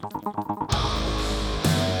Cheers.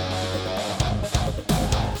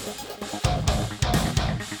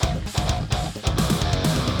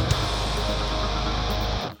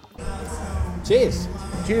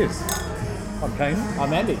 Cheers. I'm Kane.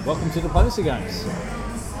 I'm Andy. Welcome to Diplomacy Games.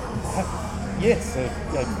 Yes, a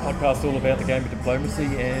podcast all about the game of diplomacy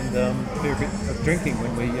and a fair bit of drinking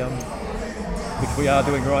when which we are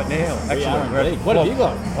doing right now. We are indeed. What have you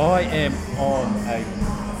got? I am on a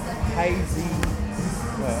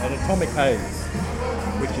an atomic haze,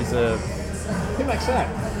 which is a Who makes that?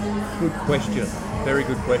 good question. Very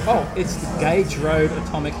good question. Oh, it's the Gage Road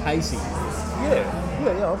Atomic Hazy. Yeah.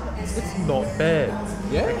 It's not bad.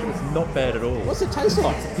 Yeah? Actually, it's not bad at all. What's it taste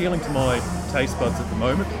like? It's appealing to my taste buds at the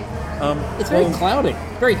moment. It's very cloudy,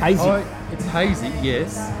 very hazy. It's hazy,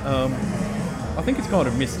 yes. I think it's kind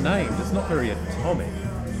of misnamed. It's not very atomic,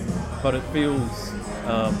 but it feels...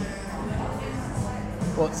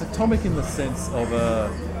 it's atomic in the sense of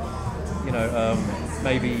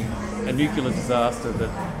maybe a nuclear disaster that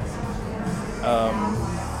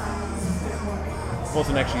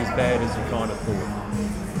wasn't actually as bad as you kind of thought.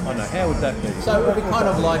 I don't know, how would that be? So it would be kind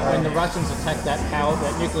of like when the Russians attacked that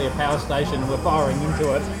nuclear power station and were firing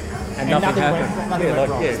into it, and nothing happened. Went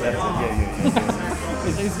wrong. Yeah,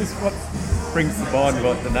 that's it. It's just what brings to mind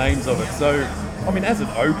like the names of it. So, I mean, as an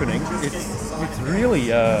opening, it's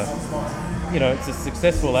really it's a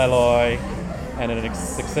successful ally and a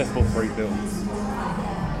successful free build.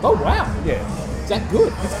 Oh wow! Yeah, Is that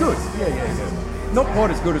good? it's good. Yeah. Not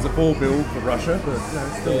quite as good as a 4 build for Russia, but it's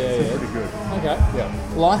still pretty good. Okay.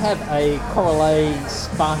 Yeah. Well, I have a Correlate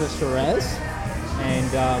Sparta Shiraz,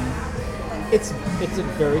 and it's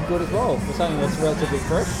very good as well for something that's relatively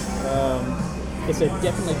fresh. It's a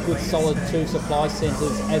definitely good solid 2 supply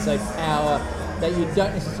centres as a power that you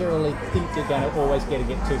don't necessarily think you're going to always get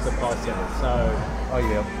 2 supply centres. So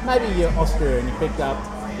maybe you're Austria and you picked up,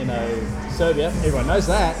 Serbia. Everyone knows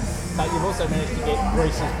that. But you've also managed to get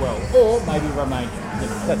Greece as well, or maybe Romania.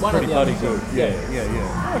 That's one pretty bloody two. good. Yeah.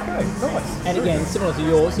 Okay, nice. And again, similar to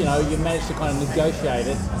yours, you managed to kind of negotiate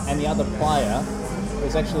it, and the other player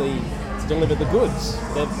was actually to deliver the goods.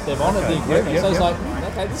 They've honoured the agreement. So it's like,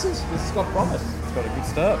 okay, this has got promise. It's got a good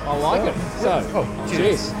start. I like it. So,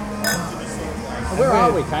 cheers. Where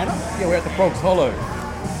are we, Kana? Yeah, we're at the Frogs Hollow,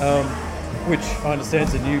 which I understand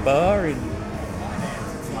is a new bar in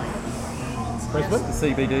Brisbane? the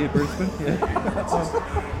CBD of Brisbane. Yeah.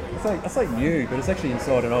 I say new, but it's actually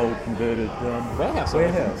inside an old converted Warehouse.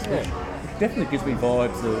 Which definitely gives me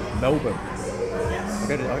vibes of Melbourne. I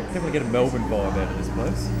definitely get a Melbourne vibe out of this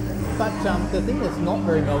place. But the thing that's not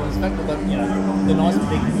very Melbourne is the fact that the nice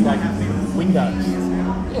big windows.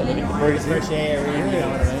 Yeah, the fresh air in, you know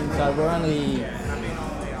what I mean? So we're only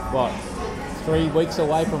 3 weeks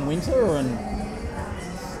away from winter and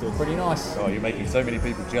still pretty nice. Oh, you're making so many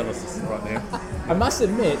people jealous right now. I must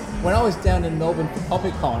admit, when I was down in Melbourne for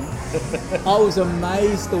PoppyCon, I was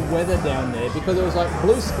amazed the weather down there because it was like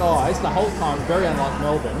blue skies the whole time, very unlike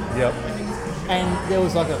Melbourne. Yep. And there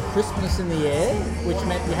was like a crispness in the air, which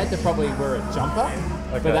meant you had to probably wear a jumper,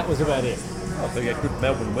 but that was about it. Oh, so you had good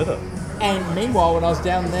Melbourne weather. And meanwhile, when I was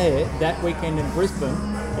down there that weekend in Brisbane,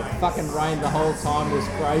 it fucking rained the whole time. There was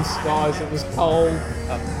grey skies. It was cold.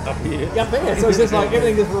 Up here. Up there. So it's just like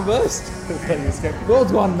everything is reversed.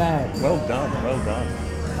 World's gone mad. Well done.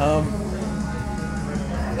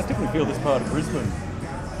 I definitely feel this part of Brisbane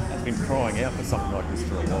has been crying out for something like this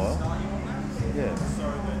for a while. Yeah.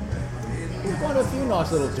 We've got a few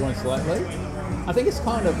nice little joints lately. I think it's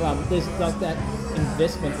kind of, there's like that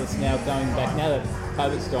investment that's now going back, now that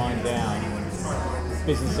COVID's dying down,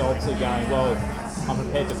 business ops are going, well, I'm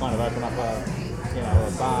prepared to kind of open up a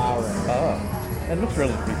bar. And it looks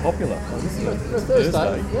relatively popular. So this is a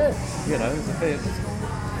Thursday. Yeah. It's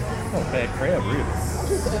not a bad crowd, really.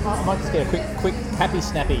 I might just get a quick happy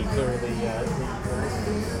snappy for the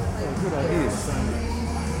good idea.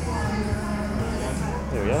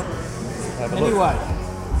 There we are. Anyway,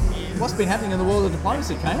 what's been happening in the world of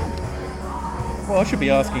diplomacy, Kane? Well, I should be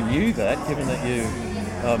asking you that, given that you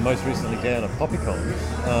most recently down at PoppyCon,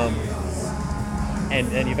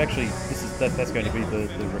 and you've actually that's going to be the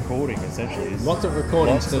recording essentially. Lots of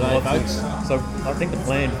recordings today, folks. So I think the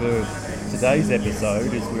plan for today's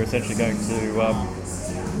episode is we're essentially going to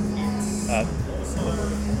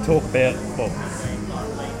talk about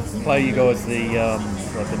play you guys the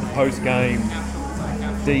post game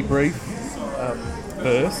debrief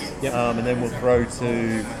first, and then we'll throw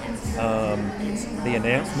to the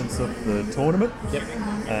announcements of the tournament. Yep.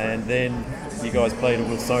 And then you guys played a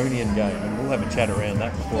Wilsonian game, and we'll have a chat around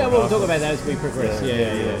that before. Yeah, and we'll after. talk about that as we progress.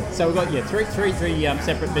 Yeah. So we've got three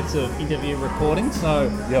separate bits of interview recording.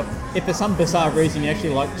 So Yep. if for some bizarre reason you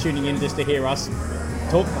actually like tuning in just to hear us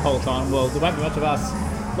talk the whole time, well, there won't be much of us.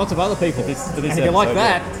 Lots of other people. For this and if you like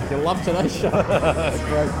episode, that, you'll love today's show.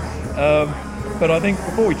 Great. But I think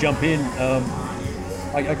before we jump in,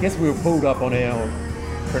 I guess we were pulled up on our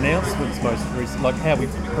pronouncements most recently, like how we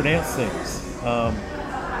pronounce things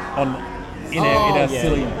in our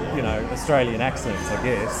silly, Australian accents, I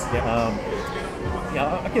guess.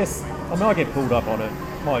 Yep. I get pulled up on it.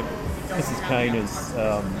 My Mrs. Kane is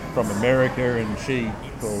from America, and she's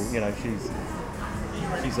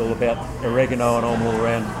all about oregano, and I'm all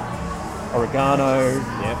around oregano.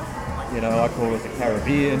 Yep. I call it the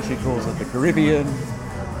Caribbean. She calls it the Caribbean.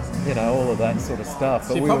 All of that sort of stuff.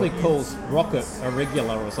 But She probably calls rocket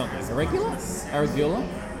irregular or something. Irregular? Irregular?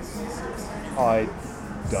 I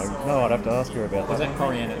don't know. I'd have to ask her about Or is that. that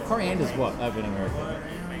coriander? Coriander's what over in America?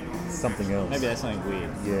 Something else. Maybe that's something weird.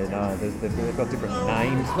 Yeah, no, they've got different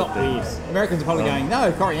names. It's not weird. Americans are probably going,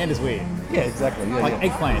 no, coriander's weird. Yeah, exactly. Yeah, Like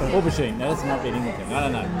yeah. eggplant, aubergine. No, that's not being English. I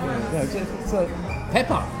don't know. Yeah, so,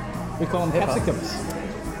 Pepper. We call them Pepper. capsicums.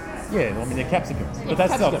 yeah, I mean they're capsicums, but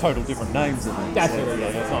that's not capsicum. total different names. Of them. That's So, it, yeah.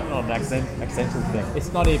 It's not an accentual thing.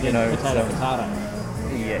 It's not even it's, potato.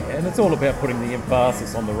 Yeah, and it's all about putting the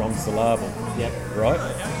emphasis on the wrong syllable. Yep. Right?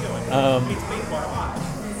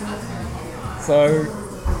 So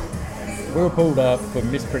we were pulled up for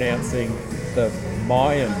mispronouncing the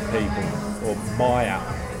Mayan people, or Maya,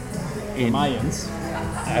 in Mayans.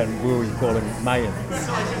 and we were calling Mayans.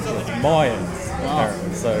 So it's Mayans,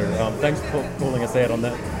 apparently. So thanks for calling us out on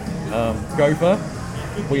that. Gopher,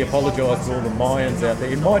 we apologise to all the Mayans out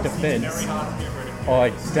there. In my defence,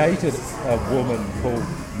 I dated a woman called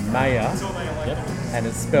Maya, Yep. and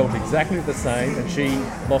it's spelled exactly the same, and she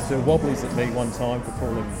lost her wobblies at me one time for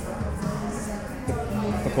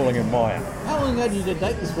calling her Maya. How long ago did you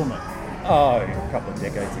date this woman? Oh, a couple of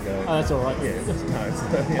decades ago. Oh, that's all right. Yeah, no,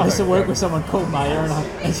 it's, I used to work with someone called Maya,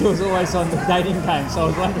 and she was always on the dating game, so I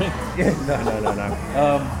was wondering. Yeah,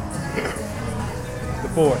 no.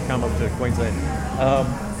 Before it come up to Queensland.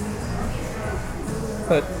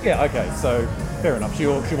 But yeah, okay, so fair enough. She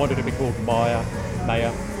wanted to be called Maya,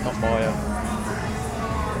 not Maya.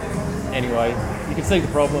 Anyway, you can see the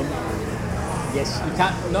problem. Yes, you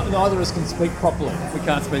can't. Neither of us can speak properly. We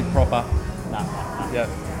can't speak proper. No. Yeah.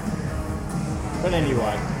 But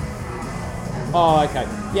anyway. Oh, okay.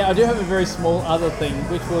 Yeah, I do have a very small other thing,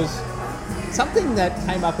 which was something that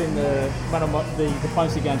came up in one of the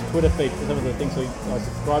Diplomacy Games Twitter feed for some of the things I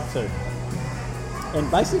subscribe to. And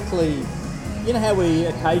basically, you know how we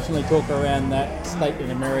occasionally talk around that state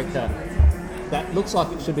in America that looks like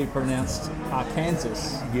it should be pronounced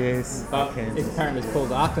Arkansas, Yes. but Arkansas. apparently it's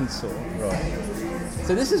called Arkansas. Right.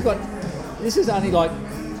 So this is only like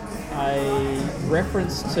a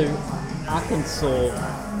reference to Arkansas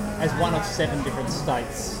as one of 7 different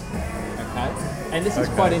states. Okay? And this is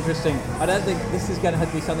Okay. quite interesting. I don't think this is going to have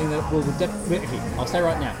to be something that will definitely, I'll say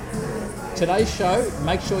right now, today's show,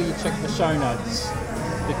 make sure you check the show notes,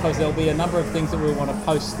 because there'll be a number of things that we want to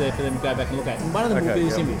post there for them to go back and look at. And one of them will Okay, be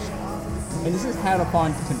this yep. image. And this is how to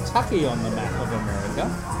find Kentucky on the map of America.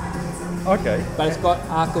 Okay. But it's got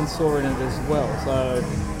Arkansas in it as well. So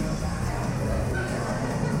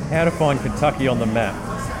How to find Kentucky on the map.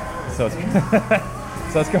 So it's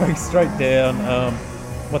so it's going straight down.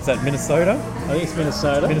 What's that? Minnesota. I think it's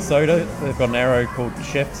Minnesota. Minnesota. They've got an arrow called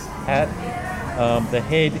Chef's Hat. The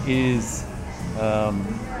head is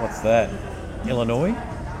what's that? Illinois?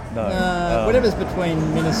 No. Whatever's between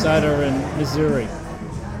Minnesota and Missouri,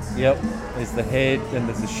 Yep. There's the head, and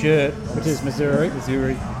there's the shirt, which is Missouri.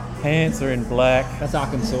 Missouri. Pants are in black. That's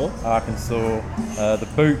Arkansas. Arkansas. The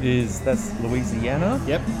boot that's Louisiana.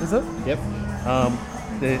 Yep. Is it? Yep.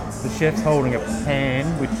 The chef's holding a pan,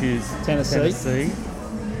 which is Tennessee.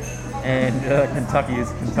 And Kentucky is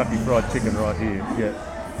Kentucky Fried Chicken right here.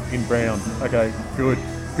 Yeah, in brown. Okay, good,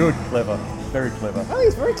 clever, very clever. I think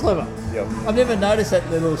it's very clever. Yep. I've never noticed that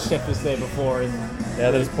the little chef was there before. And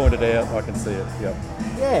Now that it's pointed out, I can see it. Yep.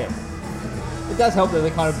 yeah, it does help that they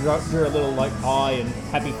kind of drew a little like eye and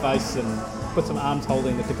happy face and put some arms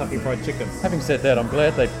holding the Kentucky Fried Chicken. Having said that, I'm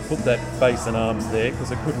glad they put that face and arms there,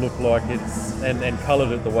 because it could look like it's and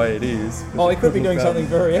coloured it the way it is. Oh, it could be doing something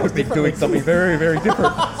very else Could be differently doing something very, very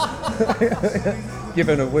different.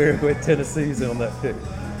 Given where Tennessee's on that bit.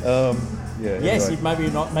 Yeah. Yes,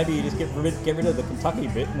 anyway. maybe you just get rid of the Kentucky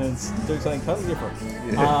bit and then do something totally different.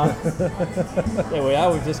 There we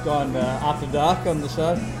are. We've just gone after dark on the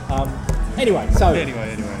show. Anyway, so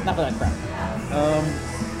Anyway. enough of that crap.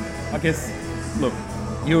 I guess, look,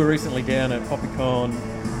 you were recently down at PoppyCon.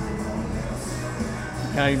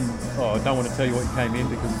 I don't want to tell you what you came in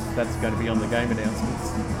because that's going to be on the game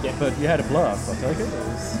announcements. Yeah. But you had a blast, I take it.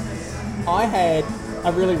 I had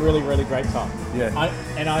a really, really, really great time. Yeah.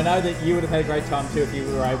 And I know that you would have had a great time too if you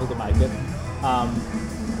were able to make it.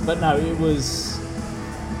 But no, it was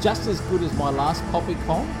just as good as my last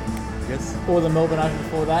PoppyCon Yes. or the Melbourne Open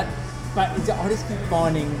before that. But I just keep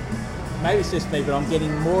finding, maybe it's just me, but I'm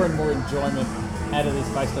getting more and more enjoyment out of these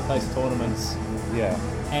face-to-face tournaments. Yeah.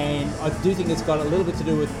 And I do think it's got a little bit to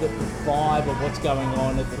do with the vibe of what's going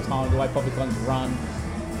on at the time, the way PoppyCon's run.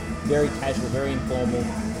 Very casual, very informal.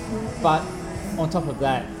 But on top of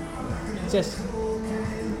that, just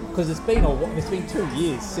because it's been 2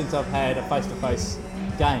 years since I've had a face-to-face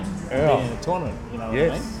game Yeah. in a tournament. You know what I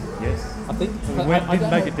mean? Yes. I think We I didn't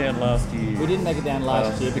don't make know- it down last year. We didn't make it down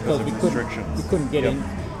last year because because of we restrictions. couldn't get Yep.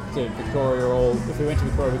 into Victoria, or if we went to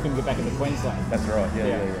Victoria, we couldn't get back into Queensland. That's right.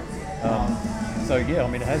 Yeah. So yeah, I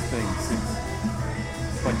mean, it has been since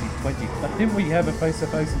 2020. But didn't we have a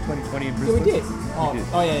face-to-face in 2020 in Yeah, Brisbane? we did. We Oh, did.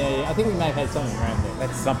 yeah. I think we may have had something around there.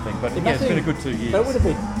 That's something. But It yeah, must it's been a have- good 2 years. But it would have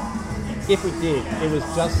been, if we did, it was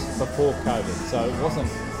just before COVID, so it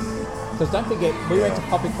wasn't. Because don't forget, we went to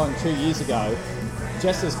PoppyCon 2 years ago,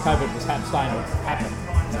 just as COVID was starting to happen.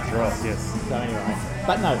 That's right. Yes. So anyway,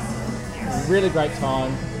 but no, really great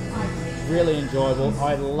time, really enjoyable.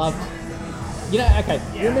 I loved, okay,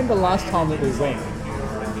 you remember last time that we went,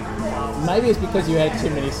 maybe it's because you had too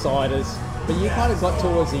many ciders, but you kind of got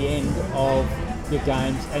towards the end of your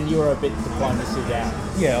games and you were a bit inclined to sit down.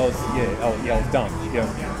 Yeah, I was done. Yeah.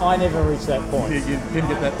 I never reached that point. You didn't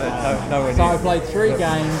get that nowhere So I near. played 3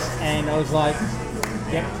 games and I was like,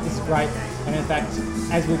 yep, this is great. And in fact,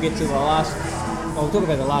 as we get to the last, I'll talk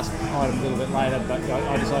about the last item a little bit later, but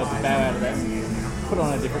I decided to bow out of that and put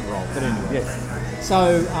on a different role. But anyway. Yes.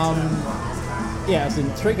 So, I was in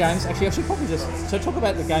 3 games. Actually, I should probably just talk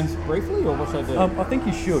about the games briefly, or what should I do? I think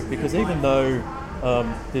you should, because even though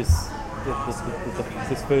this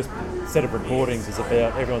first set of recordings is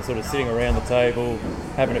about everyone sort of sitting around the table,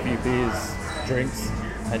 having a few beers, drinks,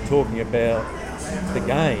 and talking about the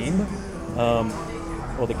game,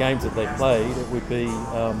 or the games that they played, it would be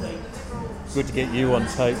good to get you on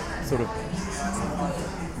tape sort of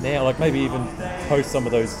now, like maybe even post some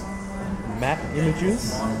of those map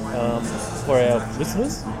images for our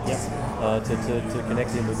listeners. Yep. To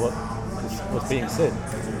connect in with what's being said.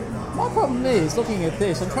 My problem is, looking at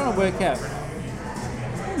this, I'm trying to work out,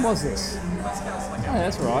 when was this? Oh,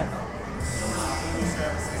 that's right.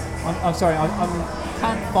 I'm sorry, I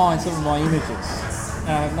can't find some of my images.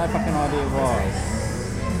 I have no fucking idea why.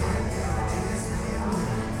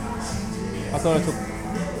 I thought I took...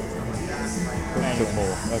 Took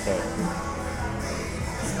more. Okay.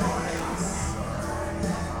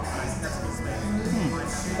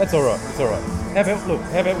 That's all right. It's all right.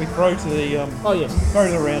 How about we throw to the Oh, yes. throw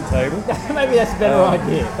to the round table, Maybe that's a better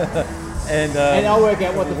idea. and I'll work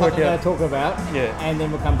out what the fuck I'm work going out- to talk about, Yeah. and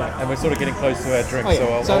then we'll come back. and we're sort of getting close to our drink. Oh,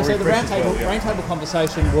 yeah. So I'll so the refresh as well, yeah. round table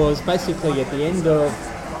conversation was basically at the end of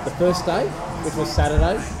the first day, which was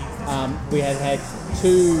Saturday. We had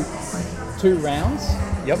two rounds.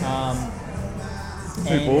 Yep. Two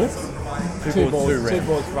and boards. Two boards, boards, two two rounds.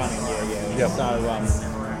 boards running. Yeah. Yep. So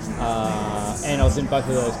and I was in both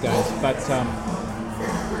of those games, but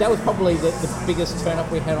that was probably the biggest turn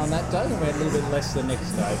up we had on that day, and we had a little bit less the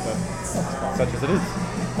next day, but that's fine. Such as it is.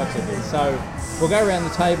 Such as it is. So we'll go around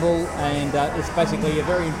the table, and it's basically a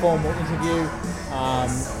very informal interview.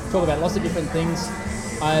 Talk about lots of different things.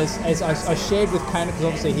 As I shared with Kona, because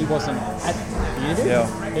obviously he wasn't at the interview.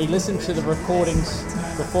 Yeah. He listened to the recordings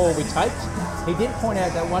before we taped. He did point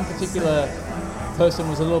out that one particular person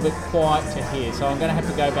was a little bit quiet to hear, so I'm going to have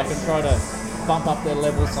to go back and try to bump up their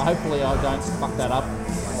levels. So hopefully I don't fuck that up.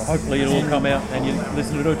 Well, hopefully it'll all come out and you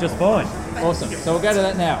listen to it just fine. Awesome. So we'll go to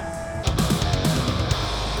that now.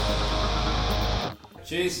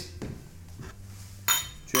 Cheers.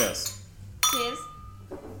 Cheers. Cheers.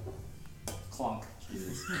 Clunk.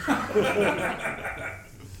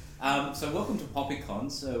 So welcome to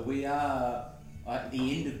PoppyCon. So we are at the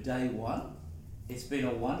end of day 1. It's been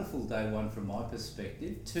a wonderful day 1 from my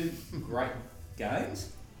perspective. 2 great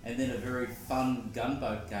games, and then a very fun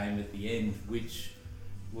gunboat game at the end, which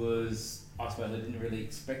was, I suppose I didn't really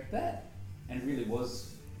expect that, and really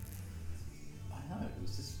was, I don't know, it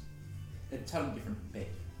was just a totally different bet.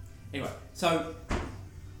 Anyway, so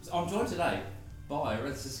I'm joined today by,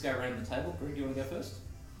 let's just go around the table. Greg, do you want to go first?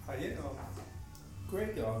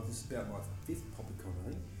 Greg, this is about my 5th PoppyCon, I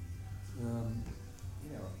think.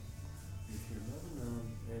 If you remember,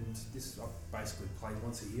 and and this I've basically played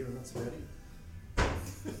once a year, and that's about it.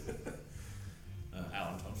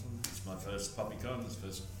 Alan Thompson. It's my first PuppyCon. It's the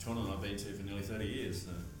first tournament I've been to for nearly 30 years.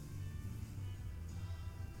 So.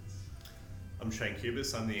 I'm Shane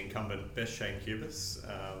Cubis. I'm the incumbent best Shane Cubis.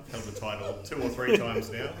 Held the title 2 or 3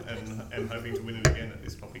 times now, and am hoping to win it again at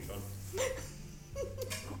this PuppyCon.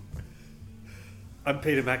 I'm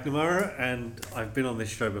Peter McNamara, and I've been on this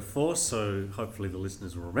show before, so hopefully the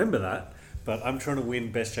listeners will remember that. But I'm trying to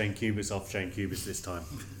win best Shane Cubis off Shane Cubis this time.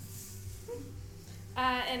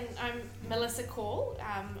 And I'm Melissa Call.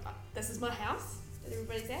 This is my house that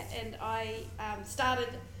everybody's at, and I started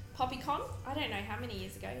PuppyCon, I don't know how many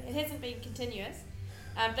years ago. It hasn't been continuous,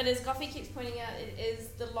 but as Goffy keeps pointing out, it is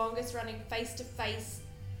the longest running face-to-face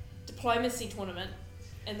diplomacy tournament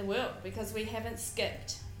in the world because we haven't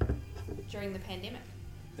skipped during the pandemic.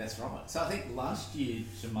 That's right. So I think last year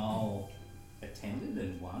Jamal attended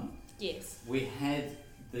and won. Yes. We had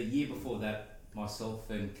the year before that myself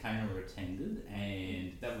and Kana attended,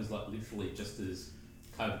 and that was like literally just as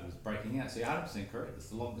COVID was breaking out. So you're 100% correct. It's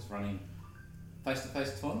the longest running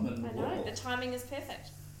face-to-face tournament in the world. I know, the timing is perfect.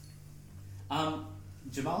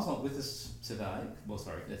 Jamal's not with us today. Well,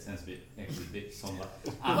 sorry, that sounds a bit somber.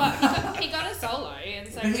 Well, he got a solo,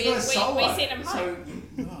 and so we sent him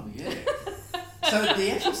home. Yeah. So the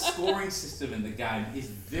actual scoring system in the game is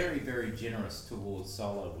very, very generous towards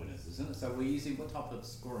solo winners, isn't it? So we're using what type of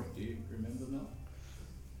scoring? Do you remember, Mel?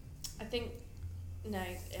 I think no.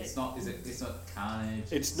 It's not. Is it? It's not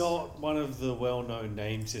Carnage. It's not one of the well-known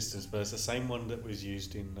name systems, but it's the same one that was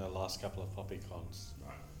used in the last couple of PuppyCons.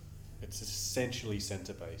 Right. It's essentially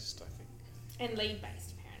centre-based, I think. And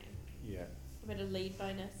lead-based, apparently. Yeah. A bit of lead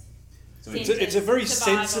bonus. So It's a very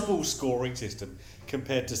survival. sensible scoring system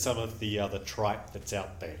compared to some of the other tripe that's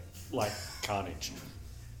out there, like Carnage.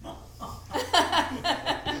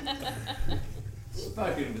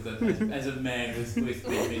 Spoken with as a man with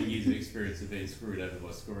many years of experience of being screwed over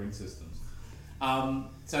by scoring systems.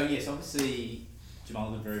 So yes, obviously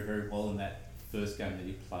Jamal did very, very well in that first game that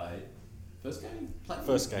he played. First game?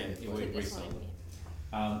 First game. Yeah, we saw it.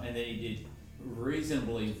 And then he did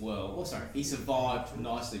reasonably well. Oh, sorry, he survived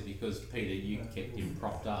nicely because Peter, you kept him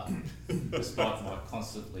propped up despite my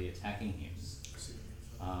constantly attacking him.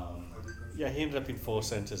 Yeah, he ended up in 4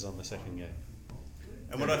 centres on the second game.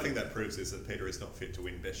 And what I think that proves is that Peter is not fit to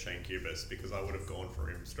win best Shane Cubis, because I would have gone for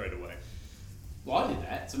him straight away. Well, I did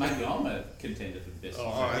that, so maybe I'm a contender for the best. Oh,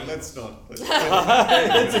 all right, let's not.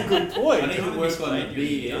 That's a good point. I need to work on the You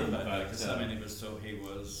beer, done that, but because I mean, it was so he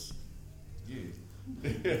was you,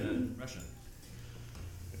 in Russia.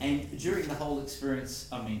 and during the whole experience,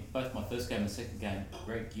 I mean, both my first game and second game,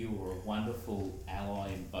 Greg, you were a wonderful ally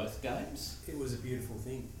in both games. It was a beautiful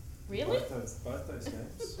thing. Really? Both those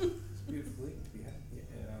games. It's a beautiful thing to be had.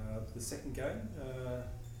 Yeah. The second game,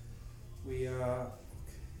 we had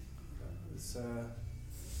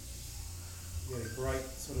a great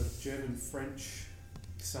sort of German-French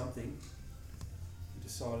something. We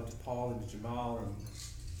decided to pile into Jamal, and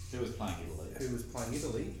Who was playing Italy? who was playing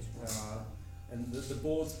Italy, and the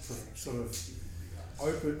boards sort of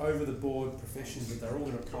open over the board professions that they're all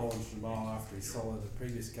going to pile into Jamal after he soloed the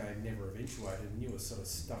previous game, never eventuated, and you were sort of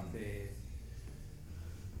stuck there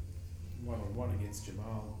one-on-one against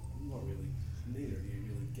Jamal. Not really, neither of you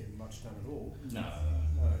really getting much done at all. No.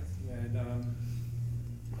 No, and I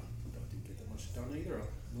didn't get that much done either up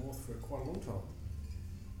north for quite a long time.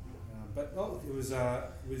 But it was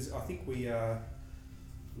I think we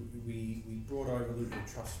brought over a little bit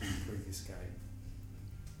of trust from the previous game.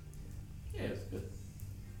 Yeah, it was good.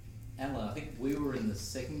 Alan, I think we were in the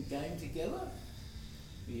second game together.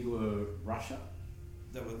 You were Russia.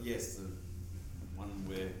 That was, yes, the one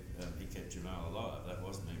where he kept Jamal alive. That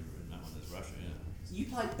wasn't even that one as Russia, yeah. You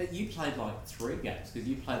played like 3 games because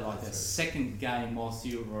you played like the second game whilst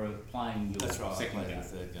you were playing your That's right, second I played game. the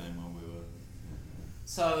third game while we were...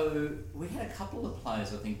 So we had a couple of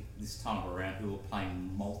players, I think, this time around who were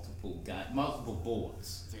playing multiple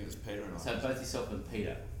boards. I think it was Peter and I. So both yourself and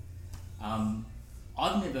Peter. I've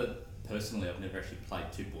never actually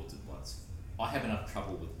played 2 boards at once. I have enough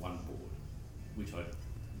trouble with one board, which I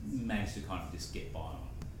managed to kind of just get by on.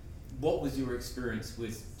 What was your experience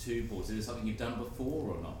with 2 boards? Is it something you've done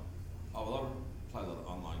before or not? Oh, well, I play a lot of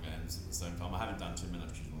online games at the same time. I haven't done too many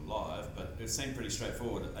live, but it seemed pretty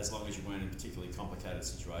straightforward. As long as you weren't in particularly complicated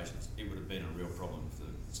situations, it would have been a real problem if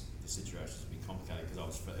the situations had been complicated, because I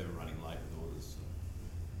was forever running late with orders. So,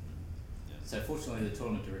 yeah. So fortunately, the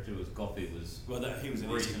tournament director was Goffy. He was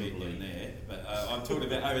an easy bit in there, but I'm talking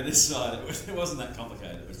about over this side. It wasn't that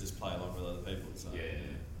complicated. It was just play along with other people. So. Yeah.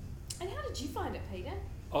 And how did you find it, Peter?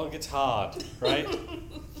 Oh, it's hard, right?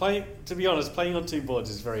 To be honest, playing on two boards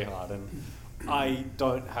is very hard, and I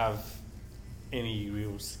don't have any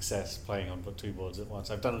real success playing on two boards at once.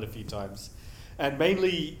 I've done it a few times, and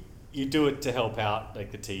mainly you do it to help out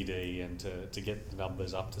like the TD and to get the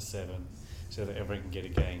numbers up to 7 so that everyone can get a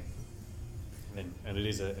game. And it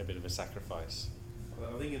is a bit of a sacrifice.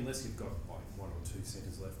 I think unless you've got like 1 or 2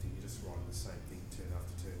 centres left and you're just riding the same thing turn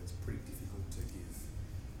after turn, it's pretty difficult to give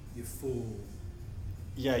your full...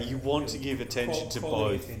 Yeah, you want to give attention to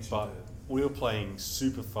both, attention but to- we were playing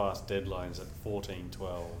super fast deadlines at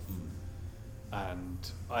 14-12. And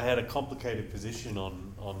I had a complicated position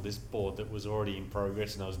on this board that was already in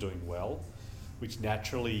progress and I was doing well, which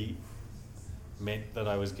naturally meant that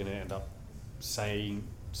I was going to end up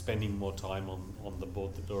spending more time on the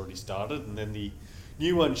board that already started. And then the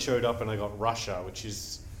new one showed up and I got Russia, which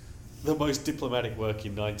is the most diplomatic work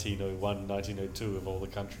in 1901, 1902 of all the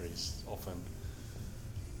countries. Often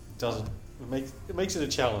it makes it a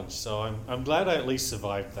challenge. So I'm glad I at least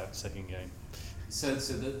survived that second game. So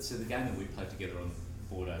the game that we played together on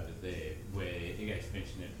the board over there, where Higash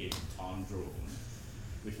mentioned it getting time drawn,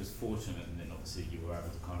 which was fortunate, and then obviously you were able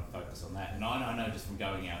to kind of focus on that. And I know just from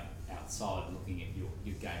going outside looking at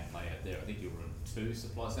your gameplay out there, I think you were in 2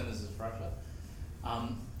 supply centres as Russia.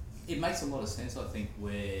 It makes a lot of sense, I think,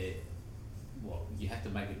 where you have to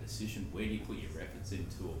make a decision. Where do you put your efforts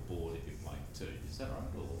into a board if you're playing 2? Is that right?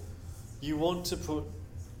 Or You want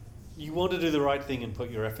to do the right thing and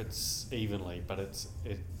put your efforts evenly, but it's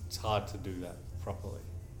hard to do that properly.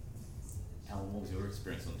 Alan, what was your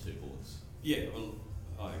experience on 2 boards? Yeah, well,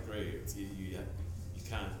 I agree. You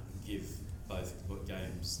can't give both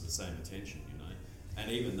games the same attention, you know.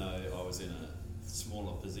 And even though I was in a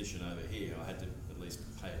smaller position over here, I had to at least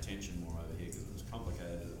pay attention more over here because it was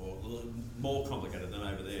complicated, or a little more complicated than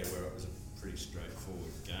over there, where it was a pretty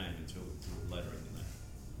straightforward game until later in the night.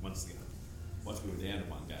 Once we were down to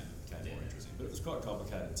 1 game, it became more interesting. But it was quite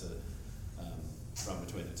complicated to run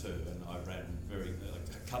between the 2, and I ran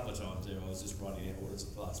a couple of times there. I was just running out orders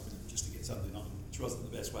at the last minute just to get something on, which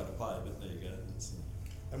wasn't the best way to play. But there you go.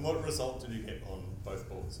 And what result did you get on both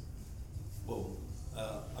boards? Well,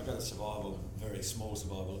 I got a survival, very small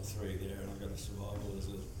survival at 3 there, and I got a survival as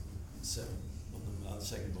a 7 on the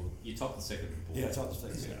second board. You topped the second board. Yeah, I topped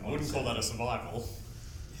the second. I wouldn't call that a survival.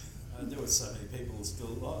 There were so many people still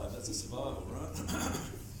alive. That's a survival, right?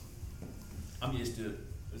 I'm used to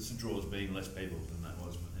some draws being less people than that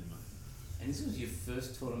was, but anyway. And this was your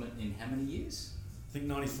first tournament in how many years? I think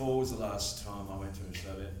 94 was the last time I went to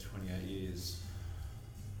Australia, 28 years.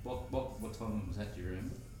 What tournament was that, do you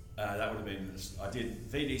remember? That would have been, I did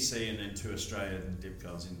VDC and then 2 Australian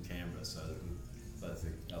Dipcons in Canberra, so both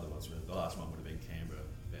the other ones the last one would have been Canberra,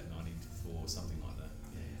 about 94, something like that.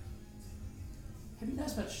 Yeah. Have you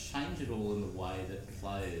noticed much change at all in the way that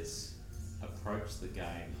players approach the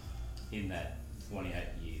game in that 28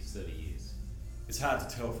 years, 30 years? It's hard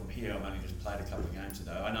to tell from here. I've only just played a couple of games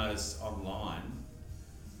today. I noticed online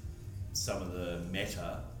some of the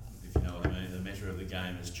meta, if you know what I mean, the meta of the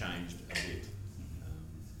game has changed a bit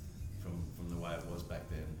from the way it was back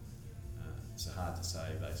then. It's hard to say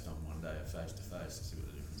based on one day of face-to-face to see what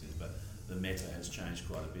the difference is, but the meta has changed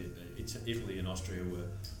quite a bit. Italy and Austria were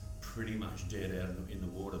pretty much dead out in the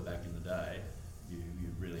water back in the day. You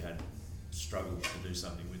really had struggled to do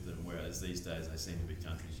something with them, whereas these days they seem to be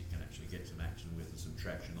countries you can actually get some action with and some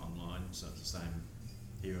traction online. So it's the same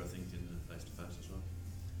here, I think, in the face-to-face as well.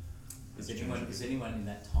 Has anyone in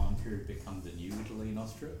that time period become the new Italy and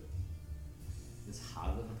Austria? It's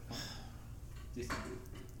harder to find. I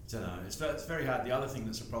don't know. It's very hard. The other thing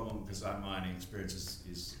that's a problem, because my only experience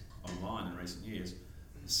is online in recent years,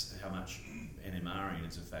 is how much NMRing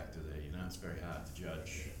is a factor there. You know, it's very hard to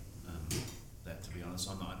judge that. To be honest,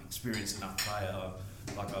 I'm not an experienced enough player.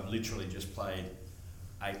 I've literally just played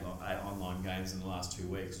 8 online games in the last 2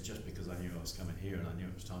 weeks, just because I knew I was coming here and I knew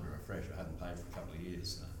it was time to refresh. I hadn't played for a couple of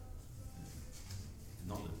years. So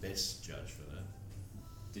not the best judge for that.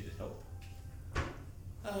 Did it help?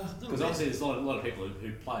 Because obviously there's a lot of people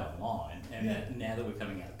who play online, and now that we're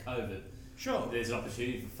coming out of COVID, sure, there's an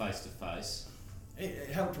opportunity for face-to-face. It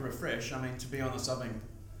helped to refresh. I mean, to be honest, I've been,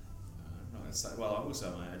 I'm not going to say, well, I will say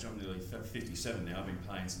my age, I'm nearly 57 now. I've been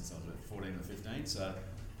playing since I was about 14 or 15, so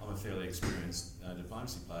I'm a fairly experienced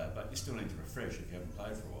diplomacy player, but you still need to refresh if you haven't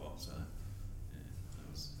played for a while, so yeah,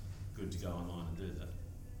 it was good to go online and do that.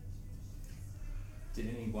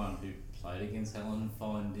 Did anyone who played against Alan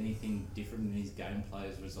find anything different in his gameplay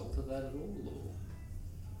as a result of that at all,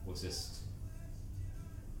 or was just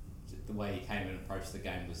the way he came and approached the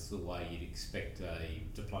game was the way you'd expect a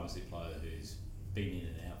diplomacy player who's been in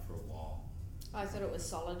and out for a while? I thought it was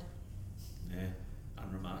solid. Yeah,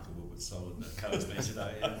 unremarkable but solid that covers me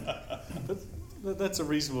today. Yeah. That's a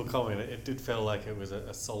reasonable comment. It did feel like it was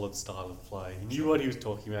a solid style of play. He knew what he was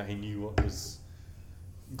talking about. He knew what was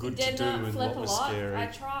good to Did do not and flip what a was lot. scary. I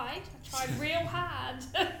tried real hard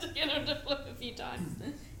to get him to flip a few times.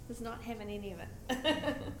 Was not having any of it.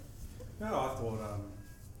 No, I thought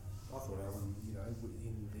Alan, you know,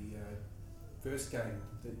 in the first game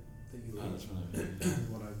that you were That's right.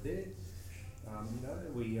 one over there,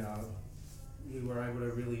 you know, we were able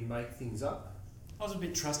to really make things up I was a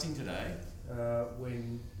bit trusting today.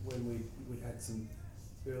 when we had some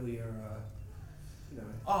earlier, you know.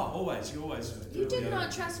 Oh, always. You always. You did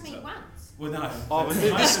not trust me once. Well, no. Oh, but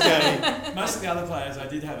this game, Most of the other players, I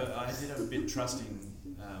did have a bit trusting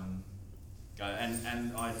go,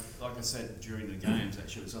 and I, like I said during the games,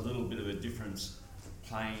 actually, it was a little bit of a difference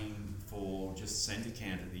playing for just centre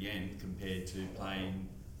count at the end compared to playing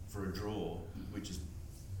for a draw, which is,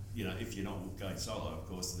 you know, if you're not going solo, of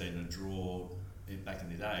course, then a draw back in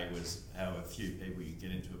the day was however few people you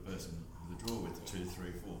get into a person with a draw with 2,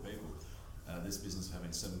 3, 4 people. This business of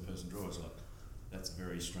having 7-person draws, like, that's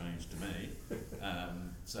very strange to me.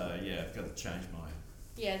 So yeah, I've got to change my.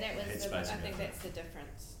 Yeah, that was. Headspace I about think that. that's the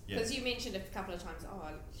difference. Yeah. Because you mentioned a couple of times, oh,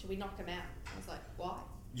 should we knock him out? I was like, why?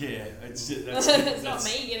 Yeah, it's It's not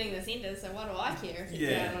me getting the centre, so what do I care if he's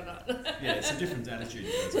Yeah. out or not? Yeah, it's a different attitude.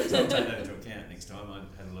 So I'll take that into account next time. I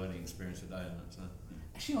had a learning experience today on it. So.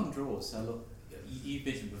 Actually, on draws, so look, you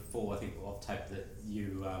mentioned before, I think off tape, that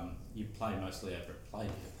you play mostly over at Playdip.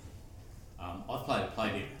 I've played at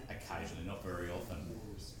Playdip occasionally, not very often.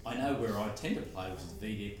 I know where I tend to play, which is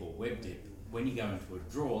VDip or WebDip. When you go into a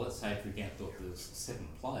draw, let's say for example there's 7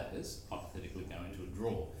 players, hypothetically go into a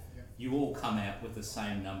draw, you all come out with the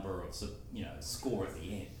same number of score at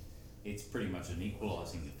the end. It's pretty much an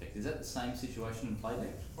equalising effect. Is that the same situation in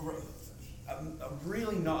Playdip? I'm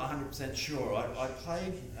really not 100% sure. I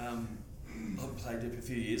played Dip a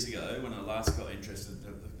few years ago when I last got interested.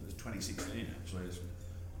 It was 2016 actually,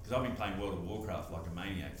 because I've been playing World of Warcraft like a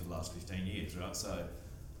maniac for the last 15 years, right? So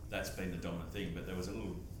that's been the dominant thing. But there was a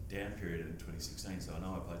little down period in 2016, so I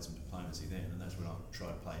know I played some diplomacy then, and that's when I tried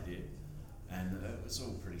to play Dip. And it was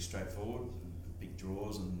all pretty straightforward, big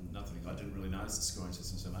draws and nothing. I didn't really notice the scoring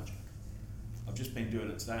system so much. I've just been doing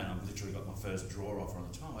it today, and I've literally got my first draw offer on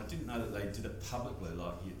the time. I didn't know that they did it publicly,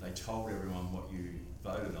 like they told everyone what you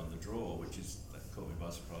voted on the draw, that caught me by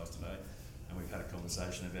surprise today. And we've had a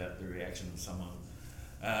conversation about the reaction of someone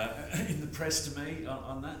in the press to me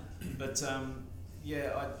on that. But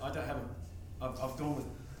yeah, I don't have I've gone with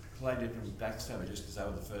Playdip and Backstabber just because they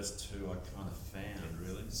were the first two I kind of found,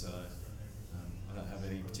 really. So I don't have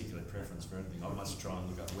any particular preference for anything. I must try and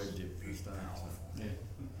look up WebDip for a start. So.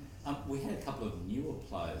 Yeah. We had a couple of newer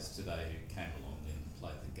players today who came along and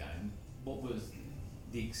played the game. What was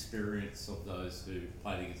the experience of those who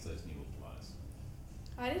played against those newer players?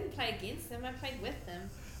 I didn't play against them, I played with them.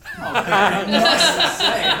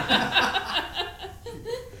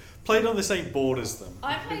 played on the same board as them.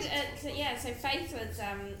 I played so Faith was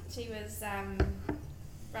she was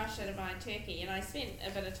Russia to my Turkey, and I spent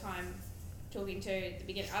a bit of time talking to her at the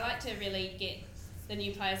beginning. I like to really get the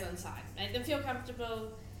new players on side, make them feel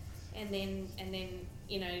comfortable, and then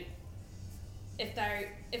you know, if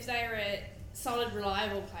they're a solid,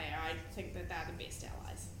 reliable player, I think that they're the best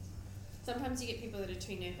allies. Sometimes you get people that are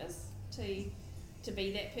too nervous to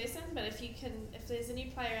be that person, but if there's a new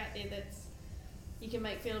player out there that's you can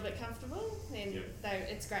make feel a bit comfortable, then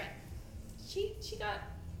it's great. She got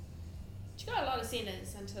a lot of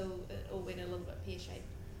centres until it all went a little bit pear-shaped.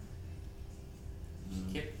 She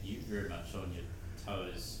kept you very much on your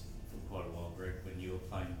toes for quite a while, Greg, when you were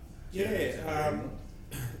playing.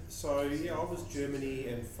 So yeah, I was Germany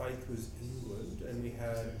and Faith was England, and we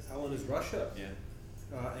had Alan as Russia.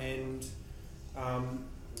 And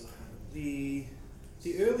the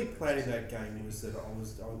early plan in that game was that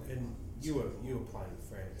and you were playing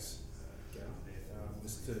France.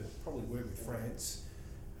 Was to probably work with France,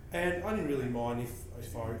 and I didn't really mind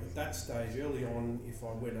if I at that stage early on if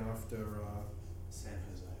I went after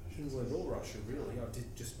England or Russia. Really, I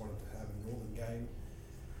just wanted to have a northern game.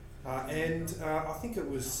 And I think it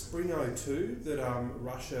was Spring 02 that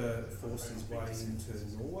Russia forced his way into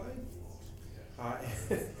Norway.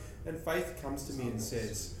 And Faith comes to me and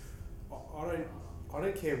says, I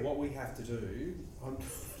don't care what we have to do, I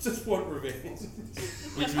just want revenge.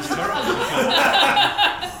 Which was terrible.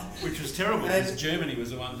 Which was terrible because Germany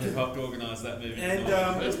was the one who helped organise that movie. And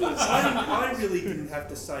I really didn't have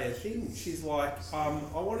to say a thing. She's like, I'd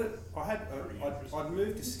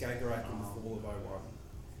moved to Skagerrak in the fall of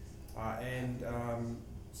 01. And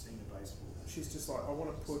she's just like, I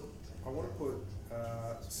want to put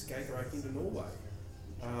Skagerrak into Norway.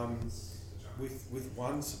 with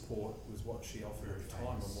one support was what she offered at the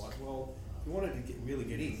time. I'm like, well, if you wanted to really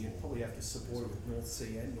get in, you'd probably have to support it with North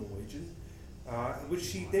Sea and Norwegian, which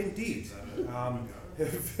she then did.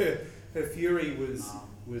 Her fury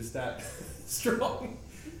was that strong,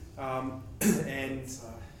 and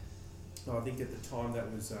I think at the time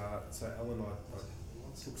that was so Ellen,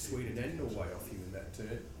 I took Sweden and Norway off you in that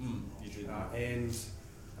turn, You did. and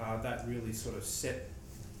that really sort of set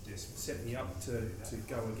me up to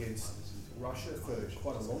go against Russia for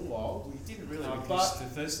quite a long while. Well, you didn't really, but-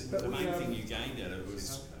 because the main thing you gained out of it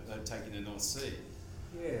was taking the North Sea.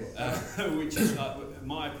 Yeah. Which is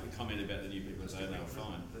my comment about the new people saying they were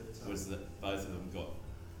fine was that both of them got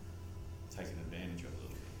taken advantage of a little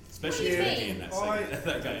bit, especially Yeah, Turkey in that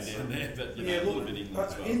going down there, but a little bit England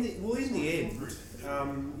as well. In the end,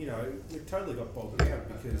 we totally got bogged out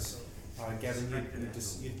because Gavin,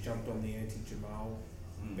 you jumped on the anti-Jamal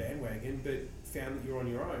bandwagon, but found that you're on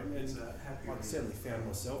your own, and I certainly found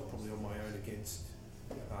myself probably on my own against.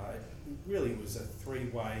 It really was a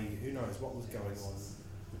three-way. Who knows what was going on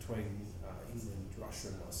between England, Russia,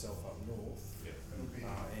 and myself up north.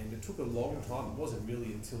 And it took a long time. It wasn't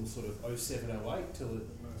really until sort of 07, 08 till it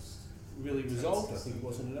really resolved. I think,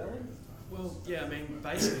 wasn't it, Alan? Well, yeah, I mean,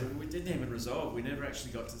 basically, we didn't even resolve. We never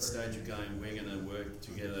actually got to the stage of going, we're going to work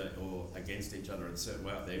together or against each other in a certain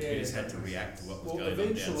way out there. We just had to react to what was going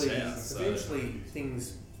on down south. Eventually,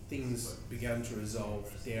 things began to resolve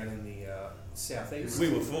down in the southeast. We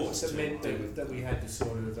were forced That to meant do it. that we had to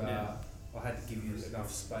sort of. I had to give you enough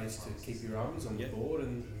space to keep your armies on the board,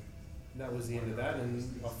 and that was the end of that. And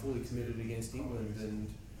I fully committed against England,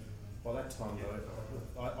 and by that time,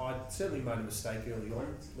 though, I certainly made a mistake early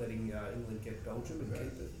on, letting England get Belgium and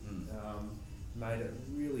keep it. Made it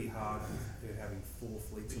really hard with having 4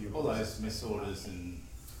 fleets on the All board. those misorders and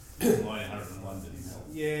 900 in London.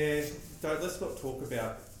 Yeah, let's not talk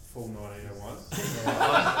about full 1901.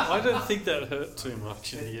 I don't think that hurt too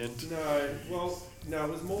much in the end. No, it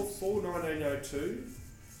was more full 1902.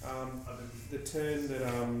 The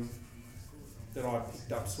turn that I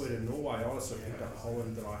picked up Sweden and Norway, I also picked up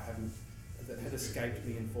Holland that had escaped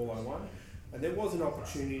me in 401. And there was an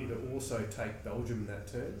opportunity to also take Belgium in that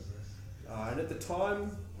turn. And at the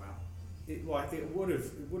time, it would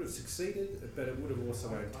have succeeded, but it would have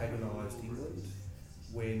also antagonised England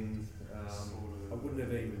when I wouldn't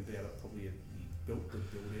have even been able to probably have built the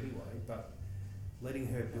build anyway. But letting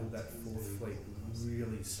her build that 4th fleet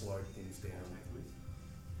really slowed things down.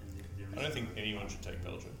 I don't think anyone should take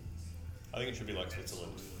Belgium. I think it should be like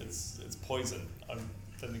Switzerland. It's poison. I don't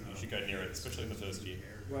think you should go near it, especially in the first year.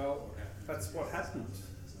 Well, that's what happened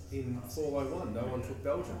in 401. No one took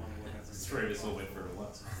Belgium. 3 of us all went for it at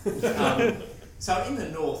once. So in the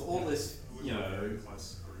north, all this,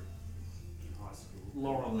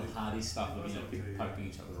 Laurel and Hardy stuff of, people poking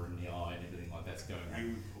each other in the eye and everything like that's going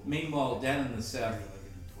on. Meanwhile, down in the south,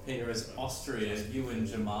 Peter, as Austria, you and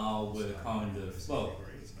Jamal were kind of, well,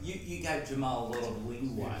 you gave Jamal a lot of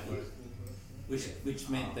leeway, which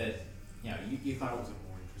meant that,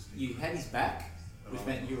 you had his back, which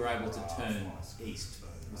meant you were able to turn east.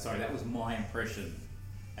 Sorry, that was my impression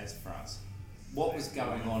as France. What was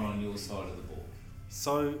going on your side of the board?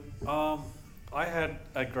 So,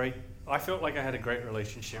 I felt like I had a great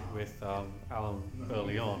relationship with Alan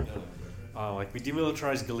early on. We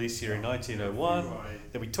demilitarized Galicia in 1901,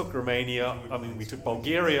 then we took Romania, we took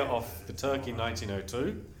Bulgaria off the Turk in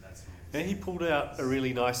 1902. Then he pulled out a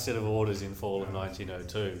really nice set of orders in fall of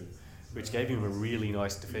 1902, which gave him a really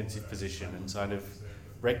nice defensive position and kind of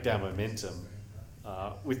wrecked our momentum.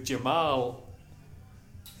 With Jamal,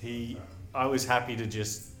 I was happy to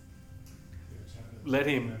just let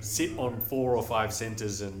him sit on 4 or 5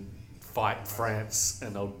 centres and fight France,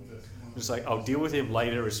 and I'll deal with him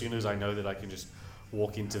later as soon as I know that I can just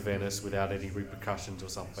walk into Venice without any repercussions or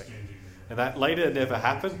something. And that later never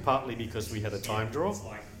happened, partly because we had a time draw.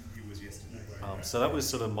 So that was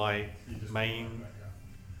sort of my main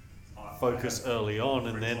focus early on,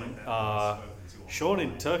 and then Sean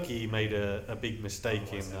in Turkey made a big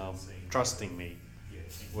mistake in trusting me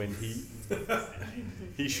when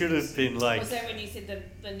he should have been like. Was that when you said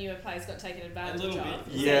the newer players got taken advantage A little of?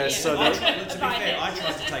 bit. Yeah, so to be fair, I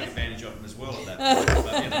tried to take advantage of him as well at that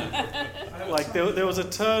point. But, Like there was a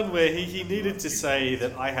turn where he needed to say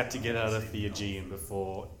that I had to get out of the Aegean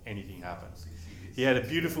before anything happened. He had a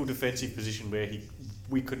beautiful defensive position where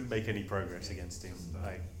we couldn't make any progress against him,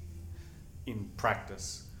 in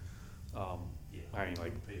practice.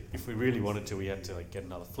 If we really wanted to, we had to get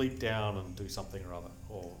another fleet down and do something or other,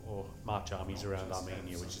 or march armies around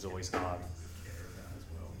Armenia, which is always hard.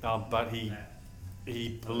 But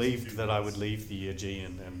he believed that I would leave the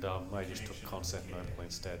Aegean, and I just took Constantinople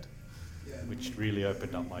instead, which really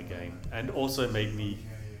opened up my game, and also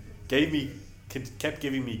kept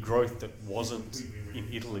giving me growth that wasn't in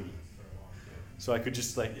Italy. So I could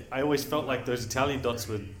just I always felt like those Italian dots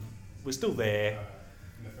were still there.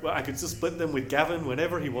 Well, I could just split them with Gavin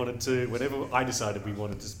whenever he wanted to, whenever I decided we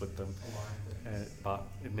wanted to split them, but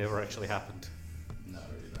it never actually happened. No.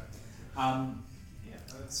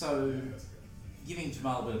 So giving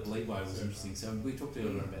Jamal a bit of leeway was interesting. So we talked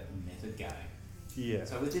earlier about the meta game. Yeah.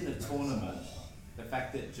 So within the tournament, the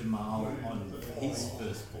fact that Jamal on his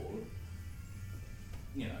first board,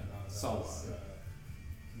 solo,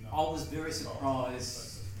 I was very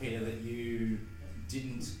surprised, Peter, that you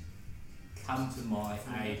didn't come to my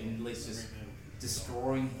aid in at least just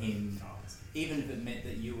destroying him, even if it meant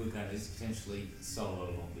that you were going to potentially solo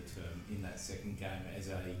longer term in that second game as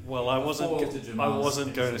a Well, I wasn't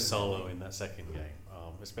going going to solo in that second game,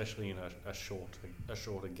 especially in a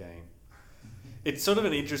shorter game. It's sort of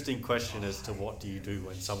an interesting question as to what do you do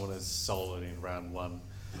when someone has soloed in round one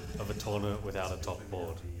of a tournament without a top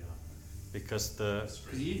board, because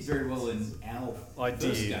you did very well in our first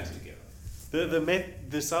game together.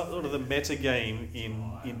 The sort of the meta game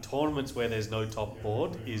in tournaments where there's no top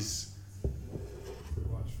board is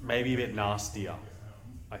maybe a bit nastier,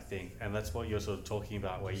 I think, and that's what you're sort of talking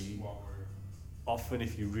about, where you often,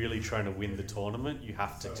 if you're really trying to win the tournament, you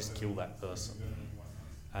have to just kill that person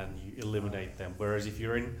and you eliminate them. Whereas if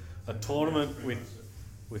you're in a tournament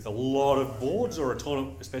with a lot of boards, or a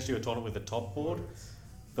tournament, especially a tournament with a top board,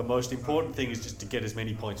 the most important thing is just to get as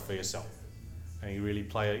many points for yourself. And you really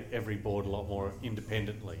play every board a lot more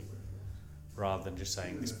independently, rather than just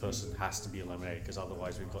saying this person has to be eliminated because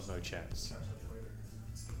otherwise we've got no chance.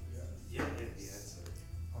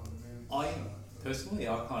 I personally,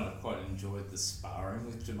 I kind of quite enjoyed the sparring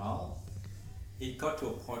with Jamal. It got to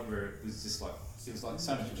a point where it was just like so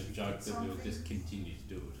much of a joke that we would just continue to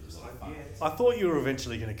do it. It was a lot of fun. I thought you were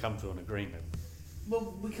eventually going to come to an agreement.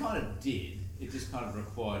 Well, we kind of did. It just kind of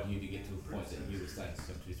required you to get to a point that you were staying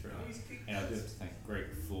sub 2-3. And I do have to thank Greg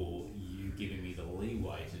for you giving me the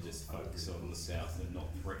leeway to just focus on the south and not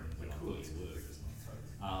threaten when I thought you were.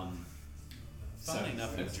 Funnily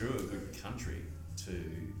enough, it drew a good country to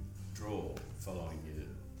draw following your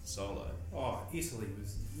solo. Oh, Italy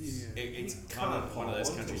was. It's kind of one of those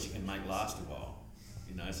countries you can make last a while.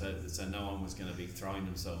 So no one was going to be throwing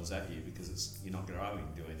themselves at you because you're not growing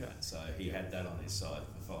doing that. So he had that on his side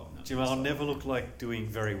for following up. Jamal never looked like doing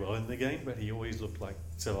very well in the game, but he always looked like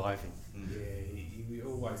surviving. Yeah, he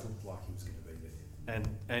always looked like he was going to be there.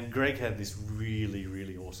 And Greg had this really,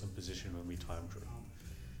 really awesome position when we time drew.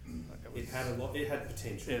 It had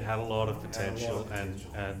potential. It had a lot of potential,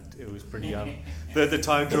 and it was pretty the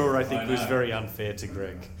time drawer I think was very unfair to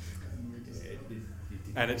Greg,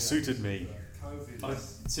 and it suited me. It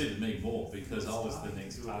suited me more because I was the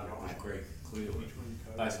next target with Greg, clearly,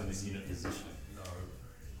 based on his unit position.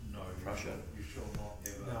 Prussia.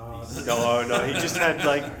 No, he just had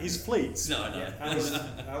his fleets. No.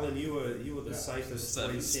 Alan, you were the safest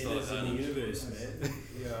three centres in the universe,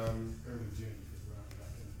 man.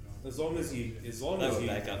 As long as you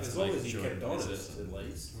kept honest, at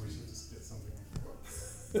least.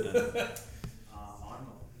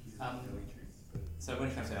 So when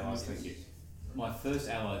it comes to allies, thank you. My first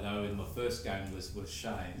ally though in my first game was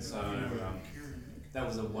Shane, so that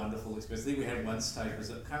was a wonderful experience. I think we had one stage, was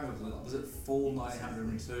it Fall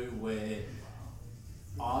 902, where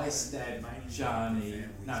I stabbed Johnny.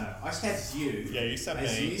 No, I stabbed you. Yeah, you stabbed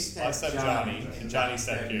as me. You stabbed I stabbed Johnny, and Johnny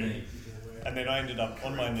stabbed you. me. And then I ended up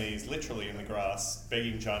on my knees, literally in the grass,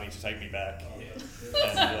 begging Johnny to take me back.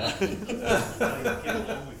 Yeah. And,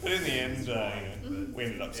 but in the end, we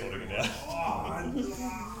ended up sorting it out.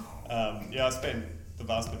 I spent the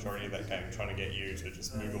vast majority of that game trying to get you to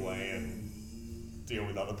just move away and deal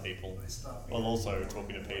with other people, while also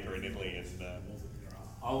talking to Peter in Italy. And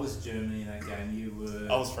I was Germany in that game. You were.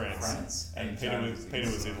 I was France, and Peter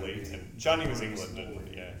was Italy, and Johnny was England.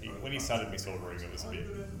 And when he started me soldering, it was a bit,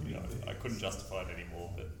 I couldn't justify it anymore.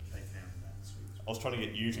 But I was trying to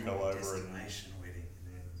get you to go over and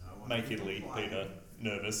make Italy, Peter,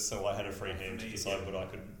 nervous, so I had a free hand to decide what I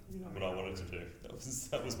wanted to do.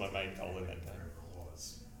 That was my main goal in that game.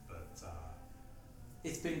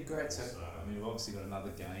 It's been great. So, we've obviously got another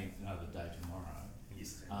game, another day tomorrow.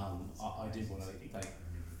 I did want to thank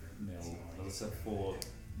Mel Melissa for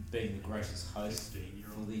being the gracious host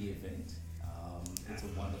for the event. It's a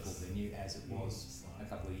wonderful venue, as it was a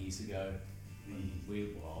couple of years ago. I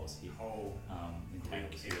was here. In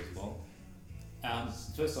Tank was here as well.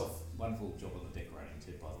 First off, wonderful job on the decorating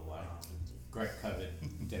too, by the way. Great COVID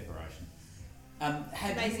decoration.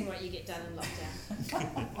 It's amazing what you get done in lockdown.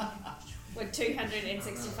 With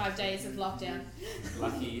 265 days of lockdown.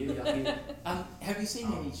 Lucky you, lucky you. Have you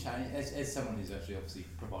seen any change, as someone who's actually obviously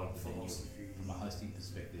provided the venue from a hosting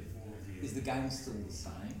perspective, is the game still the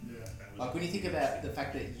same? Like when you think about the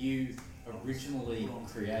fact that you originally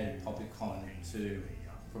created PoppyCon to,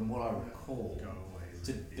 from what I recall,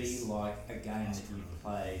 to be like a game that you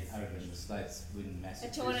played over in the States with A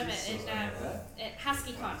Massachusetts. tournament or something like that. at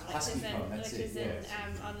HuskyCon, which is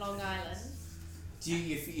on Long Island. Do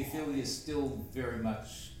you feel you're still very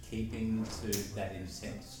much keeping to that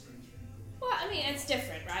intent? Well, I mean, it's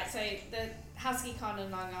different, right? So the HuskyCon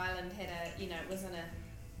in Long Island had it was in a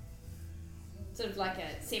sort of like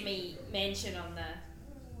a semi-mansion on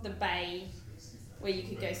the bay where you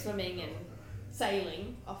could go swimming and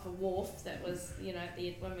sailing off a wharf that was, we were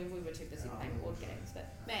too busy playing board games,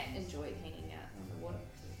 but Matt enjoyed hanging out on the water.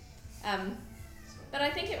 But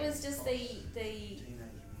I think it was just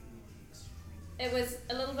it was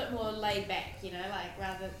a little bit more laid back,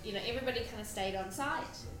 everybody kind of stayed on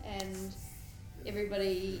site and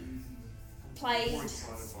everybody played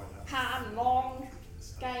hard, long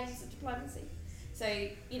games of diplomacy. So,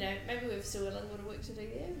 maybe we've still got a little bit of work to do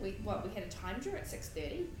there. We had a time draw at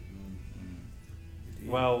 6:30.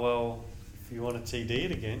 Well, if you want to TD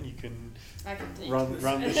it again, you can I can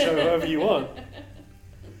run the show however you want.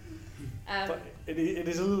 But it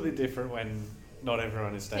is a little bit different when not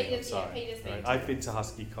everyone is staying on site. Right? I've been to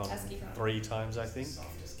HuskyCon 3 times, I think.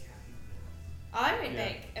 I went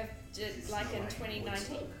back like in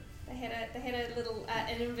 2019. They had a little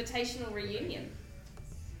an invitational reunion.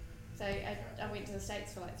 So I went to the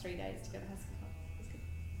States for like 3 days to go to HuskyCon. It was good.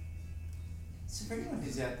 So for anyone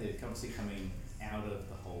who's out there obviously coming out of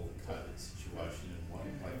the whole COVID situation and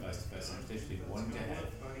wanting to play face to face and especially wanting to have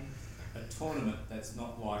a tournament that's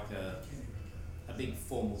not like a big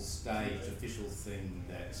formal stage official thing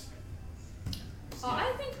that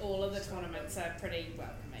I think all of the tournaments are pretty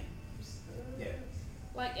welcoming. Yeah.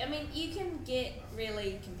 Like, I mean, you can get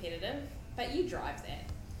really competitive, but you drive that.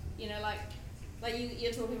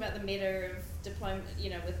 You're talking about the meta of diplomat,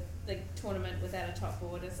 with the tournament without a top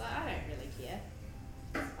board. It's like, I don't really care.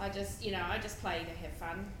 I just play to have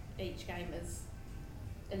fun. Each game is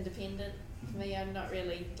independent. For me, I'm not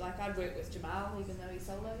really, I'd work with Jamal even though he's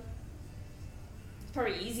solo. It's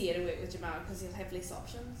probably easier to work with Jamal because he'll have less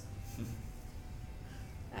options.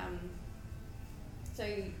 I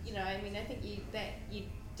think you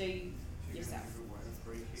do yourself.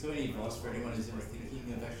 So any advice for anyone who's ever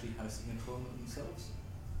thinking of actually hosting a tournament themselves?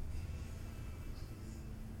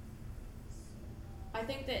 I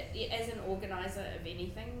think that as an organizer of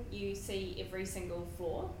anything, you see every single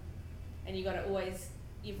floor, and you've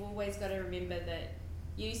always got to remember that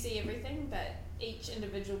you see everything, but each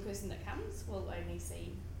individual person that comes will only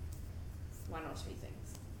see one or two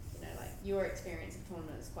things. Your experience of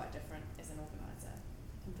tournament is quite different as an organizer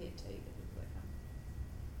compared to the people that come.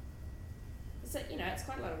 So it's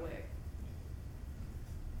quite a lot of work.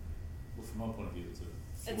 Well, from my point of view,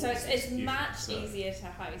 it's much easier to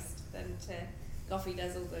host than to. Goffy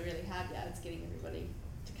does all the really hard yards, getting everybody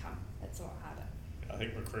to come. That's a lot harder. I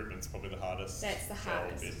think recruitment's probably the hardest. That's the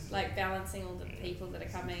hardest. Balancing all the people that are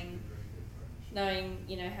coming, knowing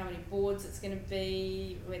how many boards it's going to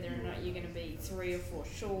be, whether or not you're going to be 3 or 4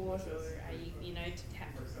 short, or are you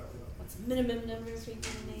what's the minimum number of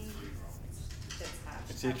people you need. That's hard.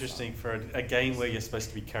 It's interesting for a game where you're supposed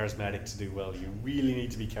to be charismatic to do well. You really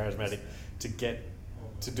need to be charismatic to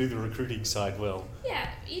do the recruiting side well. Yeah,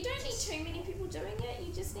 you don't need too many people doing it.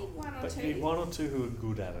 You just need one or two. But you need 1 or 2 who are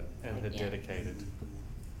good at it and are dedicated.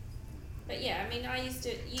 But yeah, I mean, I used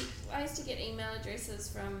to get email addresses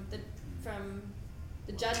from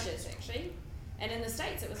the judges actually, and in the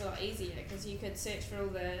States it was a lot easier because you could search for all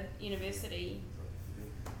the university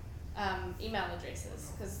email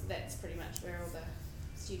addresses because that's pretty much where all the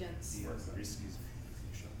students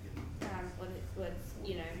would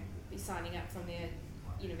be signing up from their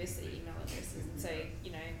university email addresses, and so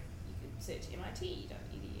you could search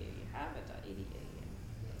MIT.edu, Harvard.edu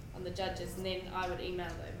on the judges, and then I would email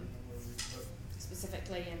them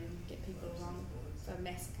specifically and get people along for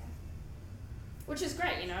Massacre, which is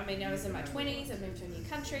great. I was in my 20s, I moved to a new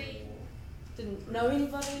country, didn't know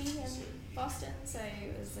anybody in Boston, so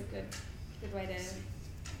it was a good way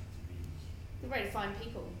to find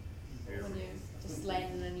people when you just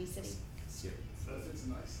land in a new city.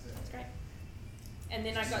 That's great. And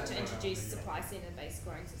then I got to introduce supply centre based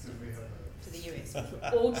scoring systems to the US, which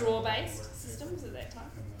were all draw based systems at that time.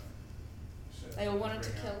 They all wanted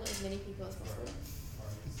to kill as many people as possible.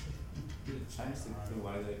 Did it change the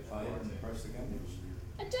way they play and approach the game?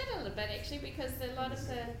 It did a little bit actually, because a lot of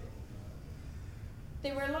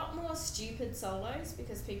There were a lot more stupid solos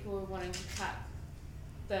because people were wanting to cut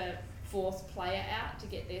the fourth player out to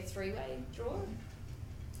get their three-way draw.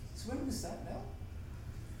 So when was that, Mel?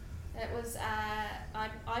 It was,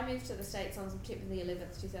 I moved to the States on September the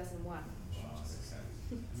 11th, 2001.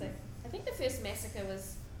 So I think the first massacre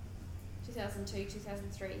was 2002,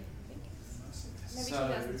 2003, I think. Maybe So-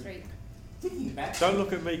 2003. Thinking back. Don't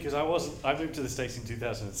look at me because I moved to the States in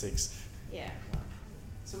 2006. Yeah.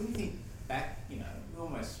 So when you think back,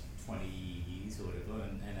 almost 20 years or whatever,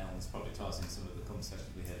 and Alan's probably ties in some of the conversations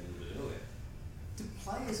we had a little bit earlier. Do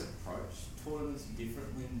players approach tournaments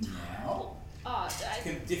differently now? Oh,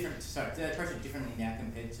 Do they approach it differently now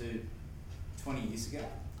compared to 20 years ago?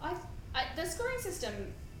 the scoring system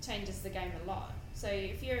changes the game a lot. So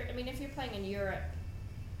if you're playing in Europe,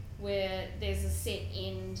 where there's a set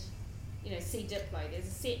end, C Diplo, there's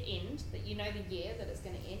a set end that you know the year that it's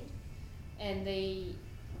going to end, and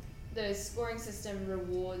the scoring system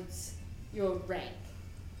rewards your rank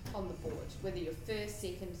on the board, whether you're first,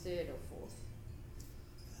 second, third, or fourth.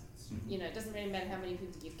 It doesn't really matter how many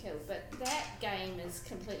people you've killed, but that game is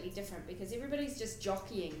completely different because everybody's just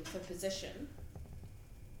jockeying for position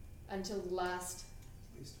until the last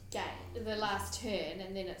game, the last turn,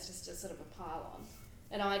 and then it's just a sort of a pile on.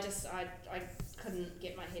 And I couldn't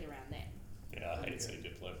get my head around that. Yeah, I hate C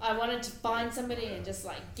Diplo. I wanted to find somebody and just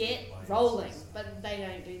get rolling, but they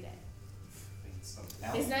don't do that.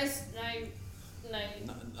 There's no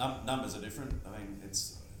Numbers are different. I mean,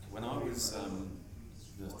 it's when I was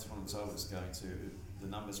the tournaments I was going to, the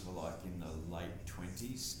numbers were like in the late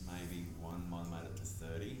 20s, maybe one made it to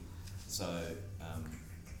 30. So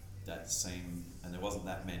that seemed, and there wasn't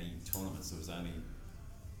that many tournaments. There was only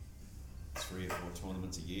 3 or 4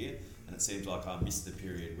 tournaments a year, and it seems like I missed the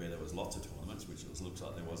period where there was lots of tournaments, which it looks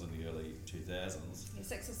like there was in the early 2000s.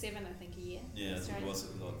 6 or 7, I think, a year. Yeah, it was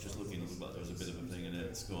just looking. It looked like there was a bit of a thing, and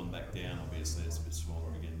it's gone back down. Obviously, it's a bit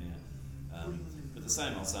smaller again now. But the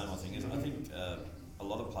same old thing is, I think a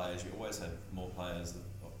lot of players. You always have more players that,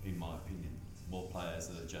 in my opinion, more players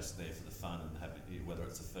that are just there for the fun and having, whether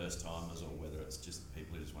it's the first timers or whether it's just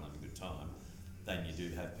people who just want to have a good time. Then you do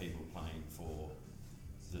have people playing for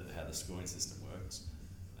how the scoring system works.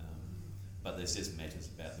 But there's just matters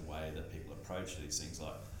about the way that people approach these things.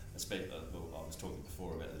 Like, I was talking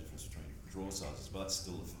before about the difference between draw sizes, but that's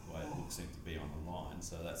still the way it looks seems to be on the line.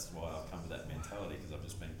 So that's why I've come with that mentality, because I've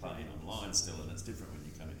just been playing online still, and it's different when you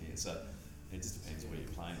come in here. So it just depends where you're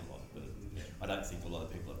playing a lot. But I don't think a lot of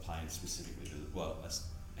people are playing specifically to,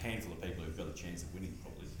 a handful of people who've got a chance of winning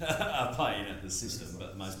probably are playing at the system,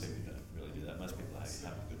 but most people don't really do that. Most people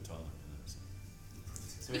have a good time.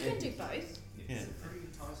 You can do both. Yeah.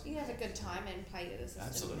 You can have a good time and play to the system.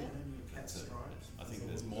 Absolutely. I think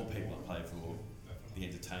there's more people that play for the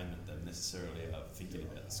entertainment than necessarily are thinking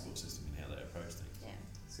about the score system and how they approach things. Yeah.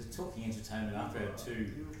 So talking entertainment, after our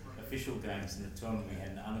 2 official games in the tournament, we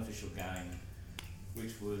had an unofficial game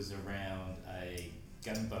which was around a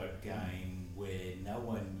gunboat game where no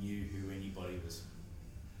one knew who anybody was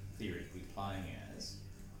theoretically playing as,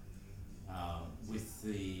 with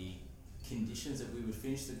the conditions that we would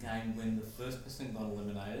finish the game when the first person got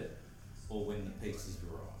eliminated or when the pizzas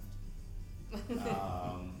arrived.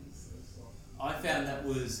 I found that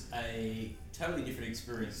was a totally different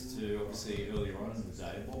experience to obviously earlier on in the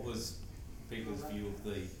day. What was people's view of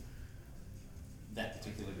that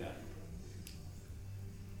particular game?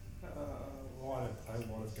 Well, I don't play a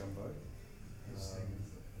lot of Gumbo,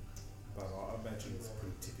 but I imagine it's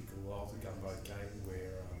pretty typical of the Gumbo game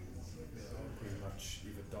where pretty much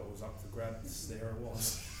if a dot was up for grabs, there it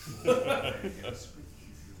was.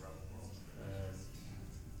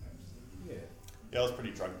 Yeah, I was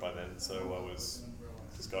pretty drunk by then, so I was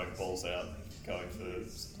just going balls out, going for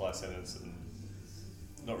supply centres and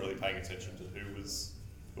not really paying attention to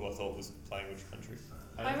who I thought was playing which country.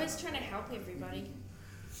 I was trying to help everybody.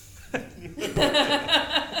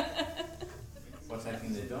 What,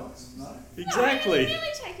 taking their dots? No? Exactly. No, I didn't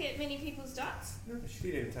really take many people's dots.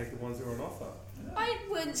 She didn't take the ones that were on offer. I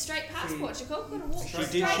went straight past Portugal. Could have walked She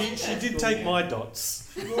straight did. into She it. did take my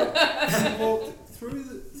dots. She walked through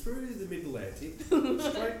the Mid-Atlantic,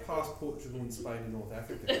 straight past Portugal and Spain and North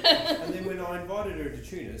Africa. And then when I invited her to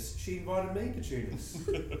Tunis, she invited me to Tunis.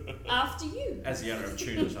 After you. As the owner of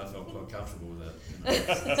Tunis, I felt quite comfortable with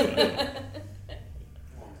that.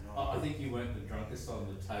 I think you weren't the drunkest on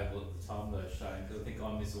the table at the time though, Shane, because I think I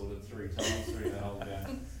misordered 3 times through the whole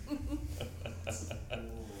game.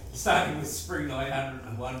 Starting with Spring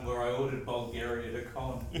 901 where I ordered Bulgaria to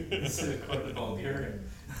con instead of con to Bulgaria.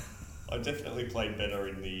 I definitely played better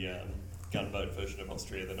in the gunboat version of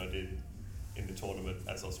Austria than I did in the tournament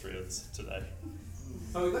as Austrians today.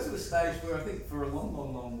 But we got to a stage where I think for a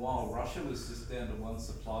long while Russia was just down to one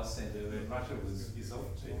supply centre and Russia was yourself,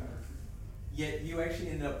 Tino. Yet you actually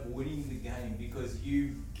ended up winning the game because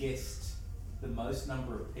you guessed the most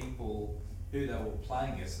number of people who they were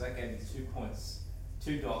playing against. So that gave you 2 points,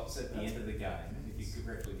 2 dots at the end of the game. If you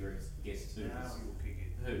correctly guessed who was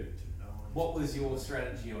who. What was your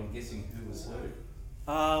strategy on guessing who was who?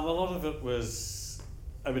 A lot of it was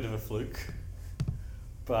a bit of a fluke.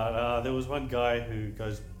 But there was one guy who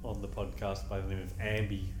goes on the podcast by the name of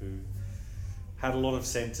Amby who had a lot of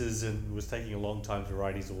senses and was taking a long time to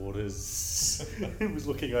write his orders. He was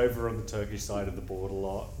looking over on the Turkish side of the board a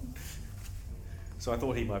lot. So I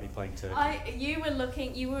thought he might be playing Turkey. You were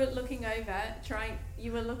looking over,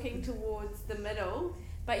 you were looking towards the middle,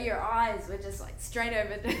 but your eyes were just like straight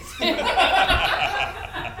over the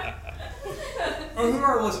I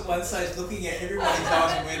remember I was at one stage looking at everybody's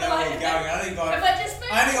eyes and where they were all going. I only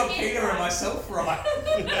got Peter and myself right.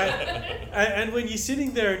 And when you're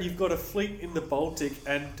sitting there and you've got a fleet in the Baltic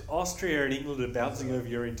and Austria and England are bouncing over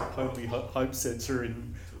your intercommunal home centre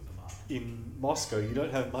in Moscow, you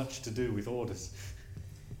don't have much to do with orders.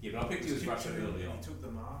 Yeah, but I picked you as Russia early on. Took the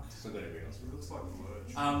mark. Still got everything else. It looks like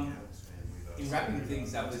a Um, In wrapping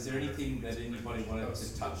things up, is there anything that anybody wanted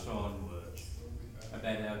to touch on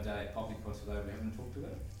about our day at PoppyCon today we haven't talked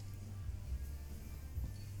about?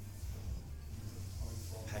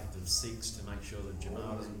 Pact of 6 to make sure that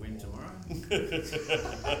Jamal doesn't win tomorrow.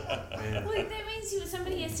 Well, that means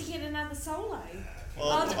somebody has to get another solo.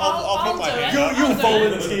 Well, I'll put my do it. hand up. You'll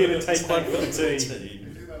volunteer to take one for the team.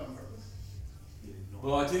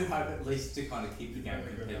 Well, I do hope at least to kind of keep the game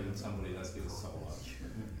competitive when somebody does get a solo.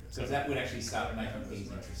 Because that would actually start making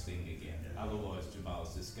things interesting again. Otherwise,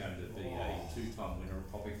 Jamal's just going to be a 2-time winner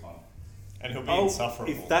of PoppyCon. And he'll be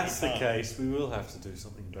insufferable. If that's the case, we will have to do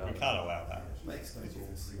something about We it. can't allow that. Makes no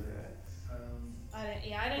difference.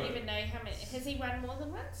 I don't even know how many. Has he won more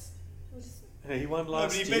than once? Yeah, he won No,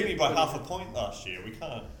 last but he year. beat me by half a point last year. We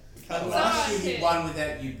can't. But last year he won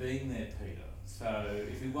without you being there, Peter. So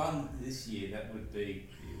if he won this year, that would be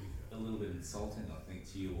a little bit insulting, I think,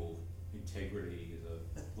 to your integrity as a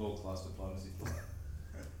world-class diplomacy player.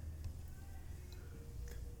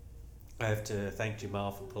 I have to thank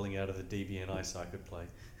Jamal for pulling out of the DBNI so I could play.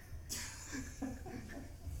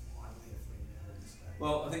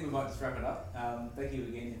 Well, I think we might just wrap it up. Thank you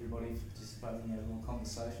again, everybody, for participating in our little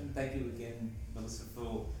conversation. Thank you again, Melissa,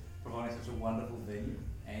 for providing such a wonderful venue,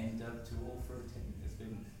 and to all for attending. It's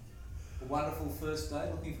been a wonderful first day.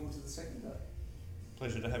 Looking forward to the second day.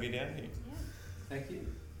 Pleasure to have you down here. Yeah. Thank you.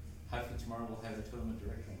 Hopefully tomorrow we'll have a tournament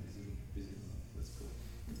director on busy. That's cool.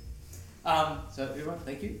 So everyone,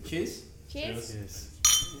 thank you. Cheers. Cheers. Yes.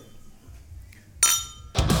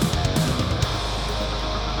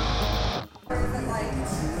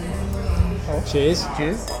 Cheers.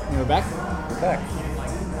 Cheers. We're back. Back.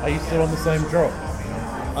 Are you still on the same drop?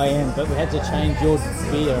 I am, but we had to change your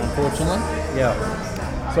beer, unfortunately. Yeah.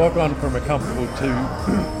 So I've gone from a comfortable two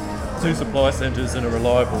supply centres and a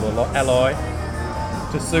reliable ally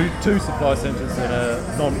to two supply centres and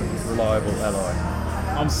a non-reliable ally.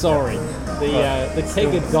 I'm sorry. The keg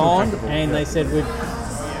had gone, drinkable, and yeah. they said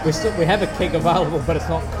we have a keg available, but it's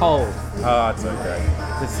not cold. Ah, it's okay.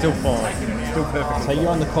 It's still fine. Still perfect. So you're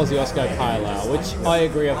on the Kosciuszko Pale Ale, which I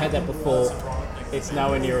agree. I've had that before. It's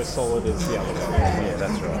nowhere near as solid as the other one. Yeah,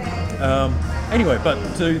 that's right. Anyway, but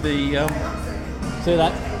to the So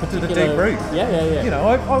that to the particular- deep brew. Yeah. You know,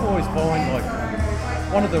 I've always find like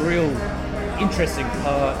one of the real interesting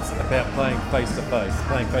parts about playing face to face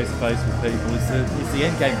with people is the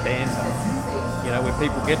end game banter. You know, where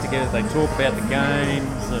people get together, they talk about the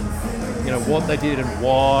games and you know what they did and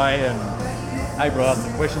why, and Abra asked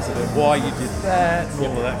the questions about why you did that and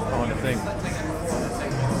all of that kind of thing. I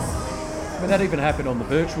mean, that even happened on the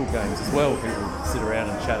virtual games as well. People sit around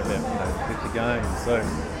and chat about with the games. So,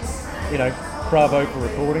 you know, bravo for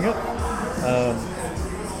recording it.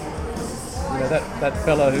 You know, that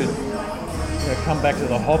fellow who's come back to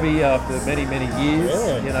the hobby after many years.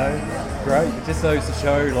 Yeah. You know, great. It just goes to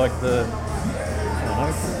show like the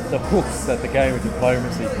hooks that the game of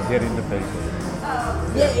diplomacy can get into people.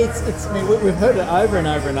 Yeah, it's. I mean, we've heard it over and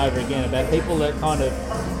over and over again about people that kind of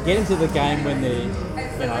get into the game when they're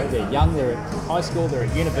young, they're at high school, they're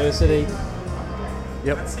at university.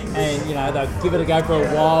 Yep. And they'll give it a go for a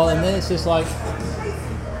while, and then it's just like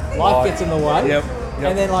life gets in the way. Yep.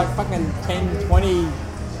 And then like fucking 10, 20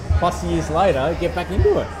 plus years later, get back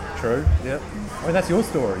into it. True. Yep. I mean, that's your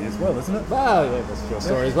story as well, isn't it? Well, yeah, that's your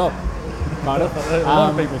story as well. Kind of. A lot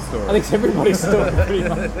of people's story. I think it's everybody's story pretty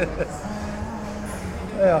much.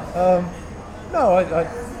 Yeah. No, I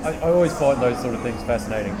always find those sort of things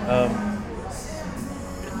fascinating.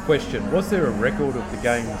 Question: was there a record of the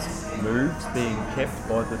game's moves being kept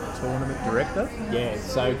by the tournament director? Yeah,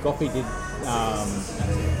 so Goffey did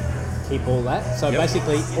keep all that. So Yep.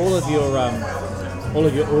 basically, all of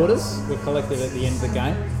your orders were collected at the end of the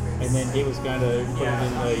game, and then he was going to put it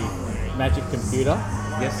in the Magic computer.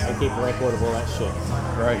 Yes. And keep a record of all that shit.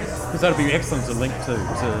 Great, because that'd be excellent to link to.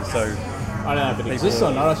 So I don't know if it exists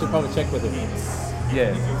or not. I should probably check with him.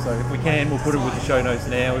 yeah, so if we can, we'll put it with the show notes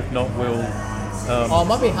now. If not, we'll. Oh, it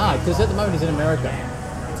might be hard because at the moment he's in America.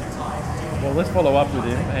 Well, let's follow up with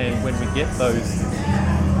him, and when we get those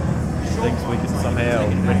things, we can somehow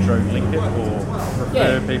retro link it or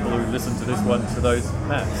refer people who listen to this one to those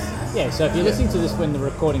maps. Yeah, so if you're listening to this when the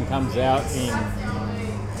recording comes out in,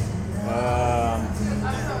 I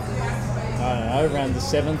don't know, around the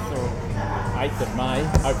 7th or 8th of May,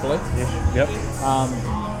 hopefully. Yep.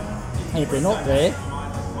 And if you're not there,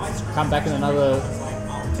 come back in another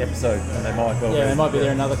Episode, and they might well. Yeah, they might be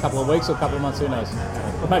there another couple of weeks or a couple of months, who knows?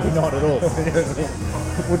 Or maybe not at all.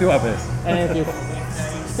 We'll do our best. And if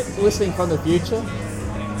you're listening from the future,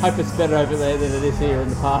 hope it's better over there than it is here in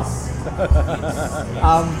the past.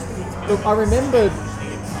 Look, I remember,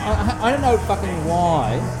 I don't know fucking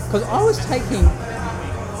why, because I was taking,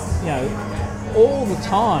 all the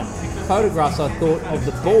time photographs I thought of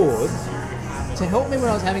the board to help me when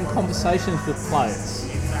I was having conversations with players.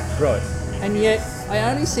 Right. And yet, I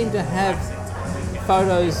only seem to have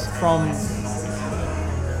photos from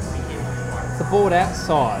the board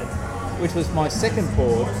outside, which was my second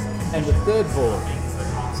board, and the third board.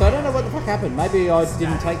 So I don't know what the fuck happened. Maybe I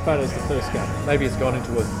didn't take photos the first game. Maybe it's gone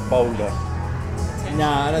into a folder. No,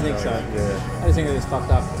 I don't think so. Yeah. I just think it was fucked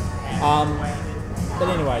up. But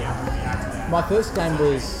anyway, my first game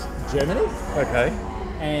was Germany. Okay.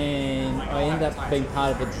 And I ended up being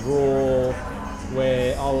part of a draw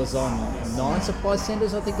where I was on 9 supply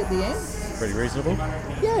centres, I think, at the end. Pretty reasonable.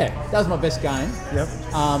 Yeah, that was my best game. Yep.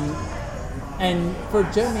 And for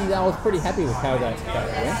Germany, I was pretty happy with how that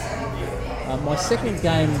went. My second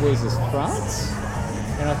game was as France,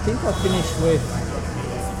 and I think I finished with,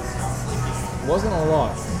 wasn't a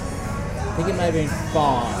lot. I think it may have been 5.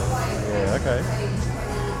 Yeah, okay.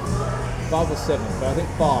 5 or 7, but I think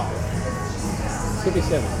 5. Could be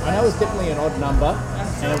 7. I know it was definitely an odd number,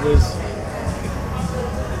 and it was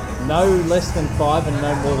no less than 5 and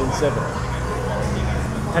no more than 7.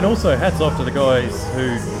 And also, hats off to the guys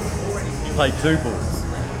who played 2 boards.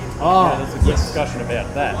 Oh, there's a good discussion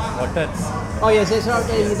about that. Like that's. Oh yes, that's right.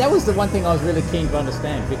 That was the one thing I was really keen to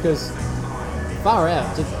understand, because far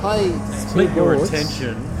out to play 2 Split your boards.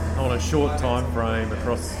 attention on a short time frame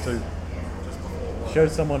across 2. Show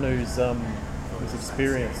someone who's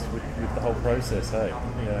experienced with the whole process. Hey.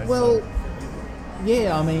 Well,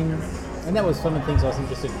 yeah, I mean, and that was some of the things I was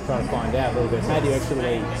interested in trying to find out a little bit. How do you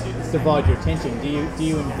actually divide your attention? Do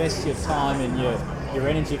you invest your time and your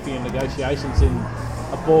energy for your negotiations in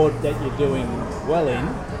a board that you're doing well in,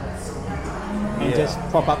 and just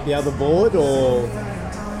prop up the other board, or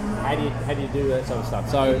how do you do that sort of stuff?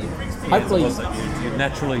 So hopefully you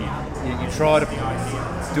naturally you try to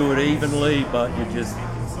do it evenly, but you're just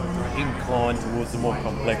inclined towards the more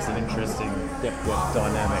complex and interesting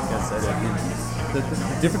dynamic. The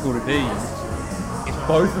difficulty is if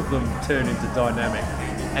both of them turn into dynamic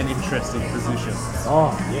and interesting positions.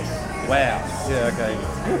 Oh yes. Wow. Yeah. Okay.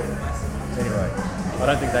 Anyway, I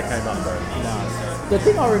don't think that came up though. No. The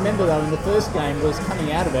thing I remember though in the first game was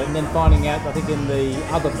coming out of it and then finding out, I think in the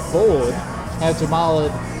other board, how Jamal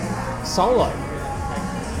had soloed.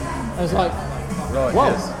 I was like, right, whoa.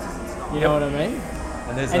 Yes. You know what I mean?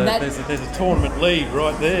 And there's a tournament lead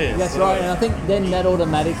right there. That's right, and I think then that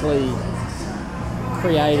automatically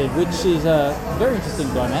created, which is a very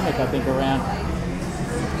interesting dynamic, I think, around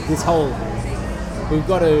this whole, we've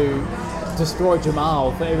got to destroy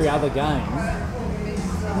Jamal for every other game.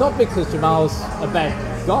 Not because Jamal's a bad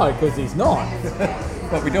guy, because he's not.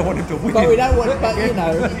 But we don't want him to win. But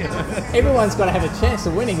everyone's got to have a chance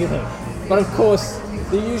of winning, isn't it? But of course,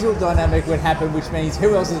 the usual dynamic would happen, which means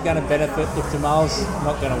who else is going to benefit if Jamal's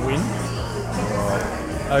not going to win?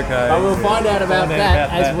 Right. Okay. But we'll find out about that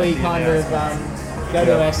as we kind of go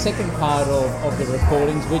to our second part of the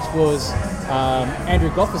recordings, which was Andrew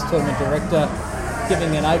Goff's tournament director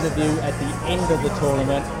giving an overview at the end of the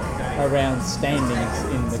tournament around standings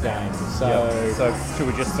in the game. So should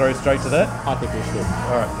we just throw straight to that? I think we should.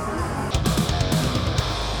 All right.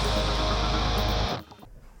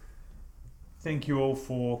 Thank you all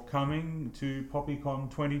for coming to PoppyCon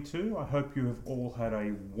 22. I hope you have all had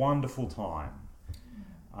a wonderful time.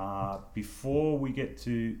 Before we get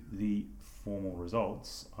to the formal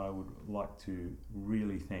results, I would like to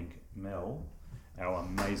really thank Mel, our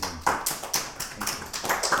amazing... Thank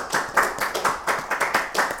you.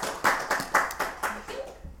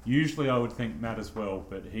 Usually I would think Matt as well,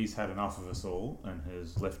 but he's had enough of us all and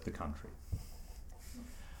has left the country.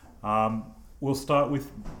 We'll start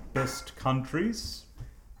with best countries.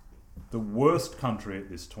 The worst country at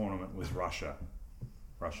this tournament was Russia.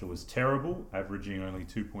 Russia was terrible, averaging only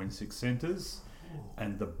 2.6 centres,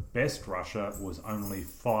 and the best Russia was only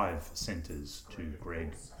 5 centres to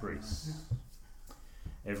Greg Brees.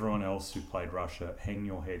 Everyone else who played Russia, hang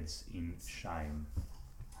your heads in shame.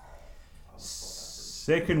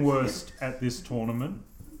 Second worst at this tournament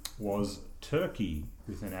was Turkey,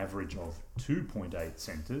 with an average of 2.8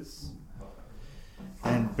 centres.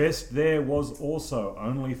 And best there was also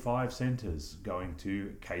only 5 centres, going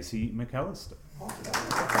to Casey McAllister.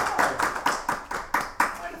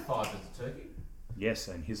 5 is Turkey? Yes,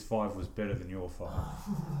 and his 5 was better than your 5.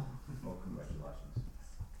 Well,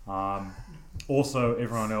 congratulations. Also,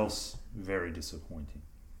 everyone else, very disappointing.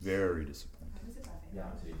 Very disappointing. Yeah,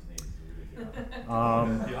 it's needed to really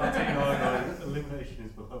The RT9 elimination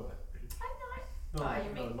is below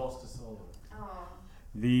average. No, lost to Solomon.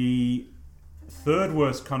 The third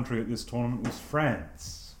worst country at this tournament was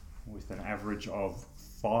France, with an average of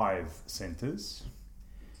 5 centres.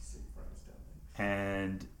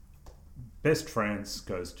 And best France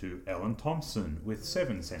goes to Ellen Thompson with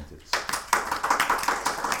 7 centres.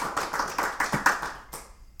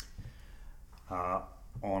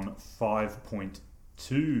 On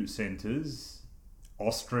 5.2 centres,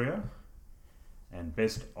 Austria, and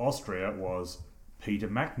best Austria was Peter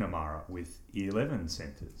McNamara with 11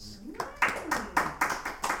 centres.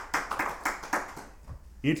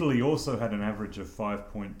 Italy also had an average of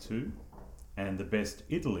 5.2, and the best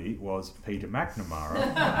Italy was Peter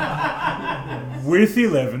McNamara with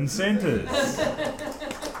 11 centres.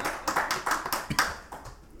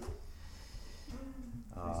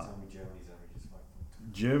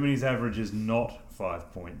 Germany's average is not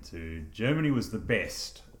 5.2. Germany was the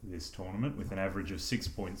best this tournament with an average of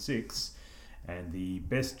 6.6, and the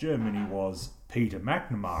best Germany was Peter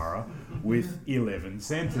McNamara with 11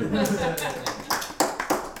 centres.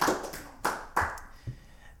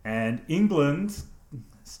 And England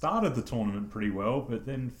started the tournament pretty well, but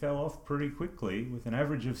then fell off pretty quickly with an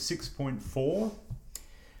average of 6.4.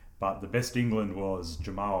 But the best England was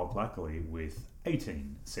Jamal Blackley with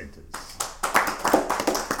 18 centres.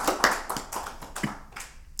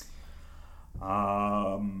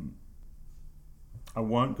 I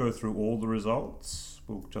won't go through all the results.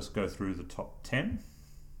 We'll just go through the top 10.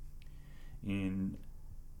 In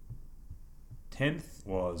 10th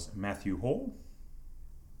was Matthew Hall.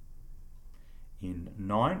 In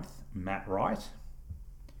 9th, Matt Wright.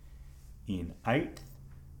 In 8th,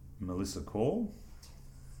 Melissa Call.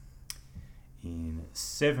 In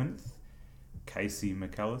 7th, Casey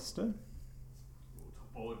McAllister.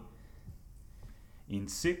 In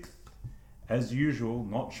 6th, as usual,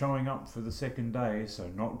 not showing up for the second day, so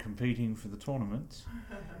not competing for the tournament,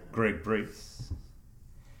 Greg Brees.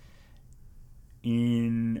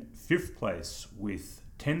 In 5th place with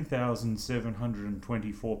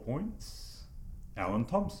 10,724 points, Alan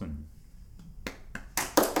Thompson.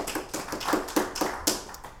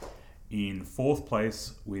 In 4th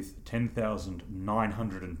place with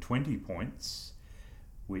 10,920 points,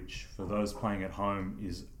 which for those playing at home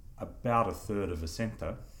is about a third of a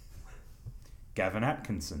centre, Gavin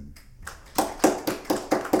Atkinson.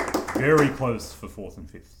 Very close for 4th and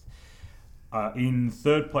 5th. In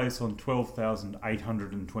 3rd place on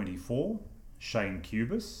 12,824, Shane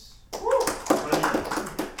Cubis.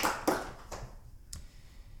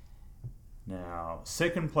 Now,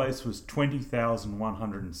 2nd place was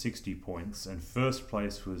 20,160 points, and 1st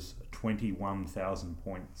place was 21,000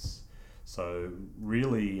 points. So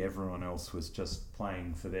really everyone else was just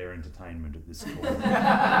playing for their entertainment at this tournament.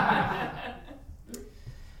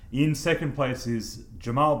 In 2nd place is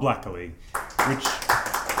Jamal Blackley, which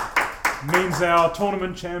means our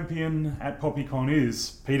tournament champion at PoppyCon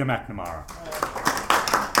is Peter McNamara.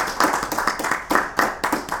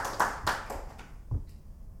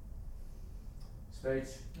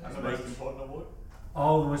 Speech. And the most important award?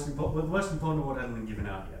 Oh, the most important award hasn't been given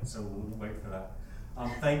out yet, so we'll wait for that.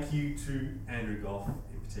 Thank you to Andrew Goff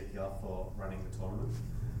in particular for running the tournament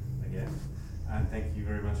again. And thank you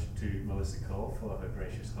very much to Melissa Cole for her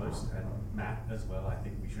gracious host, and Matt as well. I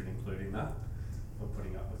think we should include in that, for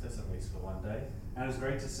putting up with us at least for one day. And it was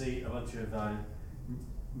great to see a bunch of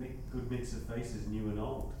good mix of faces, new and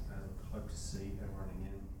old. And hope to see everyone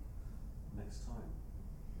again next time.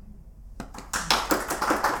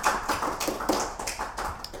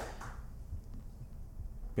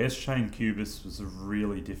 Best Shane Cubis was a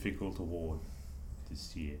really difficult award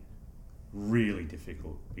this year. Really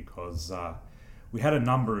difficult, because we had a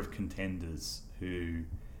number of contenders who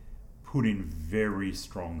put in very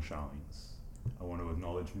strong showings. I want to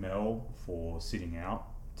acknowledge Mel for sitting out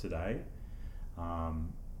today,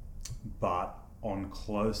 but on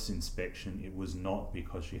close inspection, it was not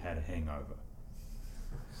because she had a hangover.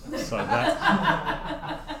 So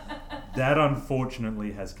that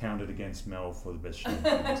unfortunately has counted against Mel for the best showing.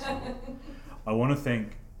 I want to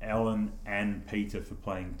thank Alan and Peter for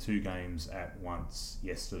playing 2 games at once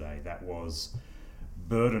yesterday. That was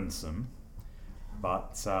burdensome,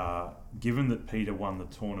 but given that Peter won the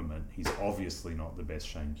tournament, he's obviously not the best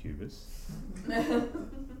Shane Cubis.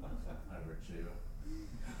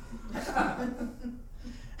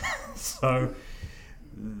 So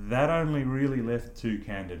that only really left 2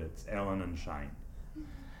 candidates, Alan and Shane.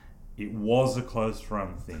 It was a close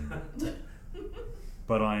run thing,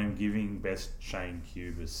 but I am giving best Shane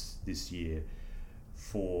Cubis this year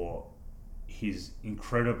for his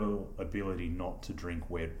incredible ability not to drink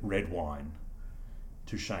red wine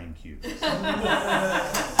to Shane Cubis.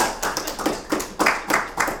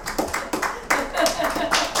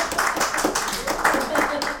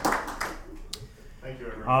 Thank you,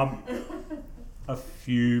 everyone. A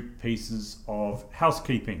few pieces of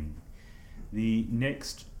housekeeping. The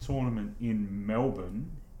next tournament in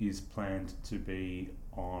Melbourne is planned to be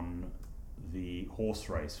on the horse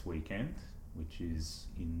race weekend, which is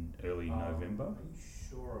in early November. Are you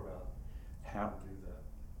sure about how to do that?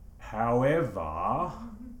 However,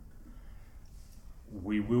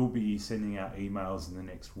 we will be sending out emails in the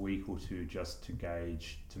next week or 2 just to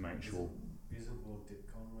gauge, to make sure. Isn't Lord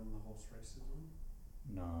Dipcon when the horse race is on?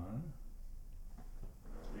 No.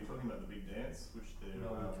 Are you talking about the big dance, which they're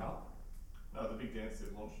Melbourne Cup? No, the big dance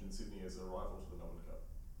they've launched in Sydney as a rival to the Melbourne Cup,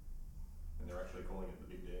 and they're actually calling it the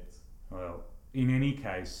big dance. Well, in any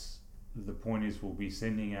case, the point is we'll be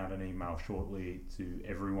sending out an email shortly to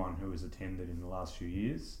everyone who has attended in the last few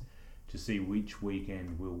years to see which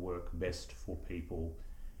weekend will work best for people.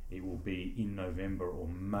 It will be in November, or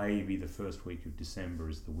maybe the first week of December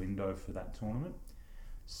is the window for that tournament.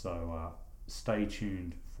 So stay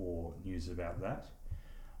tuned for news about that.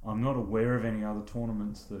 I'm not aware of any other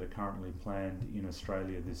tournaments that are currently planned in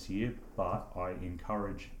Australia this year, but I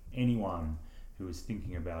encourage anyone who is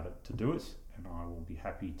thinking about it to do it, and I will be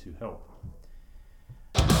happy to help.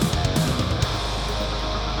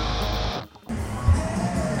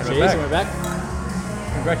 And Cheers, we're back.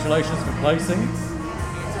 Congratulations for placing.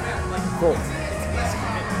 4th.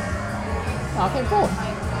 I came 4th.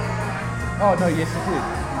 Oh no, yes you did.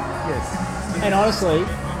 Yes. And honestly,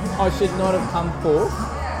 I should not have come 4th,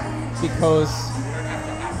 because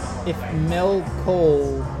if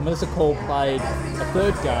Melissa Call played a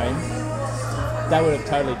 3rd game, that would have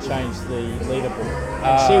totally changed the leaderboard.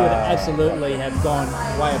 And she would absolutely have gone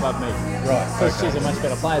way above me. Right. Because she's a much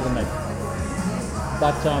better player than me.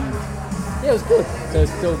 But yeah, it was good. So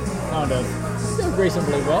still kind of did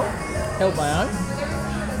reasonably well. Held my own.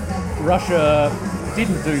 Russia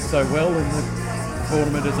didn't do so well in the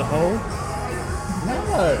tournament as a whole.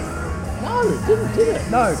 No, it didn't, did it?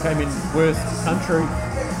 No, came in worst country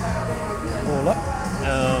all up.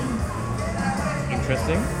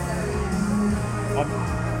 Interesting. I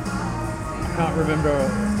can't remember.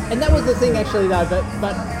 And that was the thing actually though,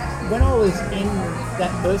 but when I was in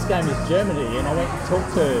that first game with Germany and I went to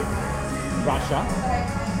talk to Russia,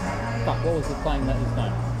 what was he playing that his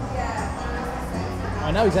name?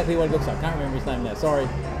 I know exactly what he looks like, I can't remember his name now, sorry.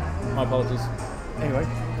 My apologies. Anyway.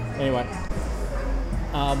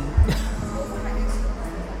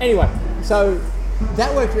 Anyway, so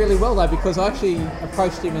that worked really well though, because I actually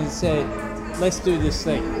approached him and said, let's do this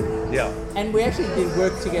thing. Yeah. And we actually did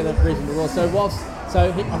work together reasonably well. So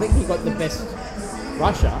I think he got the best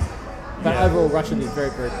Russia, but overall Russia did very,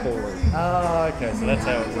 very poorly. Ah, okay, so that's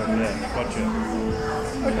how it worked out. Gotcha.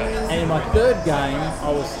 Okay. And in my 3rd game, I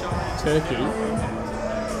was Turkey.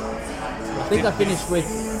 I think I finished with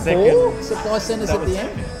 4 supply centres at the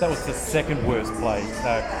end. That was the 2nd worst played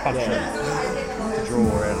country to draw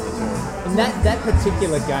out of the tournament. And that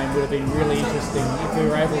particular game would have been really interesting if we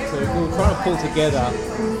were able to. We were trying to pull together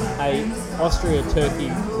a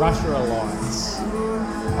Austria-Turkey-Russia alliance.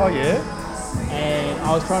 Oh yeah. And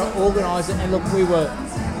I was trying to organise it, and look,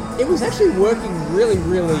 it was actually working really,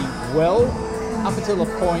 really well up until the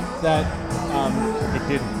point that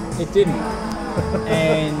it didn't.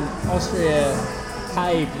 And Austria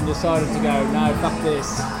caved and decided to go, no, fuck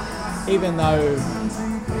this, even though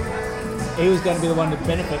he was going to be the one to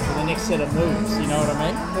benefit for the next set of moves, you know what I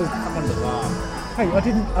mean? It was fucking bizarre. Hey, I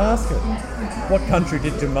didn't ask it. What country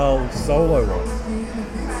did Jamal solo on?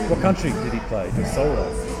 What country did he play to solo?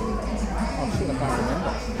 Oh shit, I can't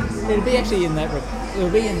remember. It'll be actually in that. It'll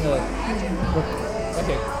be in the.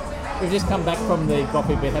 Okay. we've just come back from the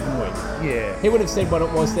Goffy bit, haven't we? Yeah. He would have said what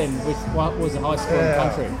it was then, which what was the high scoring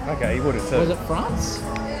country. Okay, he would have said. Was it France?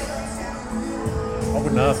 I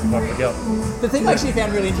wouldn't ask if I forgot. The thing I actually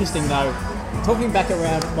found really interesting though, talking back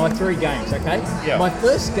around my 3 games, okay? Yeah. My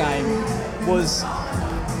first game was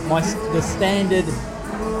the standard,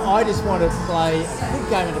 I just want to play a good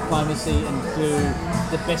game of diplomacy and do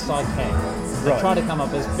the best I can. Right. Try to come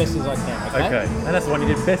up as best as I can, okay? Okay, and that's the one you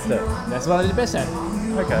did best at. That's what I did best at.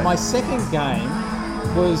 Okay. My second game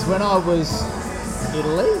was when I was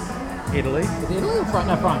Italy. Italy. Was it Italy or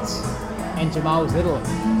France? And Jamal was Italy.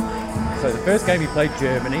 So the first game you played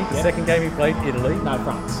Germany, the Yep. second game you played Italy. No,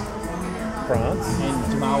 France. France.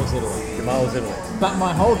 And Jamal was Italy. Jamal was Italy. But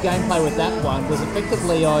my whole gameplay with that one was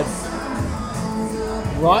effectively I'd,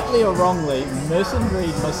 rightly or wrongly,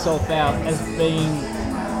 mercenary myself out as being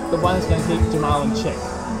the one that's going to keep Jamal in check.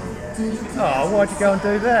 Oh, why'd you go and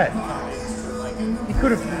do that? You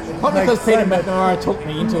could have. Probably because Peter McNamara talked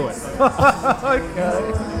me into it.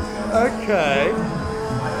 Okay.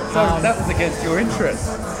 So that was against your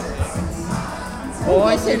interest.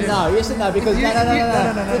 Well, yes and no, because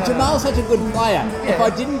no. Jamal's such a good player. If I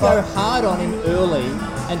didn't go hard on him early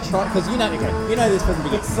and try, because you know this from the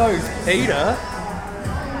beginning. So Peter,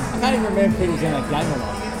 I can't even remember if Peter was in that game or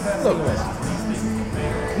not. Look,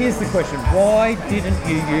 here's the question: why didn't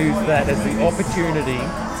you use that as the opportunity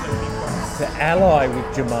to ally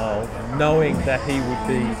with Jamal, knowing that he would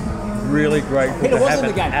be really grateful Peter to was have in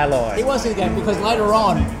the an game. ally? He was in the game because later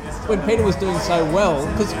on, when Peter was doing so well,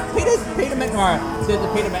 because Peter McNamara did the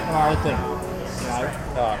Peter McNamara thing. You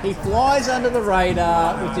know, he flies under the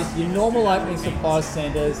radar with just your normal opening supply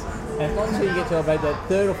centres, and it's not until you get to about the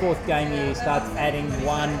 3rd or 4th game year he starts adding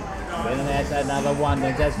 1, then he adds another 1,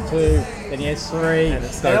 then he adds 2, then he adds 3, and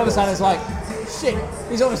all of a sudden it's like, shit,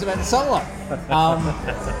 he's almost about to solo.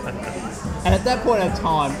 And at that point in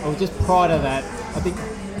time, or just prior to that, I think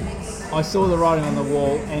I saw the writing on the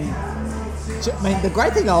wall, and I mean, the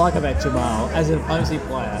great thing I like about Jamal as a diplomacy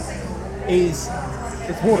player is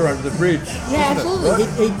it's water under the bridge. Yeah, isn't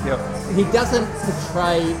absolutely. It? He doesn't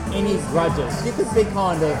portray any grudges. You could be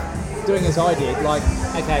kind of doing as I did, like,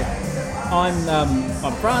 okay, I'm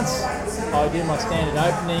France. I did my standard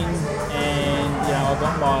opening, and I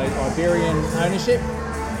got my Iberian ownership.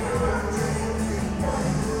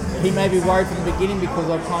 He may be worried from the beginning because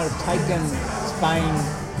I've kind of taken Spain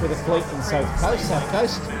with a fleet in South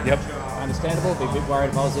Coast. Yep. Understandable. Be a bit worried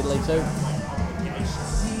if I was Italy too.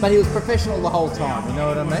 But he was professional the whole time. You know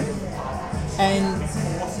what I mean? And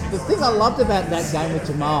the thing I loved about that game with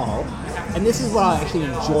Jamal, and this is what I actually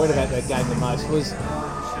enjoyed about that game the most, was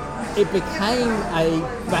it became a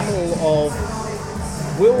battle of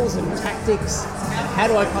wills and tactics, and how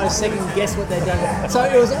do I kind of second guess what they're doing. So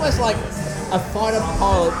it was almost like a fighter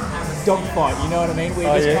pilot dogfight, you know what I mean? We're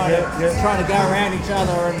just trying to go around each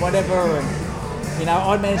other and whatever, and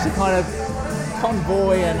I managed to kind of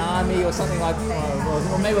convoy an army or something like,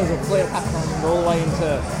 or maybe it was a fleet of Papillon all the way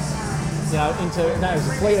into it was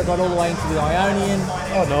a fleet that got all the way into the Ionian.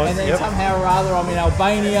 Oh, nice. And then somehow or other I'm in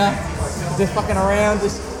Albania, just fucking around,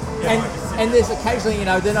 and there's occasionally,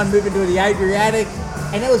 then I move into the Adriatic,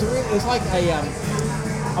 and it was like a,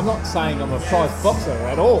 I'm not saying I'm a prize boxer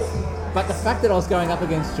at all, but the fact that I was going up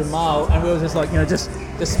against Jamal and we were just like, just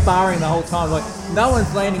sparring the whole time, like no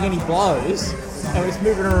one's landing any blows, and we're just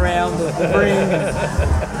moving around the ring,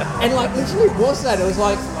 and like literally it was that. It was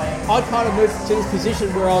like I kind of moved to this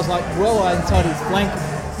position where I was like well inside his flank,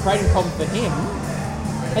 creating problems for him,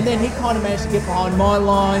 and then he kind of managed to get behind my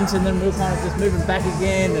lines, and then we were kind of just moving back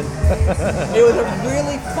again, and it was a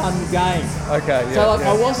really fun game. Okay. Yeah, so like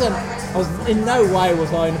I was in no way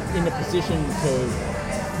was I in a position to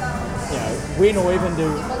win or even do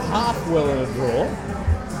half well in a draw.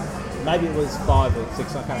 Maybe it was 5 or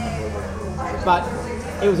 6, I can't remember what it was. But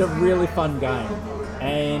it was a really fun game.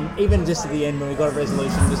 And even just at the end when we got a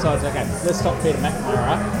resolution, we decided, okay, let's stop Peter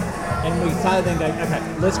McNamara. And we started then going, okay,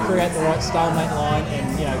 let's create the right stalemate line,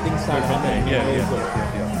 and things started happening really good.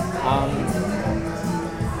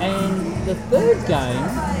 And the third game,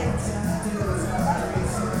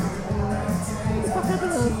 what the fuck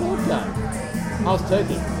happened in the third game? I was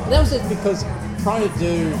Turkey. That was just because trying to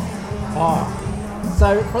do.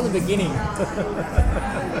 So from the beginning.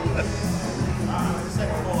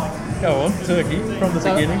 Go on, Turkey, from the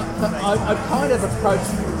beginning. I kind of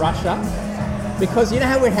approached Russia because you know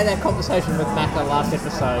how we had that conversation with Macca last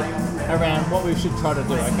episode around what we should try to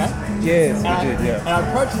do, okay? Yes, we did, yeah. And I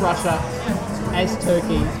approached Russia as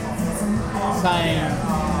Turkey, saying,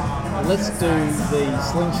 let's do the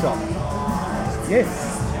slingshot. Yes.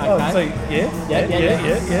 Okay. Oh, so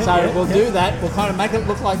yeah. So we'll do that. We'll kind of make it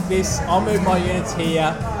look like this. I'll move my units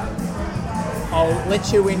here. I'll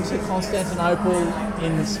let you into Constantinople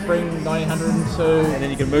in spring 1902. And then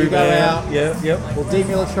you can move go out. Yeah, yep. We'll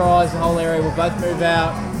demilitarise the whole area. We'll both move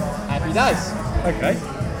out. Happy days. Okay.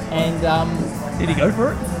 And did he go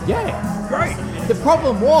for it? Yeah. Great. The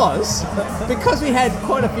problem was, because we had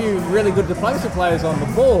quite a few really good diplomacy players on the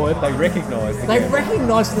board, they recognised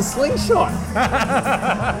the slingshot.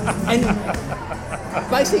 And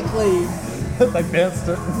basically... they bounced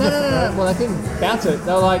it. No. Well, they didn't bounce it.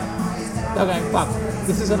 They were going, fuck,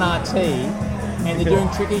 this is an RT, and they're doing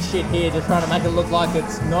tricky shit here to try to make it look like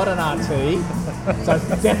it's not an RT, so it's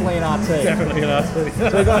definitely an RT. Definitely an RT.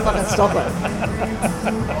 So we've got to fucking stop it.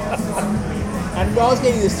 And I was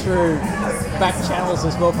getting this through back channels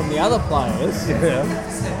as well from the other players. Yeah.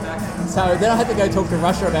 So then I had to go talk to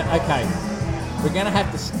Russia about, okay, we're going to have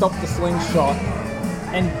to stop the slingshot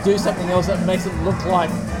and do something else that makes it look like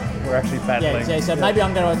we're actually battling. Yeah, so maybe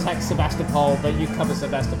I'm going to attack Sebastopol, but you cover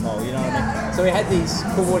Sebastopol, you know what I mean? So we had these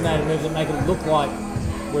coordinated moves that make it look like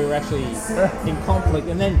we were actually in conflict,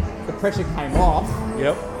 and then the pressure came off.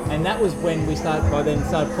 Yep. And that was when we started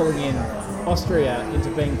pulling in Austria into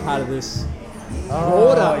being part of this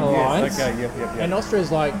broader alliance. Yes, okay, yep. And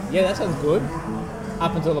Austria's like, yeah, that sounds good.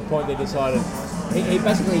 Up until the point they decided, he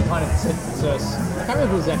basically kind of said to us, I can't remember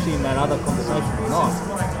if it was actually in that other conversation or not,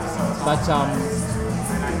 but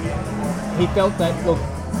he felt that, look,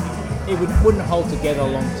 it wouldn't hold together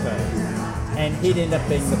long term. And he'd end up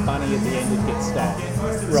being the bunny at the end who'd get stabbed.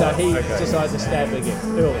 Right, so he okay. decided to stab again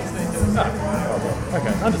early.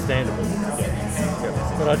 Okay, understandable.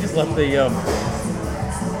 Yeah. But I just love the,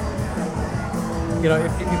 if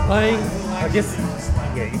you're playing, I guess,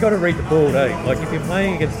 you got to read the board, eh? Like if you're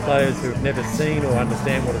playing against players who have never seen or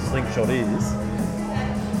understand what a slingshot is,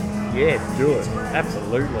 yeah, do it.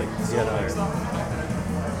 Absolutely,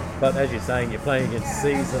 But as you're saying, you're playing against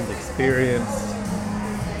seasoned, experienced,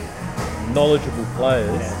 knowledgeable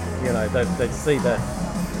players. They see that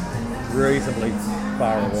reasonably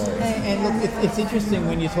far away. And look, it's interesting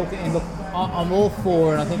when you're talking. And look, I'm all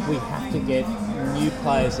for, and I think we have to get new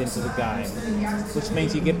players into the game, which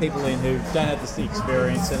means you get people in who don't have the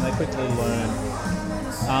experience and they quickly learn.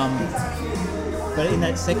 But in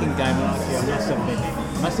that second game, I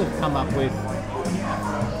must have come up with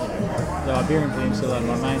the Iberian Peninsula and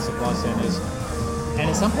my main supply centres, and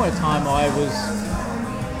at some point in time I was,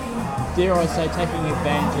 dare I say, taking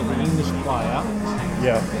advantage of the English player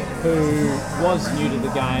who was new to the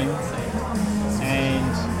game,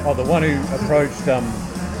 and the one who approached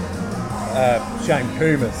Shane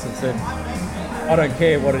Kumis and said, I don't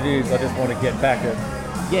care what it is, I just want to get back at...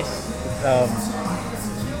 Yes. I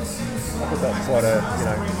thought that was quite a,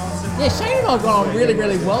 Yeah, Shane and I got on really,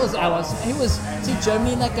 really well as allies. Was he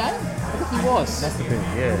Germany in that game? I think he was. Must have been,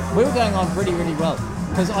 yeah. We were going on really, really well.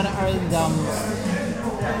 Because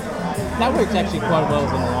that worked actually quite well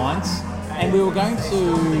as an alliance. And we were going to...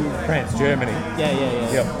 France, Germany. Yeah.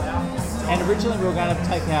 Yep. And originally we were going to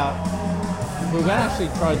take out... We were going to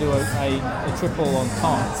actually try to do a triple on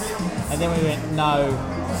time. And then we went, no,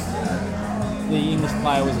 the English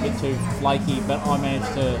player was a bit too flaky, but I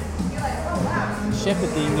managed to shepherd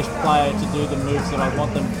the English player to do the moves that I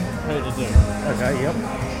want her to do. Okay, yep.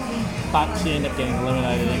 But she ended up getting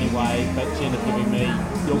eliminated anyway, but she ended up giving me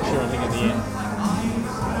Yorkshire, I think, at the end.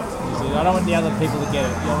 She said, I don't want the other people to get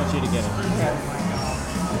it, I want you to get it.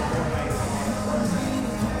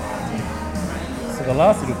 So the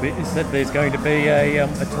last little bit is that there's going to be a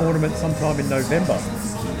tournament sometime in November.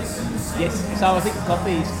 Yes, so I think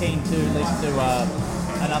Coffee's keen to at least do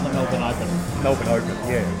another Melbourne Open. Melbourne Open,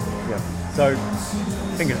 yeah. So,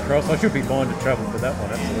 fingers crossed. I should be fine to travel for that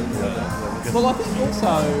one, absolutely. Well, I think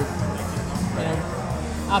also,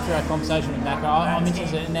 after our conversation with Naka, I'm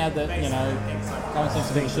interested now that, no one seems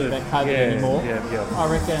to be shit about COVID anymore. Yeah. I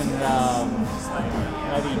reckon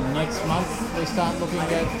maybe next month we start looking at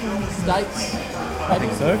dates. I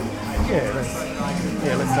think so.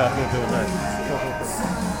 Let's start doing that.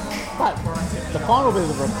 But the final bit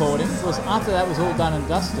of the recording was after that was all done and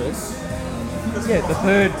dusted. Yeah, the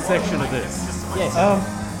third section of this. Yes.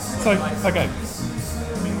 Okay.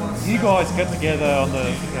 You guys get together on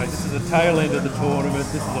the, this is the tail end of the tournament.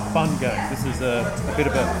 This is a fun game. This is a bit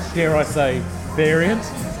of a, dare I say, variant.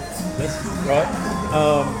 Yes. Right.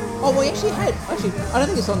 We actually had, I don't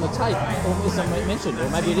think it's on the tape, or it's mentioned, or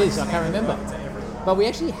maybe it is, I can't remember. But we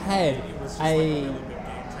actually had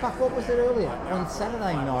what was it earlier? On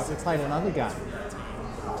Saturday night, we played another game.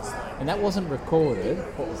 And that wasn't recorded.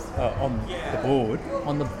 On the board.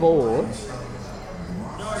 On the board.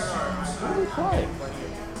 What did we play?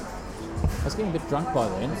 I was getting a bit drunk by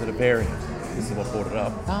then. Was it a variant? This is what brought it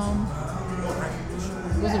up.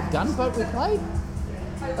 Was it a gunboat we played?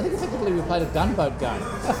 I think effectively we played a gunboat game.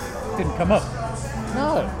 Didn't come up.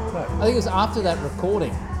 No. I think it was after that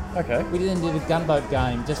recording. Okay. We did a gunboat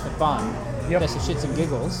game just for fun. Yep. Just for shits and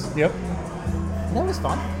giggles. Yep. And that was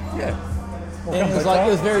fun. Yeah. Well, And it was gunboat like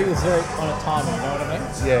it was very on a timer, you know what I mean?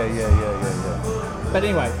 Yeah. But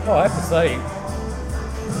anyway, Oh, I have to say,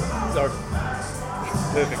 sorry,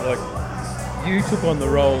 perfect. Like, you took on the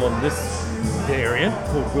role on this variant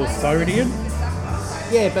called Wilsonian.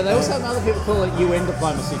 yeah, but they also have other people call it UN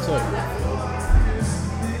diplomacy too.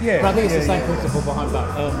 Yeah. But I think it's the yeah, same yeah. principle behind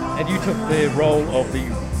both. And you took the role of the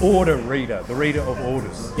order reader, the reader of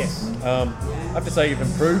orders. Yes. I have to say you've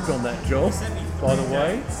improved on that job, by the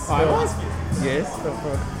way. I was. Yes.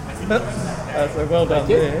 So well done Thank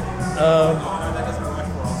you. there.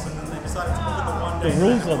 The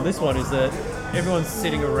rules on this one is that everyone's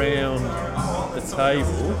sitting around the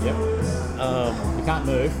table. Yep. You can't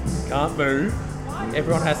move. Can't move.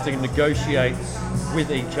 Everyone has to negotiate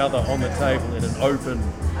with each other on the table in an open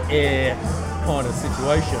air kind of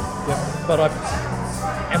situation. Yep. But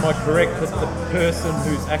am I correct that the person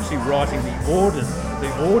who's actually writing the orders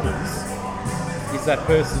is that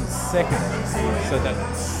person's second? So that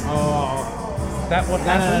that what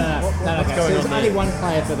happened? No. What's Okay. So going there's on only there? one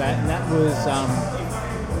player for that, and that was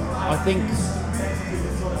I think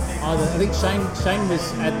Shane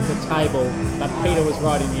was at the table, but Peter was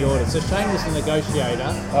writing the order. So Shane was the negotiator,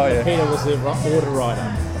 Oh, yeah. and Peter was the order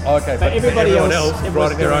writer. Okay, but everybody everyone else else was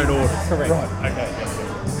writing their own doing- orders. Correct. Right. Okay.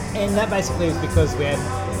 Yeah. And that basically was because we had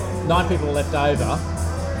 9 people left over.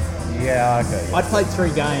 Yeah. Okay. I played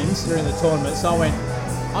 3 games during the tournament, so I went,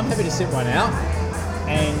 I'm happy to sit one out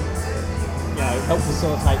and help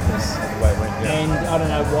facilitate this. And I don't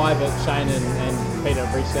know why, but Shane and Peter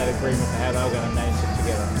reached that agreement for how they were going to manage it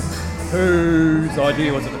together. Whose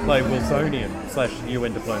idea was it to play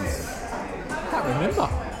Wilsonian/UN diplomacy? Can't remember.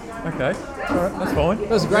 Okay. All right. That's fine. It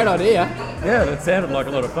was a great idea. Yeah, that sounded like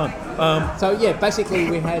a lot of fun. So yeah, basically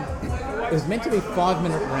it was meant to be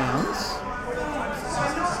 5-minute rounds,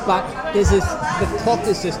 but the clock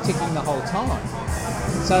is just ticking the whole time.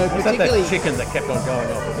 So Was that particularly, that chicken that kept on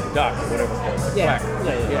going off, or the duck, or whatever it's called? Yeah, Quack.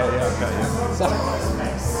 yeah. Okay,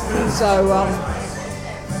 yeah. so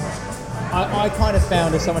I kind of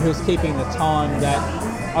found as someone who was keeping the time that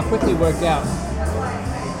I quickly worked out.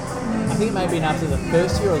 I think it may have been after the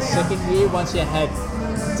first year or the second year, once you had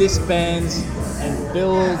disbands and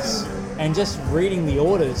builds and just reading the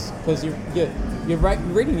orders, because you're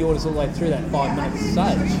reading the orders all the way through that 5-minute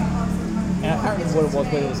stage. And I can't remember what it was,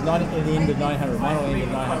 whether it was at the end of 901 or the end of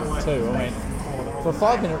 902. I mean, for a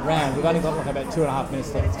 5-minute round, we've only got like about 2.5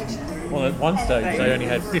 minutes left. Well, at one stage they only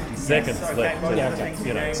had 50 seconds left. To, Yeah, okay.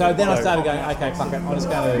 You know. So then I started going, okay, fuck it, I'm just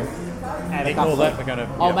going to add a Ignore couple. that, we're gonna-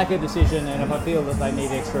 I'll yeah. make a decision, and if I feel that they need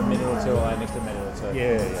extra minute or two, I'll add an extra minute or two.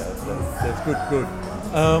 Yeah, that's good.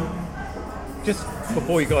 Just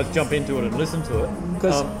before you guys jump into it and listen to it,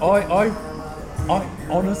 'Cause- I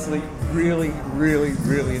honestly really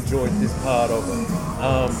enjoyed this part of it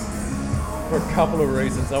for a couple of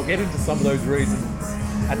reasons. I'll get into some of those reasons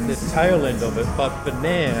at the tail end of it, but for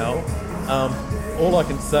now, all I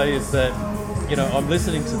can say is that I'm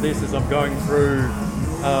listening to this as I'm going through.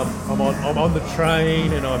 I'm on the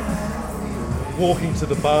train and I'm walking to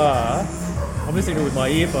the bar. I'm listening to it with my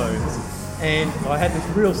earphones, and I had this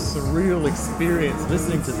real surreal experience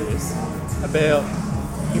listening to this about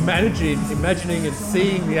imagining and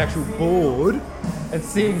seeing the actual board and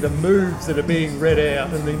seeing the moves that are being read out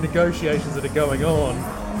and the negotiations that are going on.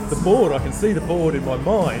 The board, I can see the board in my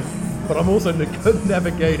mind, but I'm also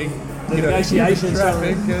navigating The negotiations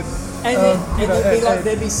traffic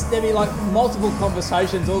there'd be like multiple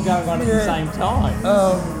conversations all going on at the same time.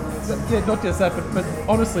 not just that, but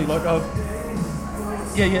honestly, like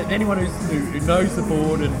anyone who knows the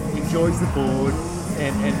board and enjoys the board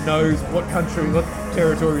and knows what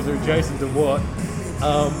territories are adjacent to what.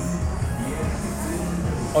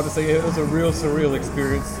 Honestly, it was a real surreal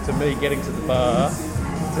experience to me getting to the bar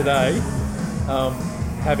today,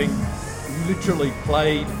 having literally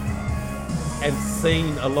played and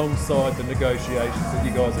seen alongside the negotiations that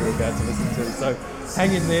you guys are about to listen to. So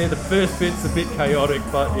hang in there. The first bit's a bit chaotic,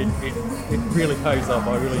 but it really pays off.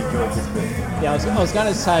 I really enjoyed this bit. Yeah, I was going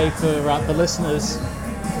to say for the listeners,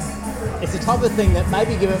 it's the type of thing that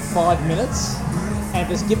maybe give it 5 minutes, and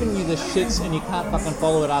if it's giving you the shits and you can't fucking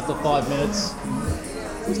follow it after 5 minutes,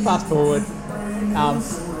 just fast forward.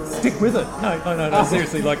 stick with it. No,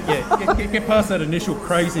 seriously, like, get past that initial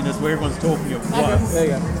craziness where everyone's talking at once. There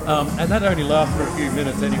you go. And that only lasts for a few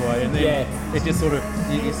minutes anyway, and then it just sort of,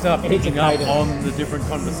 you start picking up on the different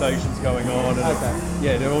conversations going on, and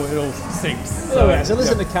it all sinks. So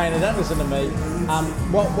listen to Kana, don't listen to me.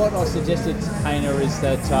 What I suggested to Kana is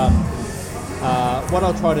that what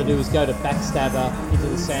I'll try to do is go to Backstabber into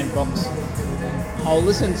the sandbox. I'll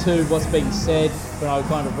listen to what's being said when I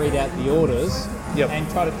kind of read out the orders and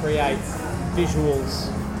try to create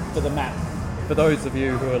visuals for the map. For those of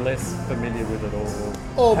you who are less familiar with it,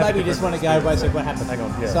 or maybe just want to go basically what happened. Hang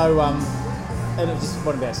on, yeah. So, and just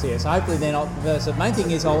what about CS? So hopefully then, the main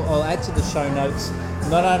thing is I'll add to the show notes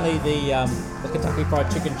not only the Kentucky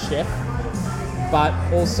Fried Chicken chef, but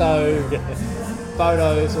also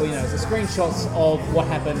photos or the screenshots of what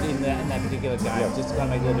happened in that particular game, just to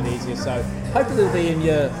kind of make it a little bit easier. So hopefully it'll be in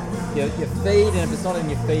your feed, and if it's not in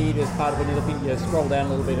your feed as part of when you're looking, you scroll down a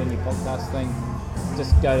little bit on your podcast thing.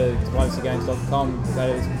 Just go to diplomacygames.com, go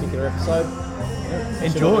to this particular episode.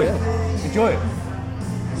 Enjoy it.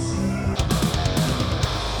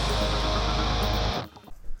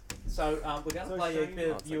 So we're going to play a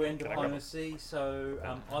bit of UN diplomacy. So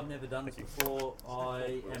I've never done this before.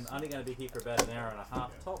 I am only going to be here for about an hour and a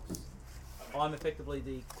half tops. I'm effectively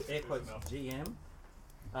the air quotes GM.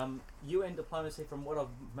 UN diplomacy, from what I've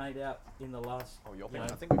made out in the last I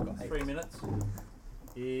think we've got 3 minutes,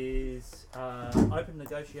 is open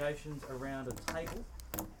negotiations around a table.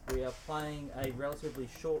 We are playing a relatively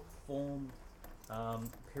short form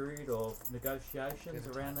period of negotiations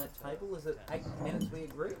around that table. Is it 8 minutes we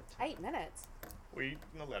agree? 8 minutes? We're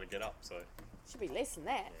not allowed to get up, so. Should be less than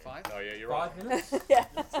that. 5? Oh yeah, you're 5 right. minutes? Yeah.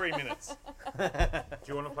 3 minutes. Do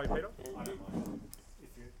you want to play, Peter? I don't mind. If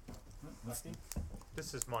you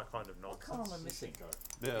this is my kind of nonsense. What am I missing?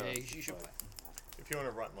 Yeah, you should play. If you want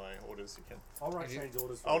to write my orders, you can. I'll write change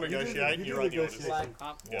orders. I'll negotiate. You write the orders. Black,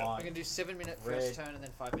 Yeah. white, We can do 7 minute red, first turn and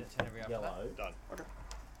then 5 minute turn every after yellow. that. Done.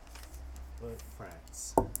 Blue,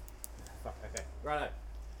 France. Fuck, okay. Righto.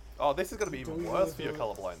 Oh, this is going to be even worse for your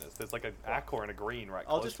colour blindness. There's like an aqua and a green right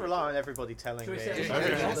I'll close just to rely each on everybody telling Should me. we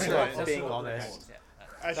say- and being honest.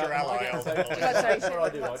 As your ally, I'll That's what I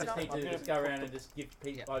do. I just need to just go around and just give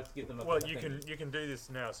people. I just give them a. Well, thing. you can do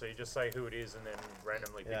this now. So you just say who it is and then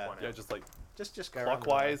randomly pick one out. Yeah, just like just go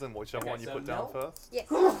clockwise and whichever Okay, one you so put down Mel? first. Yes.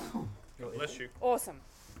 Bless you. Awesome.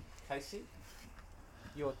 Casey,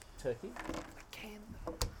 your turkey. Cam.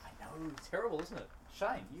 I know, terrible, isn't it?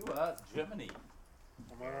 Shane, you are Germany.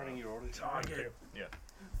 Am I running your orders? Target. Yeah.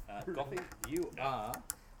 Coffee, you are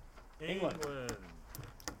England.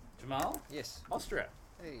 Jamal, Yes. Austria.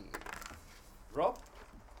 Hey. Rob,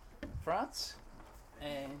 France,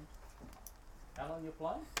 and Alan, you're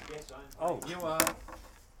playing? Yes, Oh, you are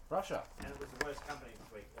Russia. And it was the worst company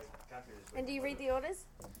this week. Country this week. And do you read the orders?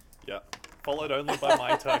 Yeah. Followed only by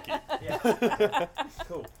my turkey. Yeah.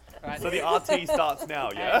 Cool. Right. So the RT starts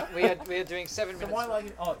now, yeah? We are doing 7 So minutes. why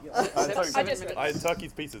like? Oh, I just read. I had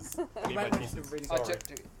turkey's pieces. Need my pieces. I took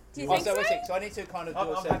Do you Oh, think so so? wait a sec, so I need to kind of do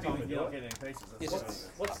a I'm set happy timer. with you not getting any pieces. Yes,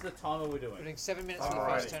 what's the timer we're We're doing? doing 7 minutes for the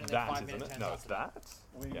first turn and then That, 5 isn't minute it? turns No, after it's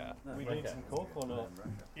that. Yeah. We Okay. need some cork or not?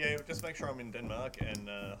 Yeah, just make sure I'm in Denmark and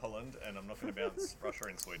Holland, and I'm not going to bounce Russia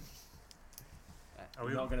and Sweden. Are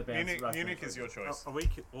we not going to bounce Munich, Russia Munich and is your choice. Are we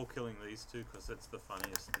all killing these two? Because that's the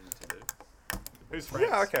funniest thing to do. Who's France?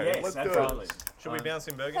 Yeah, okay. Yes, Let's do absolutely. it. Should we bounce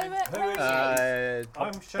in Who Burgundy? I'm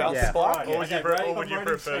Bounce Yeah. the block. Or would you, or would you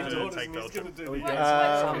prefer to take Belgium? Wait,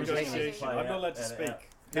 I'm Casey. not allowed to speak.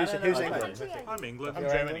 Who's no, England? I'm England. I'm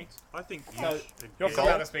Germany. I think you So, should your get fault.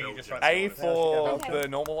 Allowed to speak, you just write A some orders. for the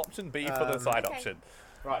normal option, B for the side Okay. option.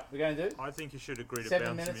 Right, we're going to do I think you should agree to 7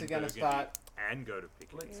 bounce minutes him are in going to Burgundy start. and go to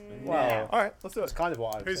Pickles. Well, Alright, let's do that's it. kind of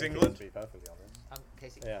what I was Who's thinking, England? to be perfectly honest.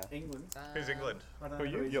 Casey. Yeah. England. Who's England? Who are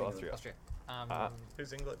you? You're Austria. Austria.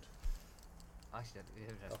 Who's England? Actually,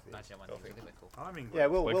 actually, I might think we're cool. I'm England. Yeah,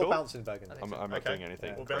 We're we'll cool? bounce in Burgundy. I'm not Okay. doing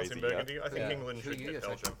anything We'll bounce crazy in yet. Burgundy. I think Yeah. England should You get go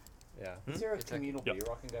Belgium. Yeah. Is there a Good take. communal Yep. beer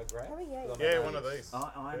I can go grab? Oh, yeah. Yeah, one of these.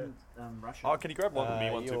 I'm Russia. Oh, can you grab one for me,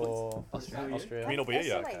 one too, please? You're Austria. Austria. Communal beer,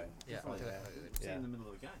 yeah. Italy. Okay. Yeah. Oh, I'll do yeah. it. It's Yeah. in the middle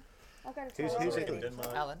of the game. I'll go to Who's Tyrol. England?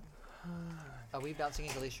 Denmark. Alan, are we bouncing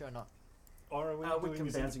in Galicia or not? We can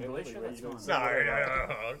bounce in Galicia, that's fine.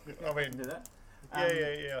 No. I mean, Do that?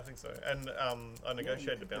 yeah, I think so. And I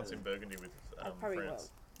negotiated to bounce in Burgundy with I probably will. France.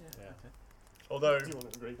 Yeah. Although,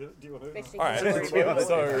 Especially Alright, considering-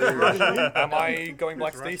 so am I going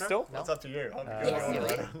Black Steve still? that's up to you. I'm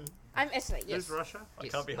Yes. I'm Italy, yes. Who's Russia? I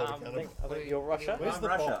can't be held accountable. I think you're Russia. Where's the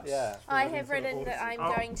box? Yeah. I have written that I'm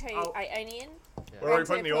Oh, going to oh. Ionian, Where are we then to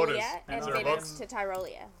putting the orders? Apulia, and Is there a then box? it's to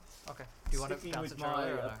Tyrolia. Okay. Do you want to Sticking bounce with it my my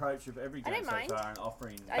way or no? approach of every I game don't so mind. far and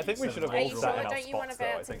offering. I think we should have Are all you sat sure? in our Don't you want spots to though.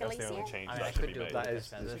 I bounce think in that's the only Galicia? change I mean, that I should could be do it. made. That is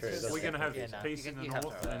true. Are Are we going to have Yeah, no. peace in the You have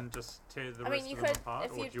north to, and just tear the I rest mean, you of them could, apart,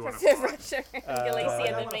 if or you do you want to prefer fight? Russia and I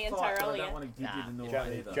Galicia don't than me and I don't Tyrolia. want to give you the north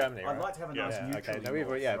either. Germany, I'd right? like to have a nice Yeah, neutral okay. No, we've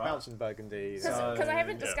north, yeah, right? bounce and Burgundy. Because I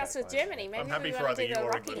haven't Yeah. discussed with Germany. Maybe happy we for want to either do the you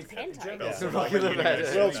or Rocky England. Panto. Germany's Yeah. the Rocky right the way Red.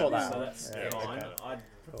 to We'll go, sort that so out. that's Yeah, fine. okay. I'd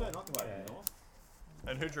prefer not to go to the north.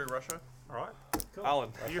 And who drew Russia? All right. Cool.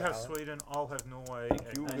 Alan. You have Alan. Sweden, I'll have Norway,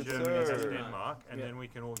 you, and good Germany has sir. Denmark, and Yeah. then we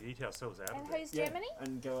can all eat ourselves out And of it. who's Yeah, Germany?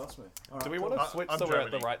 and go elsewhere. Do we want to switch I'm so we're at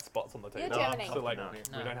the Germany. right spots on the You're table? Germany. So like No.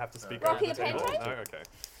 we don't have to speak Rocky over the table? Panto? No, okay.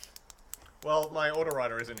 Well, my auto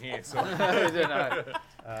writer isn't here, so. I don't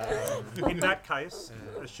know. In that case,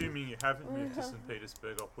 assuming you haven't moved to St.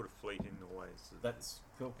 Petersburg, I'll put a fleet in Norway. So That's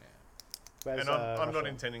cool. Where's, And I'm not Russia?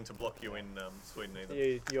 intending to block you in Sweden either.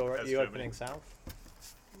 You're as you Germany. opening south?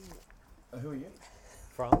 Who are you?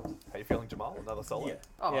 France? How you feeling, Jamal? Another solo? Yeah.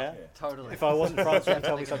 Oh, Yeah. totally. If I wasn't France, you'd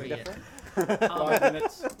tell me something Definitely different? 5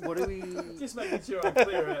 minutes. What do we? Just making sure I'm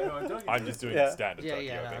clear about who I'm talking I'm to. just doing Yeah. standard Yeah, turkey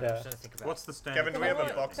yeah. No, I'm opening. just trying to think about. what's the standard? Kevin, do we have a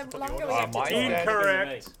The box to put the longer order we on? have to my talk.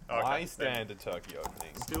 Incorrect. Okay, My then. standard turkey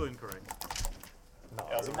opening. Still incorrect.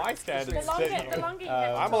 Yeah, so my standard. The longer you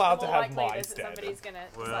have to I'm talk, allowed the to more have likely my it is that standard. somebody's going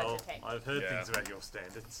to decide Well, to take. I've heard Yeah. things about your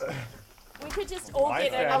standards. We could just all My get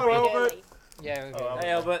it standard. and read Hello, early. Yeah. Okay.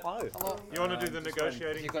 Hey, Albert. Oh. Hello. You want to do the just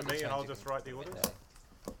negotiating You've for got the me, and I'll change just write the orders?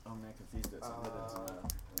 I'm now confused about some letters.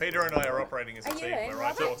 Peter and I are operating as a Are you team. in, We're right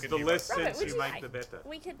Robert? talking The to you. less Robert, sense would you you make, like- the better.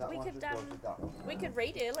 We could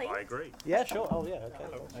read early. I agree. Yeah, sure. Oh, yeah, okay.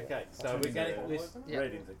 Cool. Okay, so we're going to Yeah.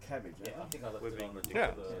 read into cabbage. Yeah, I think I left it on the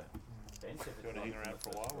Yeah. bench. Do you want to hang around for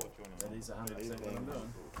a while, or do you want to? That is 100% what I'm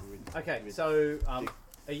doing. Okay, so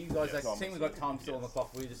are you guys? I think we've got time still on the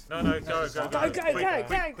clock. We just No, go.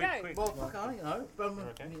 Quick. Well, fuck, I don't know. But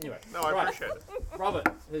anyway, No, I Right. appreciate it. Robert,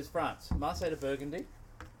 who's France? Marseille to Burgundy,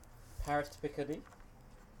 Paris to Picardy,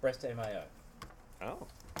 Brest to Mayo. Oh.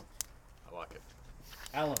 I like it.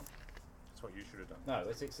 Alan, That's what you should have done. no,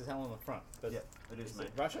 it's Alan on the front. But Yeah, it is me.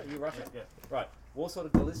 it Russia? You Russia? Yeah. Right. Warsaw to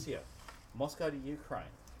Galicia, Moscow to Ukraine,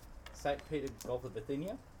 St. Peter Gulf of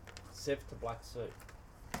Bithynia, Sev to Black Sea.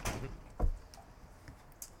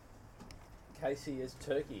 Casey is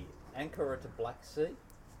Turkey, Ankara to Black Sea,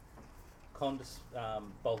 Kon to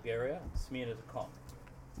Bulgaria, Smyrna to Kon.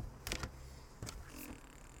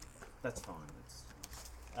 That's fine.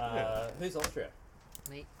 Who's Austria?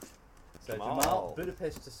 Me. So Jamal. Jamal,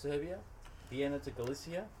 Budapest to Serbia, Vienna to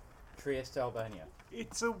Galicia, Trieste to Albania.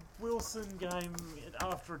 It's a Wilson game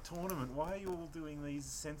after a tournament. Why are you all doing these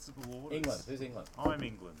sensible orders? England. Who's England? I'm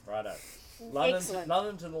England. Righto. Excellent.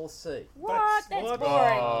 London to North Sea. What? That's what?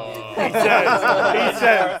 boring. He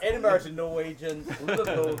says. Edinburgh to Norwegian,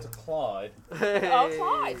 Liverpool to Clyde, Oh,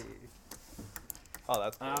 Clyde. Oh,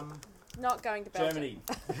 that's cool. Not going to Belgium. Germany.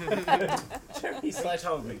 Germany slash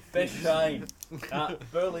Beschheim.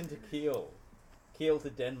 Berlin to Kiel, Kiel to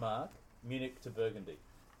Denmark, Munich to Burgundy.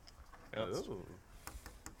 Ooh.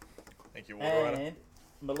 Thank you, Water Rider. And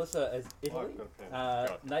Melissa as Italy,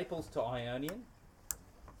 Naples to Ionian,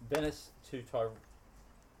 Venice to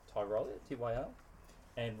Tyrolia, TYL,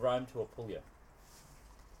 and Rome to Apulia.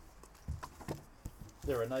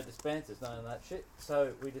 There are no dispensers, none of that shit,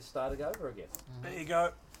 so we just started over again. There you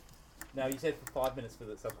go. Now, you said for 5 minutes for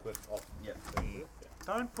the subsequent off. Yep.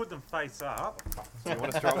 Don't put them face up. Do you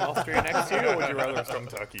want a strong Austria next to you, or would you rather a strong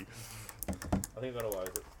Turkey? I think I got away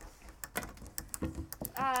with it.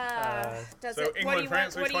 Does So it, what do England, you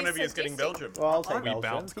France, want, which what one are of you you is getting suggesting? Belgium? Well, I'll take We Belgium.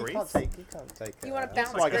 bounce You Greece? can't take. You wanna well,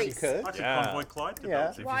 bounce I guess Greece? you could. I could Yeah. convoy Clyde to Yeah.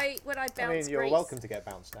 Belgium. Why would I bounce I mean, you're Greece? welcome to get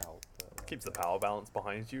bounced out. Keeps the power balance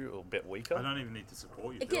behind you a bit I weaker. don't even need to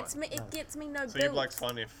support you. It do gets I? me. It gets me no So you'd build. like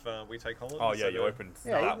fun if we take Holland? Oh yeah, instead you of- opened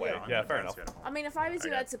Yeah, that way. I'm Yeah, gonna fair bounce enough. you. I mean, if I was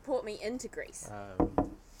you, Okay. I'd support me into Greece.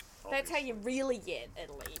 That's how you really get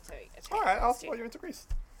Italy to attack. All right, I'll Greece, support too. you into Greece.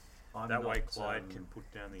 I'm that way not, Clyde can put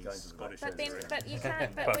down these going to Scottish. But then, areas. but you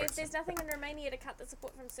can't. But Perfect. there's nothing in Romania to cut the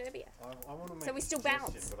support from Serbia. I want to make So we a still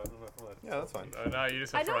suggestion, bounce. but I don't know if I Yeah, that's fine. No, you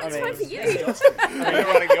just I have to know write it's the fine orders. for you. You're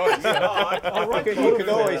writing the orders. You could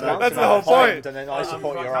always bounce That's the about whole Poland, point. and then I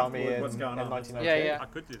support quite your army comfortable with in what's going on. 1902. Yeah, I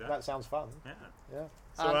could do that. That sounds fun. Yeah. Yeah.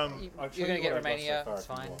 So, you're I'll going show to you get what I've got Romania. so far It's if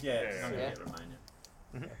you fine. want. Yeah, Yeah, I'm gonna yeah. get Romania.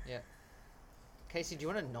 Yeah. Casey, do you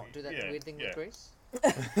want to not do that Yeah, weird thing yeah. with Greece?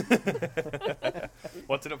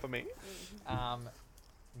 What's in it for me?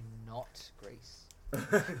 Not Greece.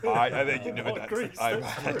 I think you never Not Greece, I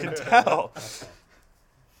that's can tell.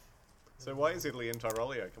 So why is Italy in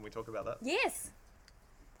Tyrolia? Can we talk about that? Yes,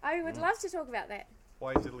 I would love to talk about that.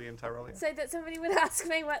 Why is Italy in Tyrolia? So that somebody would ask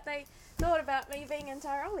me what they thought about me being in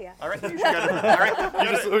Tyrolia. I reckon you should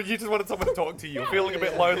go to. You just wanted someone to talk to you. You're feeling a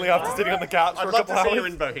bit lonely after sitting on the couch for I'd a love couple to see hours. you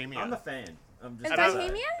in Bohemia. I'm a fan. I'm just In gonna say.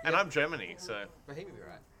 Bohemia? And I'm Germany, so. Bohemia be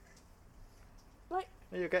right. Like,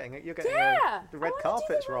 You're getting yeah, the red I wanna do the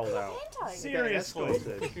carpet's Rocky rolled out. Panto. Seriously,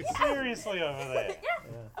 seriously over there. Yeah,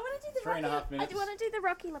 I want to do the 3.5 Rocky. minutes. I want to do the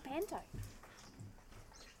Rocky Lepanto.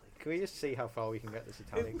 Can we just see how far we can get this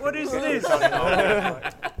Italian? What Can we is get this? Italian-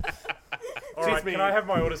 All right, can I have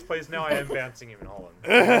my orders, please? Now I am bouncing him in Holland.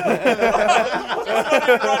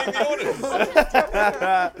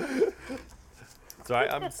 Sorry,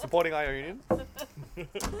 I'm supporting Ionian.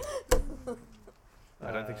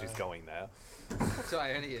 I don't think she's going there. So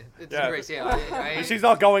Ionian. It's Yeah. Greece, yeah. She's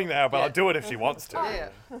not going there, but Yeah. I'll do it if she wants to. Yeah.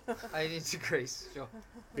 Ionian to Greece, sure.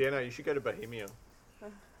 Vienna, you should go to Bohemia.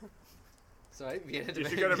 Sorry, Vienna to You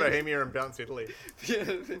should go to Bohemia and bounce Italy. Vienna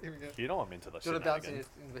to Bohemia. You know I'm into the Do you want to bounce in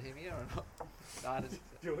shenanigans. Bohemia or not? No, I don't think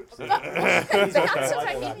so. Bounce in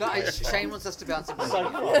Bohemia. No, Shane wants us to bounce in So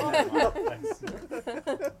Bohemia.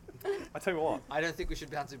 I tell you what. I don't think we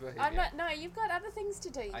should bounce in Bohemia. I'm not. No, you've got other things to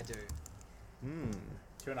do. I do.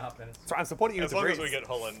 2.5 minutes. So I'm supporting you As to long as Greece. we get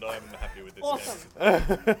Holland, I'm happy with this Awesome.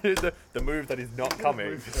 the move that is not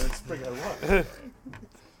coming.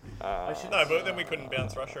 No, but then we couldn't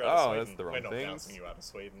bounce Russia out of Sweden. That's the wrong We're not things. bouncing you out of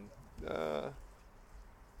Sweden.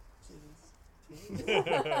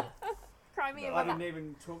 Cry me a I river. didn't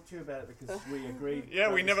even talk to you about it because we agreed. Yeah,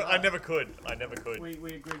 right we at the never. I start. never could. I never could. We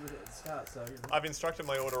agreed with it at the start, so. You know. I've instructed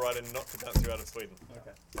my order writer not to bounce you out of Sweden.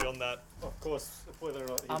 Okay. Beyond that, Of course, whether or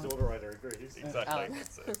not his order writer agrees. exactly.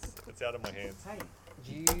 It's out of my hands. Hey.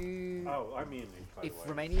 You. Oh, I'm Ian. By If the way.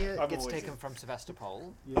 Romania I'm gets always taken in. from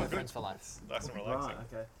Sevastopol, Yeah. we're friends for life. Nice and relaxing. Right.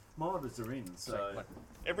 Okay. My orders are in, so.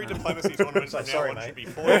 Every diplomacy tournament from now sorry, on mate. should be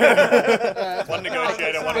 4. One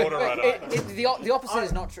negotiator, one order writer. The opposite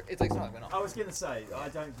is not true. It's like, it's not, we're not. I was going to say, I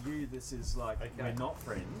don't view this as like we're not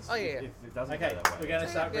friends. Oh, yeah, If yeah. it doesn't Okay, go that way. we're going to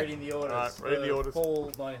start reading the orders. Alright, read the orders.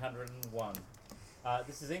 Fall 901.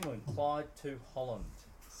 This is England. Clyde to Holland.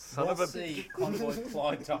 Son North of a Sea convoy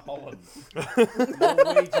Clyde to Holland.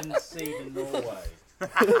 Norwegian Sea to Norway.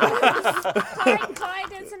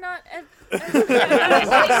 Clyde is not a.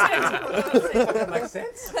 That makes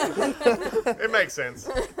sense. It makes sense.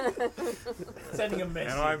 Sending a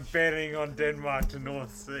message. And I'm betting on Denmark to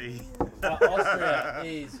North Sea. Austria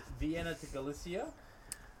is Vienna to Galicia.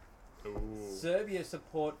 Ooh. Serbia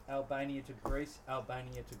support Albania to Greece.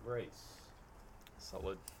 Albania to Greece.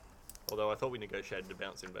 Solid. Although I thought we negotiated to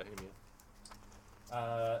bounce in Bohemia.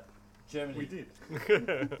 Germany. We did.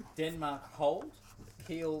 Denmark hold.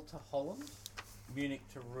 Kiel to Holland. Munich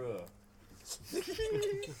to Ruhr.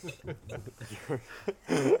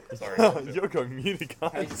 Sorry. You're going Munich,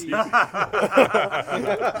 aren't Casey. you?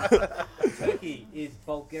 Turkey is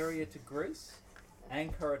Bulgaria to Greece.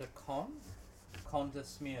 Ankara to Con. Con to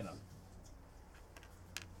Smyrna.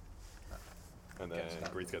 And then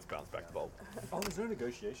Greece gets bounced back to Bold. Oh, there's no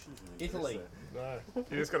negotiations. in Greece, Italy. is there? No.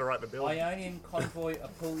 You just got to write the bill. Ionian convoy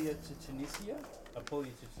Apulia to Tunisia.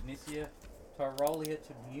 Apulia to Tunisia. Tyrolia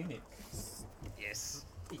to Munich. Yes.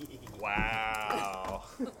 Wow.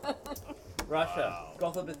 Russia.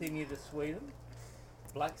 Gotha-Bithynia to Sweden.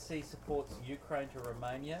 Black Sea supports Ukraine to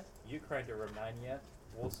Romania. Ukraine to Romania.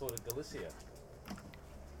 Warsaw to Galicia.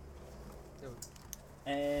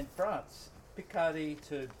 And France. Picardy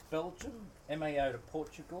to Belgium. MAO to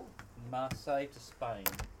Portugal. Marseille to Spain.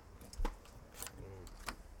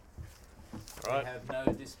 Right. We have no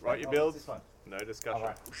display. Write your Oh, bills. this one. No discussion.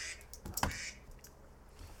 Alright.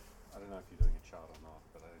 I don't know if you're doing a chart or not,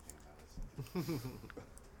 but I don't think it matters.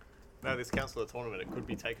 No, this council tournament, it could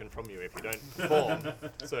be taken from you if you don't perform.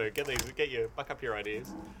 So back up your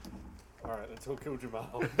ideas. All right, until kill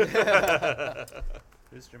Jamal.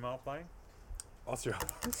 Who's Jamal playing? Austria.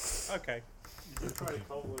 Okay. You can try to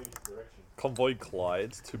convoy each direction. Convoy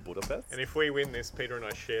Clyde to Budapest. And if we win this, Peter and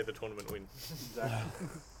I share the tournament win. Exactly.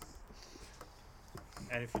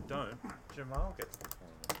 And if you don't, Jamal gets the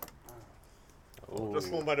tournament. Just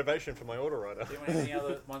more motivation for my order writer. Do you want any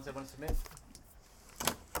other ones they want to submit?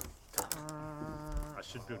 I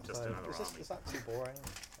should build just another army. Is that too boring?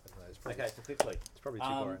 I don't know, it's probably, Okay, so quickly. it's probably too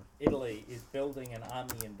boring. Italy is building an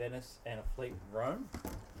army in Venice and a fleet in Rome.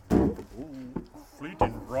 Fleet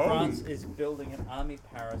in Rome. France is building an army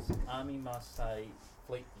Paris, army Marseille,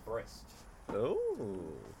 fleet Brest. Oh.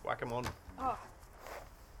 Whack 'em on. Oh.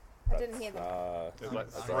 I didn't hear that. There's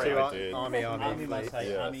like Sorry, three I ar- did. Army, Army Marseille,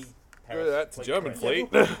 Yes. army Paris. That's a German Brest. fleet.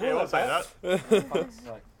 Yeah, I'll say that. Fuck's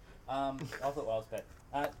sake. I thought I was bad.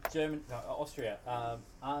 Austria,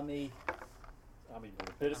 army Army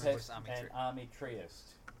Budapest Army and Tri- army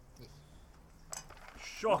Trieste.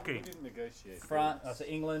 Shocking. We didn't negotiate. France. So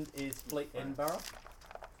England is Fleet Edinburgh.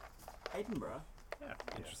 Edinburgh. Yeah.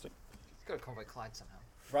 It's Interesting. got to convoy Clyde somehow.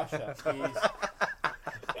 Russia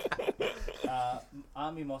is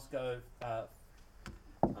Army Moscow.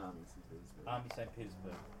 Army St.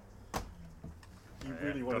 Petersburg. You Yeah,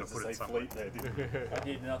 really wanted gotta to put say it somewhere. fleet there, didn't you? I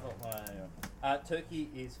did, and I thought, well, anyway. Turkey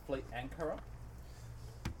is Fleet Ankara.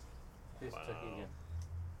 Who's Turkey again?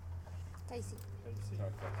 Tasty.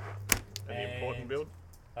 Sorry, And the important build?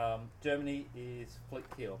 Germany is Fleet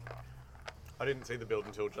Kiel. I didn't see the build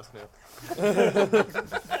until just now.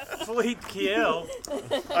 Fleet Kiel.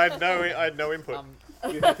 I had no input.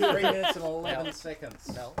 You have 3 minutes and 11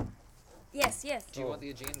 seconds. Mel, Yes, yes. do you want the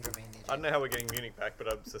Aegean to remain the Aegean? I don't know how we're getting Munich back, but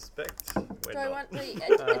I suspect we're Do I not. want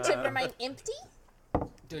the to remain empty?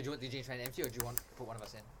 Do you want the Aegean to remain empty, or do you want to put one of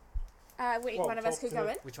us in? One of us could go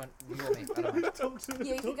in. Which one? You or me? I don't know. Talk to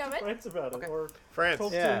You can go in. France about it, or France.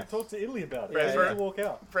 talk to Italy about it. France, You have to walk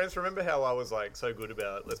out. France, remember how I was like so good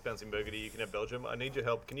about let's bounce in Burgundy, you can have Belgium? I need your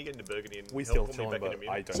help. Can you get into Burgundy and We help still pull me chilling, back but into I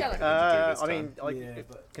Munich? don't Shall have I? anything to do this I time. mean,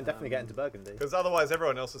 can definitely get into Burgundy. Because otherwise,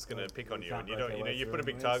 everyone else is going to pick on you, can't and you break don't. your way You put a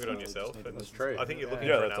through big anyway, target so on you yourself. just need to And That's true. I think you're looking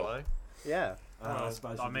Yeah, for an that's all. ally. Yeah. I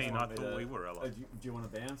suppose I you mean, just I want me thought to- we were allies. do you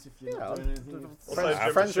want to bounce if you're Yeah, not doing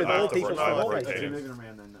anything? friends with all people Remote from all rotation. If you're places. moving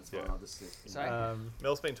around, then that's fine. Yeah. I'll just sit. Sorry?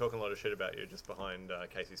 Mel's been talking a lot of shit about you just behind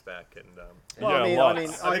Casey's back, and Well, Yeah, I lots. mean,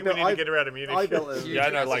 I think we need to get her out of Munich. I built a, Yeah, I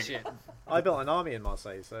know, like- I built an army in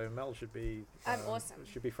Marseille, so Mel should be. I'm awesome.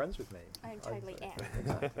 Should be friends with me. I totally am.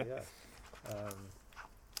 Exactly. Yeah.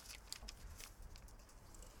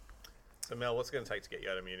 So Mel, what's it going to take to get you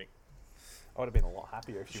out of Munich? I would have been a lot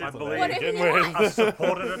happier if she I wasn't believe there. Whatever again you we're like. a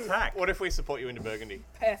supported attack. What if we support you into Burgundy?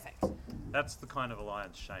 Perfect. That's the kind of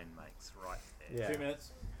alliance Shane makes right there. Yeah. 2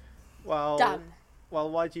 minutes. Well. Done. Well,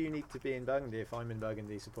 why do you need to be in Burgundy if I'm in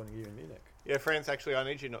Burgundy supporting you in Munich? Yeah, France, actually, I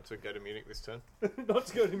need you not to go to Munich this turn. Not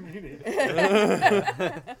to go to Munich.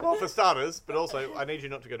 Well, for starters, but also, I need you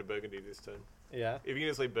not to go to Burgundy this turn. Yeah. If you can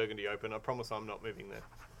just leave Burgundy open, I promise I'm not moving there.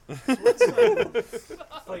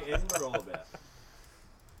 Fleet Edinburgh all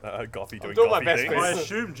about? Goffy doing doing my Goffy best, things. I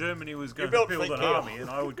assumed Germany was going to built build Fleet an Kiel. army, and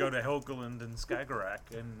I would go to Helgoland and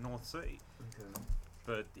Skagerrak and North Sea.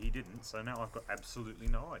 But he didn't, so now I've got absolutely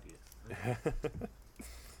no idea.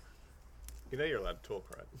 You know you're allowed to talk,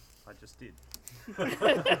 right? I just did.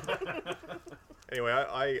 Anyway,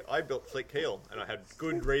 I built Fleet Kiel, and I had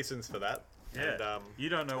good reasons for that. Yeah. And, You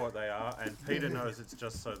don't know what they are, and Peter knows it's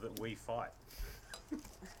just so that we fight.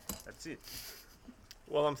 That's it.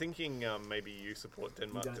 well, I'm thinking maybe you support You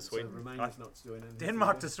Denmark don't, to so Sweden. Romania's not doing anything.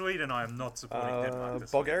 Denmark to Sweden, I am not supporting Denmark to Sweden.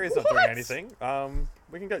 Bulgaria's not doing anything.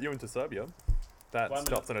 We can get you into Serbia. That 1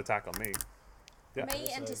 stops an attack on me. Yeah. Me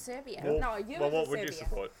into Serbia. Well, No, you well, into what would you Serbia.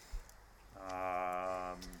 support?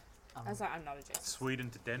 I was like, I'm not a Jew. Sweden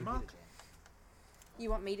to Denmark? You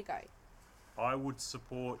want me to go? I would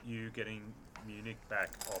support you getting Munich back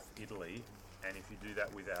off Italy, and if you do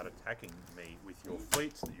that without attacking me with your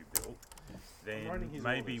fleets that you built, then writing his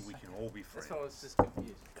maybe orders. we can all be friends. That's why I was just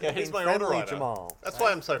confused. Yeah, he's my order writer. Jamal. That's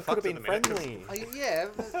why I'm so Could fucked have at been the minute. 'cause friendly. Oh, yeah.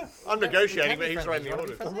 I'm negotiating, but he's writing the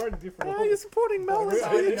orders. I'm writing different Oh, orders. you're supporting Mel. That's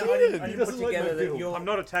I what you didn't- I did. didn't He put doesn't like together my that build. you're. I'm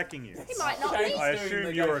not attacking you. He might not Shane's be. I doing assume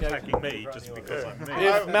the you're negotiations attacking me right just now. because I'm me.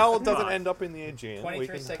 If Mel doesn't But end up in the Aegean, we 23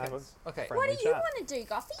 can seconds. Okay. What do friendly you chat. want to do,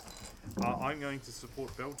 Goffy? I'm going to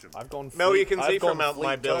support Belgium. I've gone. Mel, you can I've see gone from my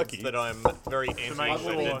fleet builds Turkey. that I'm very make anti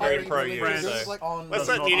sure and very pro you. France So let's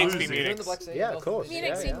let not Munich lose be it. Munich. Yeah, of course.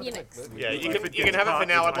 Munich, yeah. Munich. Yeah, If you it can gets have it for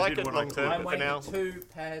now. parted, I'd I like did it what I long term, I'm but for now, waiting 2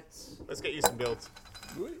 pads. let's get you some builds.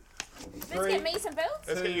 Let's get me some builds.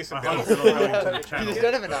 Let's get you I some hope builds. you're not going to the You channel. just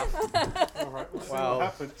don't have enough. Alright, we'll see Wow. what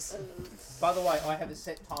happens. By the way, I have a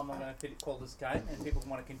set time I'm going to call this game, and people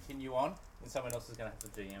want to continue on, and someone else is going to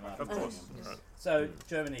have to GM up. Of course. So,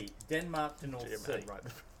 Germany, Denmark to North Sea, Right.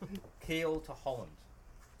 Kiel to Holland.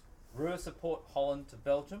 Ruhr support Holland to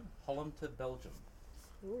Belgium, Holland to Belgium.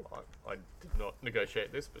 I did not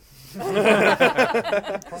negotiate this, but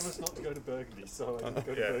I promised not to go to Burgundy, so I didn't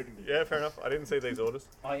go to yeah, Burgundy. yeah, fair enough. I didn't see these orders.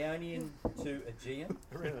 Ionian to Aegean,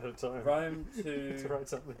 I ran out of time. Rome to to write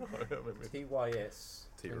something. TYS.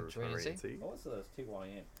 Trinity. Oh, what's those?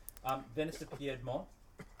 TYN. Venice to Piedmont,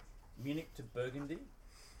 Munich to Burgundy,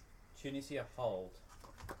 Tunisia hold.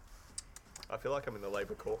 I feel like I'm in the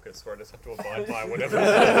Labour caucus where I just have to abide by whatever.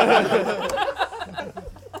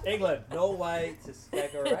 England, Norway to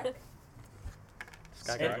Skagerrak.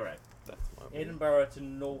 Skagerrak. That's my Edinburgh to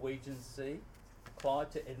Norwegian Sea,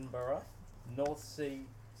 Clyde to Edinburgh, North Sea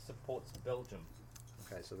supports Belgium.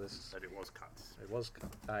 Okay, so this. But it was cut. It was.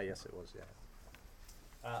 Yes, it was. Yeah.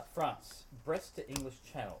 France, Brest to English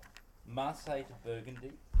Channel, Marseille to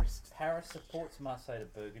Burgundy, Paris supports Marseille to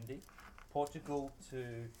Burgundy, Portugal to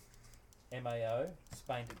MAO,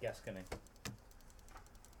 Spain to Gascony.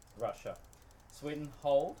 Russia. Sweden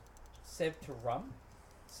hold, Sev to Rum,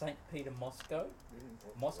 St. Peter Moscow,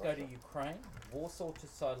 Moscow to Ukraine, Warsaw to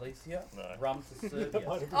Silesia, Rum to Serbia.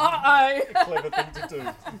 Uh-oh. Clever thing to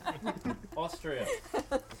do. Austria.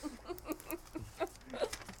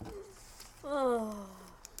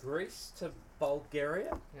 Greece to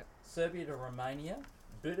Bulgaria, Serbia to Romania,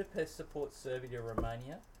 Budapest supports Serbia to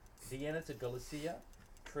Romania, Vienna to Galicia,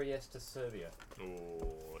 Trieste to Serbia.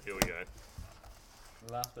 Oh, here we go.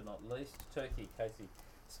 Last but not least, Turkey, Casey.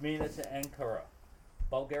 Smyrna to Ankara.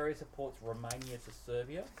 Bulgaria supports Romania to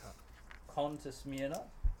Serbia. Con to Smyrna.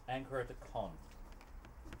 Ankara to Con.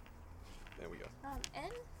 There we go. In?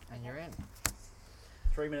 And you're in.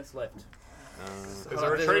 3 minutes left. Is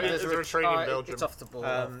there a treaty in Belgium? It's off the board.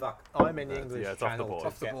 Fuck. I'm in the English yeah, it's off the channel board. to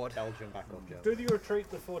Off the get board. Belgium back on Germany. Do the retreat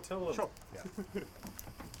before tell them. Yeah.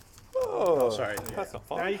 Oh, sorry. That's not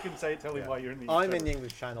Now fun. you can say tell him why you're in the. I'm in the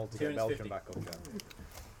English channel to get 250. Belgium back on Germany.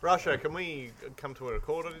 Russia, can we come to an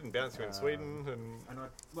accord? I didn't bounce you in Sweden. And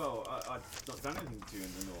I've not done anything to you in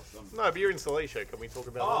the north. No, but you're in Silesia. Can we talk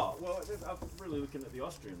about Well, I'm really looking at the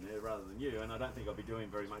Austrian there rather than you, and I don't think I'll be doing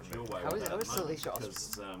very much your way. How with is- that how at is the moment, Silesia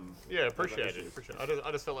because, Yeah, appreciate I've got it. issues.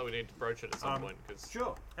 I just felt like we need to broach it at some point because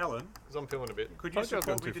Sure. Alan, I'm feeling a bit. could you Told you I was support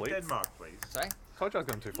going me too to fleet. Denmark, please? Sorry? Told you I was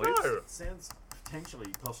going too fleet. No, sounds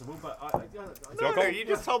potentially possible, but no, you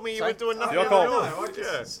just told me you were doing nothing. Your call. No, I yeah.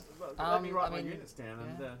 just let me write my I mean, units down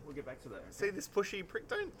and we'll get back to that. See this pushy prick?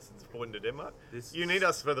 Don't support into Denmark. This- You need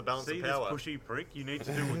us for the balance See of this power. pushy prick? You need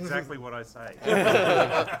to do exactly what I say.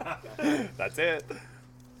 That's it.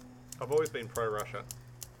 I've always been pro-Russia.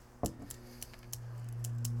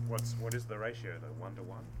 What is the ratio though? 1 to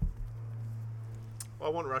 1. I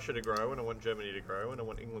want Russia to grow, and I want Germany to grow, and I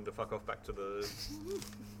want England to fuck off back to the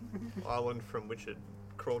island from which it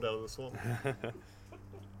crawled out of the swamp.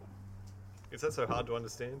 Is that so hard to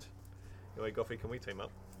understand? Anyway, Goffy, can we team up?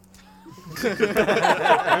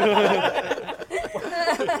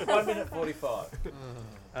 1 minute 45.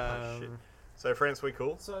 Shit. So France, we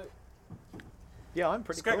cool? So Yeah, I'm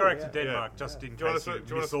pretty cool. Skagerrak yeah. to Denmark, just in Do you want case to you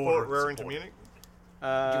support misorder Roaring to support. Munich? Do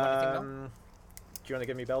you want to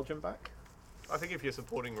give me Belgium back? I think if you're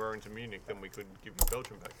supporting Roaring to Munich, then we could give you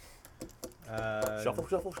Belgium back. Shuffle,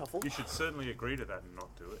 shuffle, shuffle. You should certainly agree to that and not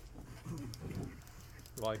do it.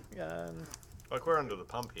 Like we're under the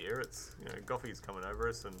pump here. It's Goffy's coming over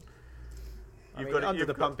us, and I mean, under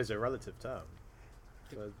the pump is a relative term.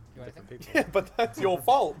 For different people. Yeah, but that's your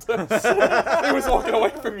fault. He was walking away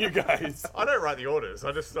from you guys. I don't write the orders.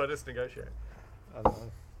 I just negotiate. I don't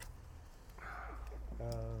know.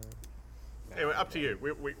 Anyway, up to you.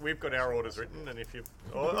 We've got our orders written, and if you,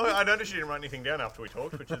 I noticed you didn't write anything down after we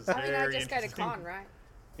talked, which is I mean, I very just go to interesting. con, right?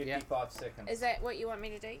 55 seconds. Is that what you want me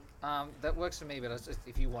to do? That works for me, but it's just,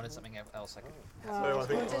 if you wanted something else, I could. Well,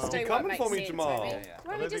 we'll just do You're what coming makes for me, sense, Jamal. maybe. Yeah.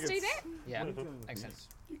 Why don't we just do that? Yeah, makes sense.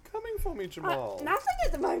 You're coming for me, Jamal. Nothing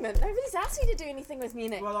at the moment. Nobody's asked me to do anything with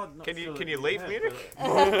Munich. well, I'm not Can sure you leave Munich?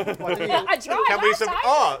 I tried Can we last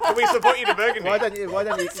time. can we support you to Burgundy? Why don't you? That's what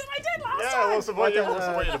I did last Yeah, time. we'll support you. We'll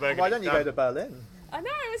support you to Burgundy. Why don't you go to Berlin? I know,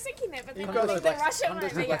 I was thinking that, but then You've I got think to the Black- Russia Con might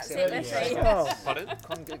goes to be Black upset Sea. with me. Oh. Pardon?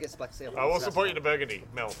 Con gets Black Seal. We'll support you to Burgundy,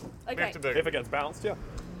 Mel. Okay. Move to If Burgundy. it gets bounced, yeah.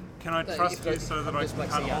 Can I No, trust if you it- so that I just can like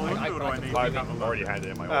cut say, Holland, I or do I can need buy to them. cut I've already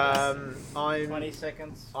handed in my orders. I'm 20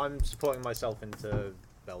 seconds. I'm supporting myself into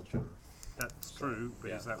Belgium. That's true,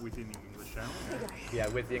 but is that within the English Channel? Yeah,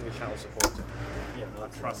 with the English channel supporting. Yeah, I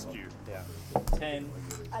trust you. Yeah. 10.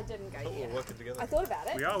 I didn't go We're yet. working together. I thought about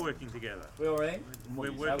it. We are working together. We all ready?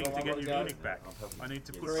 We're working to get you Munich back. I need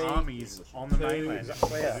to put 3, armies on the 2, mainland to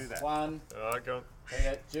do that. 1. Alright, go on.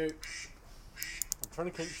 Duke. I'm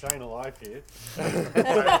trying to keep Shane alive here.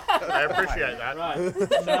 I appreciate that.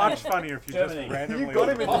 Right. Much funnier if you Germany. just randomly. You got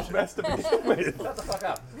him in order- this mess to begin with. Shut the fuck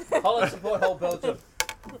up. Holland support whole Belgium.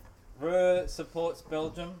 Ruhr supports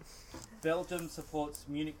Belgium. Belgium supports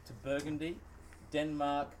Munich to Burgundy.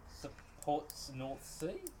 Denmark supports North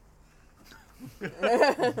Sea.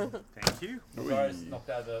 Thank you. Sorry, knocked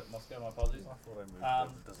over Moscow, my apologies.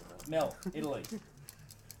 Mel, Italy.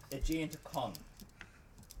 Aegean to Con.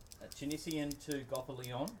 Tunisian to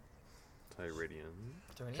Gothelion. Tyridian.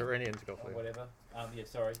 Tyrrhenian to go for Or you. whatever. Yeah,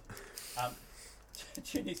 sorry.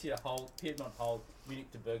 Tunisia hold, Piedmont hold,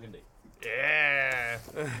 Munich to Burgundy. Yeah.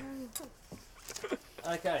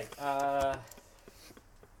 Okay,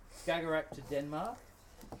 Skagerrak to Denmark,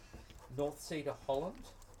 North Sea to Holland,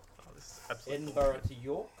 Oh, this is absolute Edinburgh to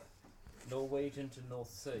York, Norwegian to North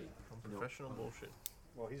Sea. professional bullshit.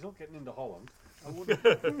 Well, he's not getting into Holland. I wouldn't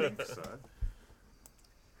think so.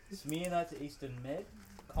 Smyrna to Eastern Med,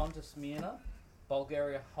 Con to Smyrna,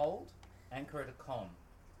 Bulgaria hold, Ankara to Caen.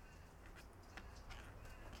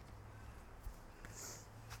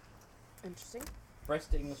 Interesting.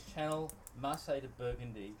 Brest to English Channel, Marseille to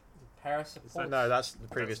Burgundy, Paris supports... No, that's the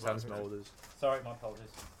previous Tasman orders. Sorry, my apologies.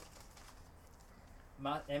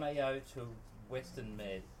 MAO to Western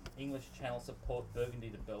Med, English Channel support Burgundy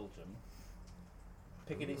to Belgium,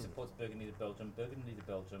 Picardy supports Burgundy to Belgium, Burgundy to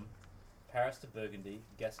Belgium, Paris to Burgundy,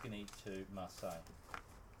 Gascony to Marseille.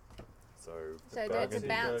 So that's a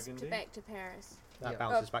bounce to back to Paris. That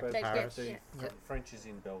bounces back to Paris. Yeah. French is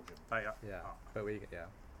in Belgium. Yeah, but we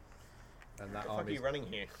and that What the fuck are army's you running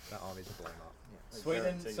here? That army's blown up.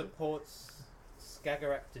 Sweden supports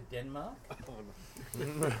Skagerrak to Denmark.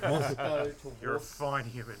 Moscow to You're a Warsaw. fine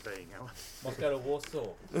human being, Alan. Moscow to Warsaw.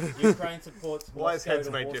 Ukraine supports Why is Moscow heads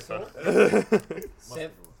to made Warsaw.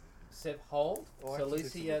 differ? Sevhold,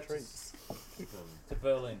 Silesia to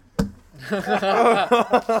Berlin.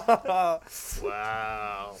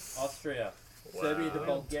 Wow. Austria, Serbia to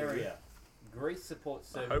Bulgaria. Greece supports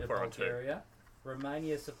Serbia to hope we're on two. Bulgaria.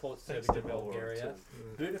 Romania supports Thanks Serbia to to World War Bulgaria. II.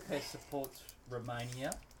 Budapest supports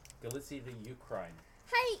Romania. Galicia to Ukraine.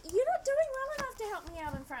 Hey, you're not doing well enough to help me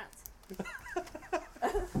out in France.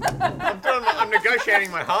 I'm negotiating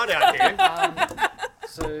my heart out here.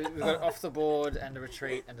 So we've got off the board and a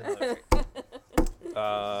retreat and another retreat.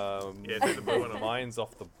 Yeah, do the blue one. Mine's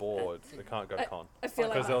off the board. We can't go con. I feel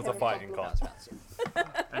like because there was a fight in con.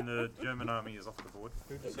 And the German army is off the board.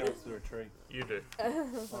 Who decides the retreat? You do.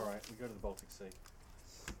 Alright, we go to the Baltic Sea.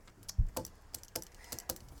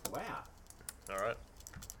 Wow. All right.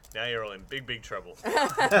 Now you're all in big trouble. And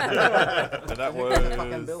that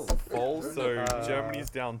Fucking Bill. was false. So Germany's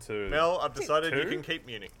down to. Mel, I've decided you two? can keep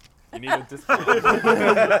Munich. You need a discount. We're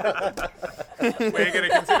going to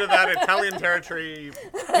consider that Italian territory in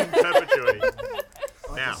perpetuity.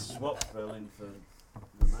 Now, Swap Berlin for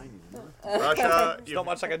Romania. Russia. There's not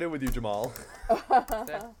much I can do with you, Jamal.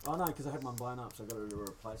 Oh no, because I had mine blown up, so I got to do a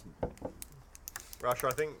replacement. Russia,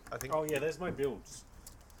 I think. Oh yeah, there's my builds.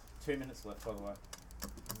 2 minutes left, by the way.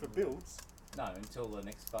 For builds? No, until the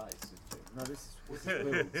next phase. No, this is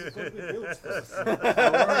builds. It's got to be builds first. We're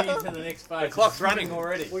already into the next phase. The clock's It's running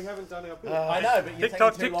already. We haven't done our build. I know, but you're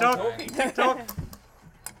TikTok, taking too long TikTok, talking. TikTok.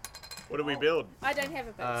 What do we build? I don't have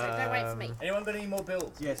a build, so don't wait for me. Anyone got any more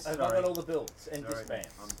builds? Yes, I've sorry. got all the builds and disband.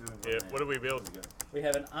 I'm doing Yeah. What do we build? We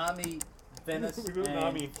have an army Venice We built an and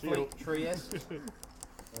army in fleet Kiel. Trieste.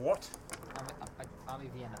 What? Army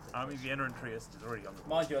Vienna. Army Vienna and Trieste is already on the board.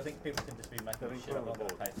 Mind you, I think people can just be making They're shit up on the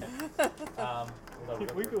incredible. pay attention. Although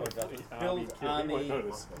If we build build army, Kiel, we army won't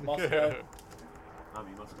notice. Moscow.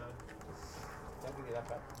 Army Moscow. Don't give you that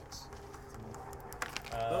back.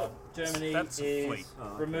 Germany That's a is fleet. Oh,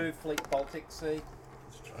 okay. remove fleet Baltic Sea.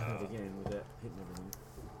 Let's try it again without hitting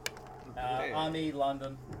everything. Army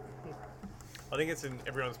London. I think it's in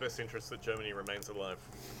everyone's best interest that Germany remains alive.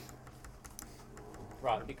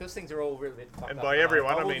 Right, because things are all really bit fucked And up by tonight,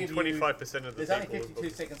 everyone, I will mean give you- 25% of the There's only people. 52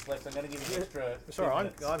 seconds left. I'm going to give you an extra. It's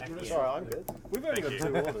alright, 2 minutes at the it's end. alright, I'm good. We've only Thank got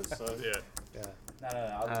you. 2 orders, so. Yeah. No.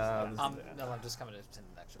 I'll No, I'm just coming to send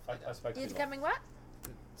the extra I fleet out. spoke You're too long. coming what?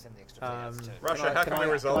 Send the extra fleet out to Russia, how can we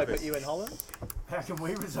resolve I this? put you in Holland? How can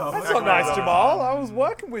we resolve That's it? not nice, Jamal. I was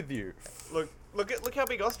working with you. Look how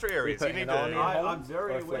big Austria is. You putting need an army in to. I'm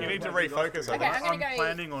very aware. You need to of what refocus on Okay, that. I'm going to go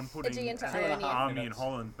planning on putting Aegean to an Ionia. army in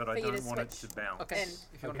Holland, but I For you to don't want it to switch. bounce. Okay.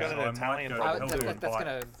 If you want Okay. to So An I Italian might go vote. help that's them gonna fight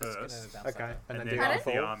bounce first, out. Okay, and and then then do have it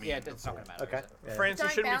the full. army. Yeah, in the it's not going to fall. matter. Okay. Yeah. France, you Don't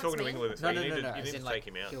shouldn't be bounce talking to me. England this No, week. no, You no, need no. to As in, take like,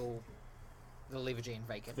 him out. they'll leave Aegean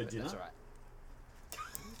vacant, For but that's dinner? alright.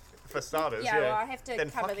 For starters, Yeah, well, I have to Then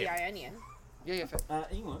cover fuck the him. Ionian. Yeah, fair.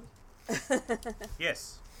 England.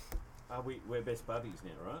 Yes, We're best buddies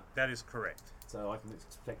now, right? that is correct. So I can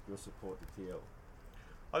expect your support to Kiel.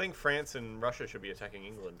 I think France and Russia should be attacking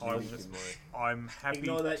England. That's just my- I'm happy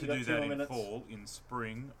Ignore that, to you got do 2 that more in minutes. fall. In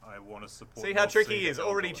spring, I want to support. See how North tricky Sea he is. to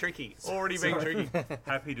Already Helgoland. tricky. Already being tricky.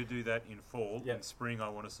 Happy to do that in fall. Yep. In spring, I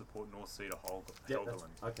want to support North Sea to Helgoland.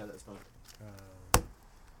 Okay, that's fine.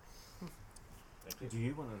 Do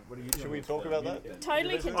you want to? What are you doing? Should we talk about that?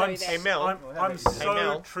 Totally can do I'm, that. Hey, Mel. I'm so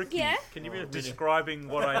Mel. tricky Yeah? Can you be a describing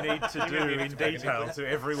what I need to do in detail to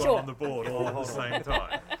everyone Sure. on the board all at the same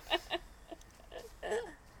time.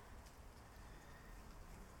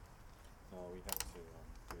 Oh, we have to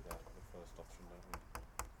do that the first option, don't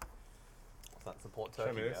we? That support Show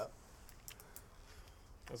me Turkey this. out.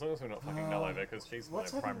 As long as we're not fucking Mel over, because she's my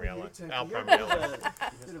What's happening primary with you, ally. Our Turkey? primary You're ally.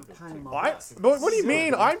 a bit of a pain in my What? butt. What do you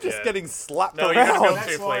mean? I'm just Yeah. getting slapped No, you're around. built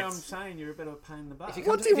That's two why I'm fleets. saying you're a bit of a pain in the butt. If you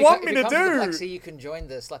What come do you if you want co- me if you to come the do? Black Sea, you can join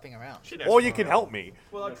the slapping around. She knows. Or you can help me.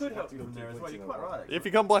 Well, I could help you from there as well. You're quite right. If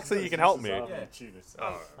you come Black Sea, you can help me. Yeah.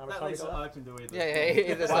 Oh. That leads I can do either.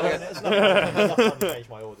 Yeah, there's Well, not it's not going to change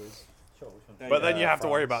my orders. Sure, which one? But then you have to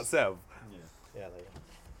worry about Sev. Yeah, there you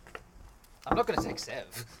go. I'm not going to take Sev.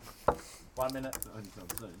 1 minute.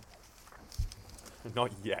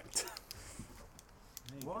 Not yet.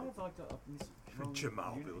 Why have I got a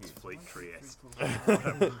Jamal builds Fleet Trieste. What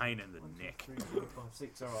a pain in the neck. 3, 4, 5,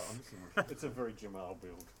 6. All right, I'm missing one. It's a very Jamal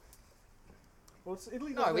build. Well, it's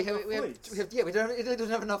Italy. No, we have Italy doesn't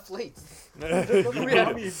have enough fleets. we have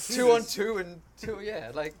have 2 on 2 and 2,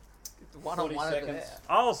 yeah, like 1 on 1 over there.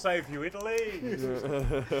 I'll save you, Italy.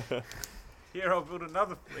 Here, I'll build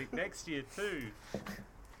another fleet next year too.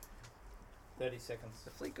 30 seconds.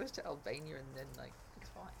 The fleet goes to Albania and then like it's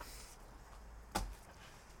fine.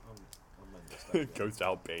 Goes to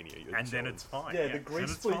Albania. And then it's fine. Yeah, the Greece Then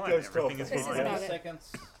it's fleet fine. goes to Everything is Albania. fine.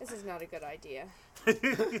 Seconds. This is not a good idea.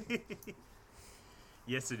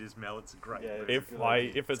 Yes, it is, Mel. It's a great move.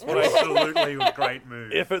 If it's what I absolutely a great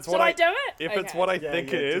move. If it's Should what I do it? If it's Okay. what I Yeah,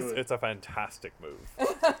 think yeah, it do is, it. it's a fantastic move.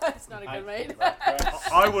 It's not a good move.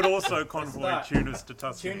 I would also convoy Start. Tunis to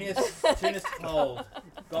Tuscany. Tunis to hold. I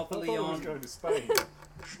thought we was Gothleon. going to Spain.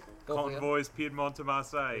 Convoys Piedmont to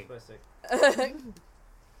Marseille.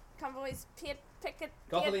 Convoys, Picket.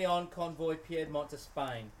 Gothleon convoy Piedmont to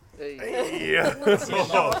Spain. Yeah. Piedmont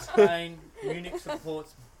to Spain. Munich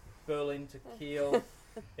supports Berlin to Kiel.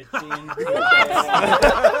 Aegean to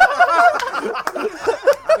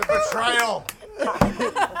Betrayal.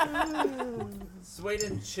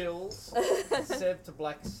 Sweden chills. Sev to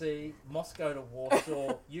Black Sea. Moscow to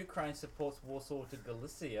Warsaw. Ukraine supports Warsaw to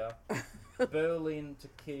Galicia. Berlin to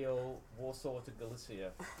Kiel. Warsaw to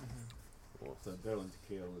Galicia. So Berlin to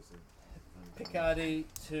Kiel is a... Picardy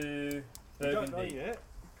to We don't know Burgundy. yet.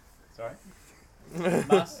 Sorry.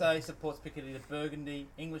 Marseille supports Picardy to Burgundy.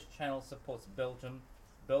 English Channel supports Belgium.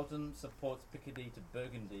 Belgium supports Picardy to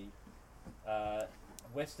Burgundy.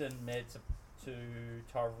 Western Med to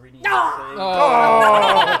Tyrrhenian Sea.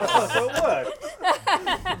 So it worked.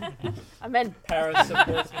 I meant Paris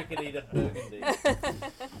supports Picardy to Burgundy.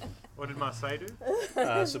 What did Marseille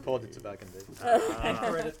do? Supported to Burgundy.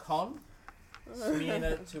 Ankara to Con.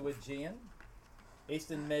 Smyrna to Aegean.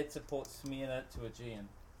 Eastern Med supports Smyrna to Aegean.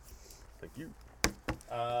 Thank you.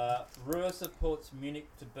 Ruhr supports Munich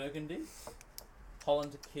to Burgundy.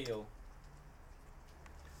 Holland to Kiel.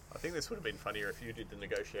 I think this would have been funnier if you did the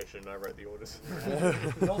negotiation and I wrote the orders.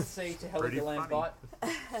 North Sea to Pretty Heligoland funny.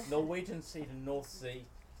 Bight. Norwegian Sea to North Sea.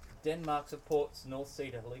 Denmark supports North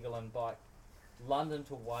Sea to Heligoland Bight. London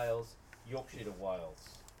to Wales. Yorkshire to Wales.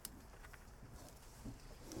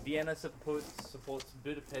 Vienna supports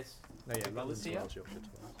Budapest No, yeah, to London to Galicia. Wales, Yorkshire to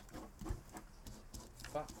Wales.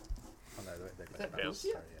 Fuck. Oh no, they're Is that back.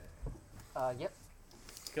 Galicia? Sorry, yeah. Yep.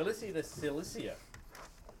 Galicia to Cilicia.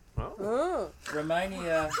 oh.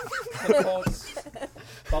 Romania supports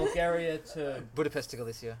Bulgaria to Budapest to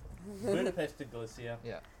Galicia. Budapest to Galicia.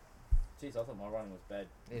 Yeah. Jeez, I thought my writing was bad.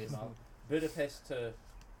 It is. Jamal. Budapest to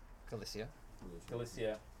Galicia.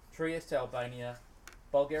 Galicia. Trieste to Albania.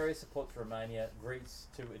 Bulgaria supports Romania. Greece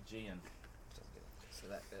to Aegean. So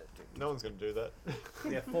that No one's going to do that.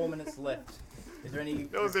 We have 4 minutes left. Is there any?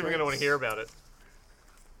 No one's even going to want to hear about it.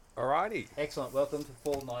 Alrighty. Excellent. Welcome to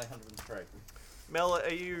Fall 903. Mel, are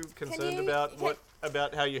you concerned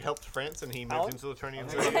about how you helped France and he moved Alan? into the Turnian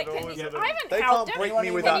Can Zone? you- Is it a- I haven't They helped can't him. break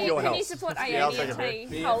me without your Can help. you support Yeah, I'll Ione take a until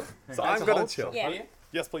break. you hold? So I'm gonna chill. Yeah.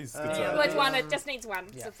 Yes, please. Yeah. Good Well, it's one. It just needs one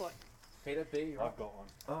Yeah. support. Peter B. I've got one.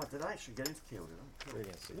 Oh, did I actually get into Kiel? Did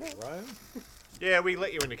I? Rome. Yeah, we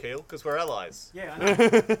let you into Kiel because we're allies. Yeah, I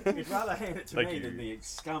know. You'd rather hand it to Thank me you. than the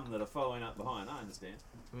scum that are following up behind. I understand.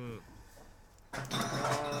 I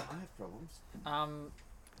have problems.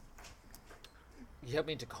 You helped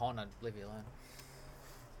me into Con, I'd leave you alone.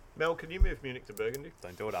 Mel, can you move Munich to Burgundy?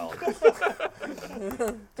 Don't do it, Alan. Don't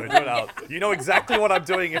do it, Alan. You know exactly what I'm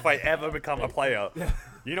doing if I ever become a player.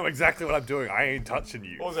 You know exactly what I'm doing. I ain't touching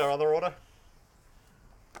you. What was our other order?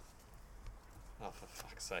 Oh, for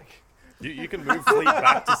fuck's sake. You can move fleet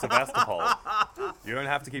back to Sevastopol. You don't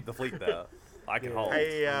have to keep the fleet there. I can hold.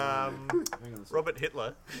 Hey, Robert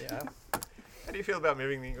Hitler. Yeah. How do you feel about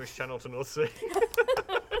moving the English Channel to North Sea?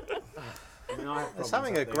 I mean, I have It's problems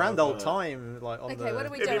having a up there. grand I've old got time, like on Okay, the. what are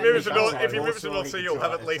we If doing? you move it to Charles North, if you move it to Warsaw, North he Sea, can you'll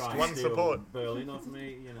have try- at least try and one steal support. Berlin off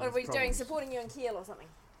me, you know. What are we it's doing? problems. Supporting you in Kiel or something?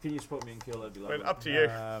 Can you support me in Kiel? That'd be lovely. Well, up to you.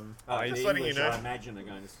 The just letting you English, know. I imagine, are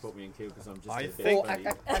going to support me in Kiel because I'm just I their think-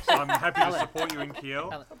 best buddy. I'm happy to support you in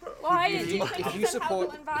Kiel. Why If did you, you if you support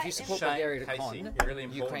Bulgaria to Casey, Con, really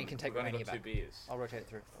important. Ukraine can take We've only Romania got 2 back. beers. I'll rotate it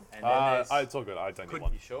through. And then there's, It's all good. I don't need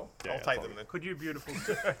one. you sure? Yeah, I'll it's take all them good. then. Could you beautiful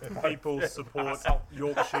people support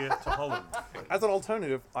Yorkshire to Holland? As an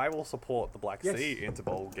alternative, I will support the Black Yes. Sea into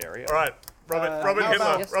Bulgaria. All right,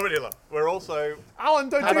 Robert Hitler. We're also. Alan,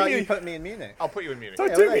 don't How do about me. you put me in Munich? I'll put you in Munich.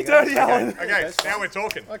 Don't do me dirty, Alan. Okay, now we're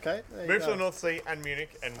talking. Okay, there you Move to go. the North Sea and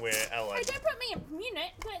Munich, and we're allied. Hey, don't put me in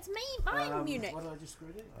Munich. It's me, mine Munich. What did I just screw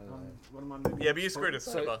it? What am I moving? Yeah, but you screwed us.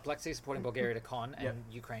 So Black Sea supporting Bulgaria to Con, and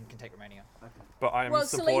Ukraine can take Romania. But I'm Well,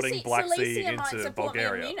 supporting Silesia- Black Sea Silesia might into support me in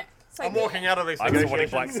Bulgaria. Munich. So I'm walking out of these I'm supporting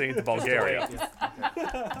negotiations. Black Sea into Bulgaria.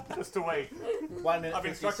 Just to wait. 1 minute. I've 50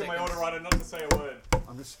 instructed my seconds. order writer not to say a word.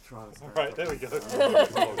 I'm just trying to. Right, there we go.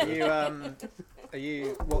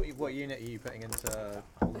 What unit are you putting into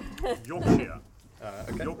Holland? Yorkshire.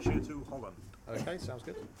 Okay. Yorkshire to Holland. Okay, sounds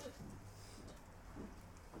good.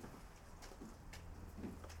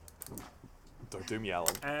 Don't do me,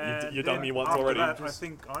 Alan. And You done then me once after already. that, I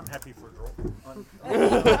think I'm happy for a draw.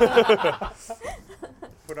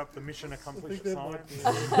 Put up the mission accomplished sign.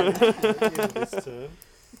 This turn.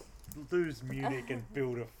 Lose Munich and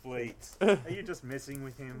build a fleet. Are you just messing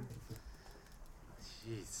with him?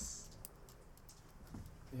 Jeez.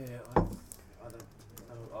 Yeah, I don't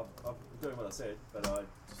know. I'm doing what I said, but I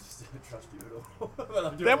just don't trust you at all. But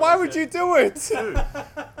I'm doing Then what why I would said. you do it?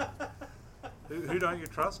 Who don't you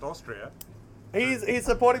trust? Austria. He's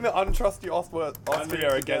supporting the untrusty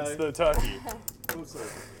Austria against the Turkey.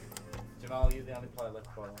 Jamal, you're the only player left,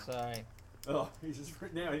 by the way. Sorry. Oh, he's just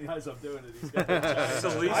now he knows I'm doing it. He's got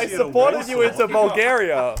to I supported you into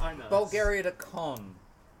Bulgaria. I know. Bulgaria to Con,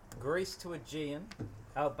 Greece to Aegean,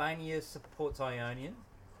 Albania supports Ionian,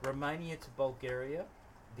 Romania to Bulgaria,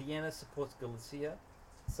 Vienna supports Galicia,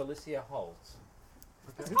 Cilicia holds.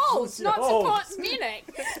 Holds, not supports Munich.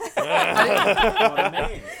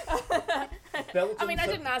 Belgium I mean, I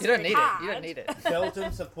didn't ask You don't very need hard. it. You don't need it.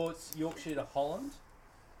 Belgium supports Yorkshire to Holland,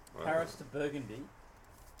 Paris to Burgundy,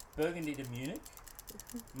 Burgundy to Munich,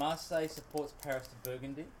 Marseille supports Paris to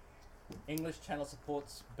Burgundy, English Channel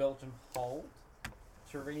supports Belgium hold,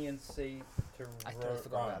 Tyrrhenian Sea to I totally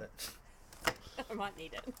forgot about it. I might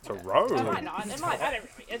need it. To Rome. I might not. It might. I don't.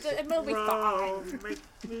 It will be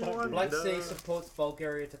fine. Black Sea supports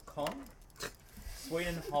Bulgaria to Con,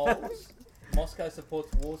 Sweden holds, Moscow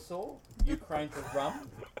supports Warsaw, Ukraine to Rum,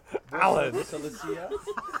 Alan. Warsaw to Cilicia,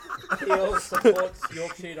 Kiel supports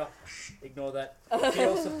Yorkshire to... Ignore that.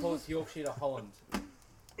 Kiel supports Yorkshire to Holland.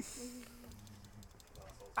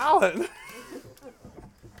 Alan.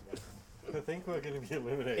 I think we're going to be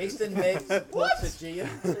eliminated. Eastern Med supports Aegean.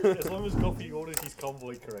 As long as Coffee orders his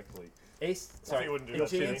convoy correctly. Sorry, wouldn't do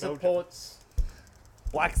that Aegean shit. supports...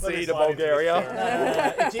 Black Let me Sea to slide into this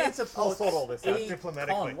Bulgaria. Aegean supports... I'll sort all this out E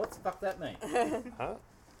diplomatically. Con. What the fuck that mean? Huh?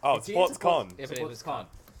 Oh, Aegean sports con. If it supports was Con.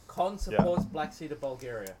 Con supports Black Sea to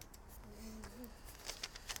Bulgaria.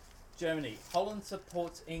 Germany. Holland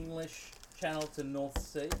supports English Channel to North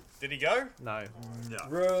Sea. Did he go? No.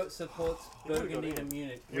 Ruhr supports Burgundy to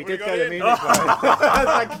Munich. We would've did got go to in. Munich.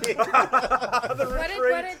 Thank you. What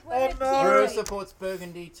did Ruhr Kiri- supports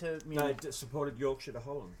Burgundy to No, Munich. supported Yorkshire to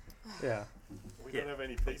Holland. Yeah. We don't have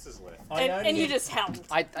any pieces left. and you just held.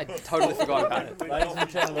 I totally forgot about it. Ladies and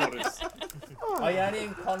gentlemen,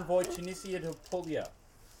 Ionian convoy Tunisia to Apulia.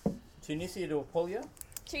 Tunisia to Apulia.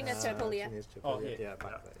 Tunis to Apulia. Oh, yeah. Yeah,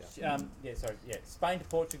 back there, yeah. Sorry. Spain to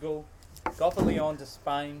Portugal. Gulf of Leon to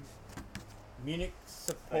Spain. Munich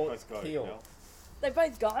supports Kiel. They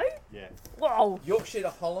both go? Yeah. Whoa. Yorkshire to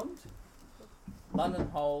Holland. London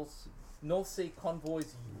holds. North Sea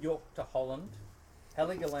convoys York to Holland.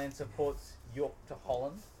 Heligoland supports York to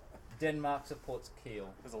Holland. Denmark supports Kiel.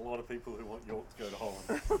 There's a lot of people who want York to go to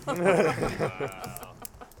Holland.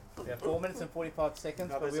 We have 4 minutes and 45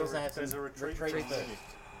 seconds, No, but we also have some there's a retreat retreats from first. Munich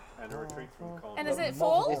and a retreat from Con. And is it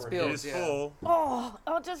full? It's Bills, yeah. Full. Oh,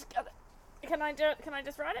 I'll just. Can I do it? Can I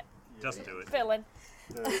just write it? Just do it. Fill in.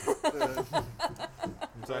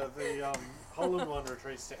 The Holland one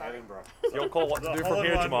retreats to Edinburgh. You'll call what to The do from Holland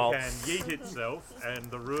here, one Jamal. can yeet itself, and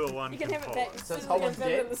the Ruhr one You can can have it follow. back. So it's As Holland's soon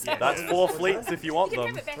as dead? it's in the That's same- 4 fleets if you want You can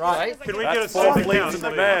them. have it back. Right. As Can we long get as a it's That's 4 second fleets count, in the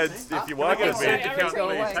please? meds if you work Can I with get a me. second count, Go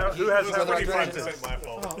please? away. Who has how many 25% my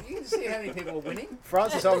fault. Oh, you can see how many people are winning.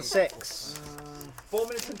 France is on 6. 4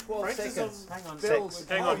 minutes and 12 France is seconds. Hang on. Bills.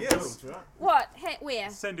 Hang on, Yes. Right. What? Where?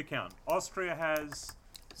 Send a count. Austria has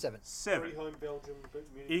 7. 7. Home Belgium, but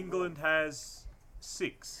Munich. England has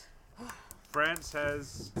 6. France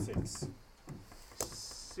has 6.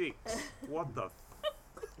 6. What the?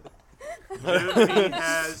 Germany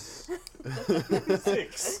has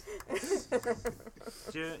 6.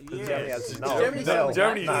 Germany yes. has Germany's no.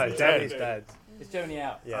 Germany's No, dead. Germany's dead. Is Germany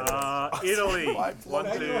out? Yeah. Italy.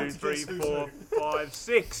 1, 2, 3, 4, 5,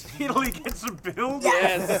 6. Italy gets a build.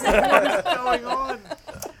 Yes. What is going on?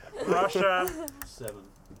 Russia 7.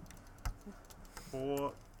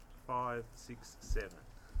 4, 5, 6, 7,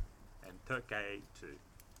 and Turkey 2.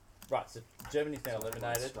 Right, so Germany's now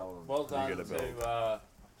eliminated. Well done You get a belt. to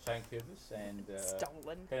Shane Cubis and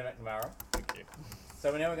Stolen. Peter McNamara. Thank you. So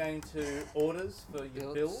we're now going to orders for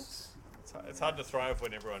your builds. It's hard to thrive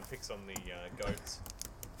when everyone picks on the goats.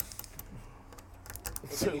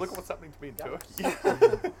 So look at what's happening to me in Turkey.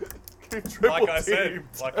 Like I said.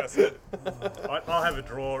 I'll have a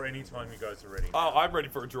draw anytime you guys are ready. Oh, I'm ready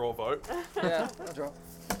for a draw vote. Yeah, a draw.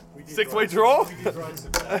 6-way draw?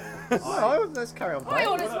 No, let's carry on. My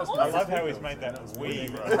orders were I awesome. love how he's made that we.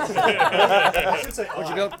 What'd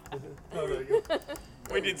you build?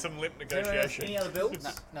 We did some lip Any negotiation. other builds?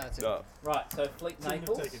 No, that's it. No. Right, so Fleet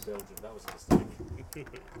Naples, Belgium, that was a mistake.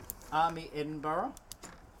 Army Edinburgh,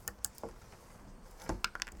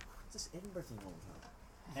 Just Edinburgh thing all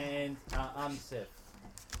the time. and Army Sev.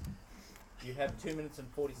 You have 2 minutes and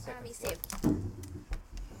 40 seconds. Army Sev.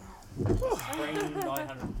 Screen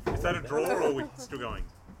 900. Is that a draw or are we still going?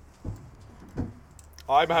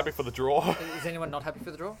 I'm happy for the draw. Is anyone not happy for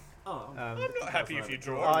the draw? Oh, I'm not happy if you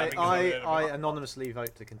draw. I, I'm happy 'cause I I'm anonymously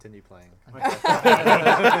vote to continue playing.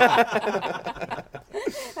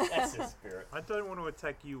 That's the spirit. I don't want to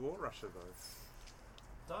attack you or Russia though.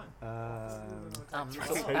 Don't. So,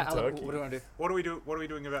 Alan, what do you want to do? What are we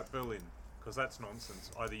doing about Berlin? Because that's nonsense.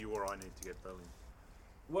 Either you or I need to get Berlin.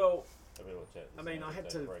 Well, I mean, I had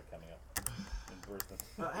to.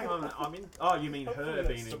 Hang on a minute. I'm in. Oh, you mean her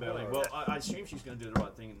being in Berlin? Well, I assume she's going to do the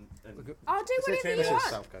right thing. And I'll do whatever you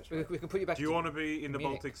want. We can put you back. Do you want to be in the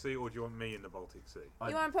Munich. Baltic Sea or do you want me in the Baltic Sea?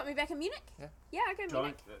 You want to put me back in Munich? Yeah. Yeah, I go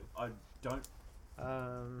Munich. I don't.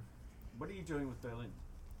 What are you doing with Berlin?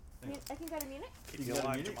 I can go to Munich. You can go to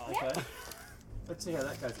Munich? Yeah. Okay. Let's see how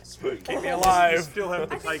that goes at spring. Keep me alive. You still have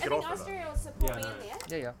to I think, take it I off think of Austria will support me Yeah, in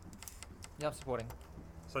there. Yeah. Yeah, I'm supporting.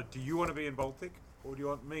 So do you want to be in Baltic or do you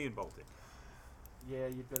want me in Baltic? Yeah,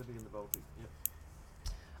 you'd better be in the Baltic.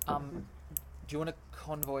 Yep. Do you want to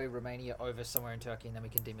convoy Romania over somewhere in Turkey and then we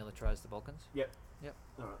can demilitarize the Balkans? Yep. Yep.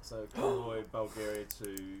 All right. So convoy Bulgaria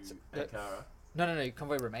to Ankara. No,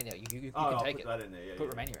 convoy Romania. You can I'll take put it. that in there. Yeah, Put yeah.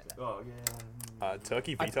 Romania in there. Oh yeah.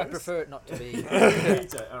 Turkey I vetoes? prefer it not to be.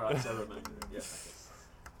 Veto. All right. So Romania. Yeah. Okay.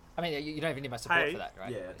 I mean, you don't even need my support Hey. for that,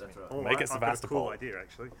 right? Yeah, that's right. Oh, Make it I've got a Sevastopol. cool idea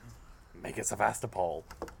actually. Make it Sevastopol.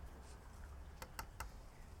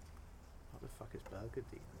 What the fuck is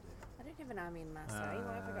Burgundy? I don't have an army in Marseille.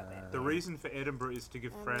 Why have I got that? The reason for Edinburgh is to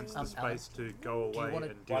give France the space to go Do you away want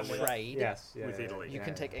and to deal with trade? with Italy. You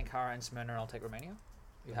can take Ankara and Smyrna and I'll take Romania?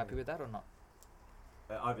 You happy with that or not?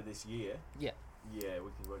 Over this year. Yeah. Yeah, we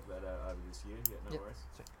can work that out over this year. Yeah, no Yep. worries.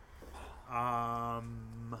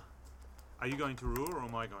 Are you going to Ruhr or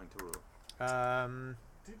am I going to Ruhr?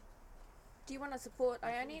 Do you want to support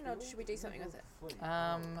Ionian or should we do something with it?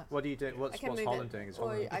 What do you do? What's I can move Holland it. doing? Is Or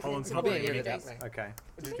Holland? I can Holland's support not doing you anything. guys. Okay.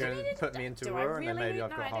 Do You're we going need to it put to- me into do I Ruhr and then really maybe need- I've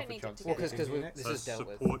no, got I half don't a need it chance to to go get Well, because Unix. this So is dealt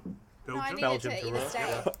with. support No, I Belgium. need Belgium it to to either Ruhr, stay.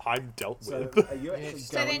 yeah. I'm dealt So with. are you actually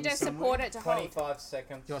So then going just somewhere? support it to hold. 25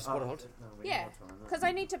 seconds. Do you want support or hold? No, we're Yeah, not trying that. because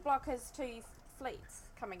I need to block his 2 fleets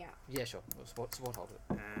coming out. Yeah, sure. We'll support hold it.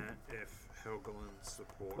 If Helgoland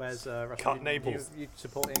supports Where's Russia? Cut Naples. You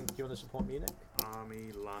supporting? You want to support Munich?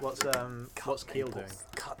 Army London. What's Kiel doing?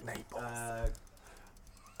 Cut Naples.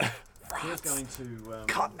 He's going to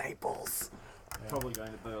Cut Naples. probably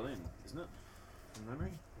going to Berlin, isn't it? From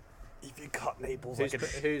memory. If you cut Naples, Who's, I can...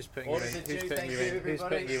 who's putting you in? Orders are due, Who's thank putting you you, in? Who's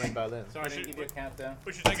putting everybody. you in Berlin? Sorry, I didn't give you a countdown.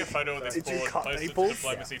 We should take a photo of this Did you board, cut post it to Naples?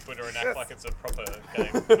 Diplomacy Twitter, and act like it's a proper game.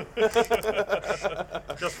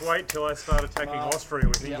 Just wait till I start attacking Austria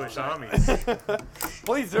with English armies.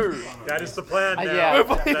 Please do. That is the plan now. Yeah.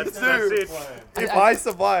 That's it. If I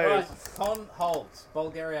survive. Right, Con holds.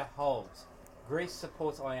 Bulgaria holds. Greece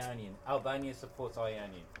supports Ionian. Albania supports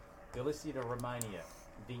Ionian. Galicia to Romania.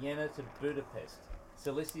 Vienna to Budapest.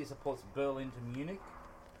 Cilicia supports Berlin to Munich.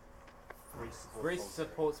 Greece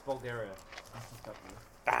supports Bulgaria.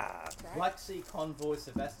 Black Sea convoy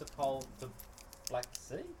Sevastopol to Black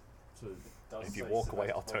Sea? If you walk away,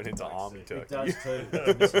 I'll turn into army It turkey. does too.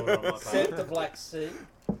 This order on my Set page. to Black Sea.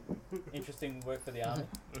 Interesting work for the army.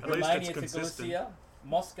 At least Romania it's to consistent. Galicia.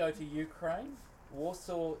 Moscow to Ukraine.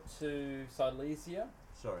 Warsaw to Silesia.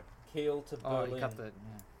 Sorry, Kiel to Oh, Berlin. you cut the.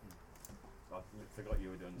 Yeah. I forgot you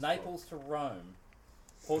were doing this. Naples to Rome.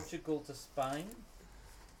 Portugal to Spain.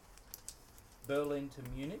 Berlin to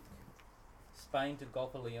Munich. Spain to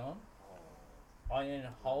Gulf of Leon. Iron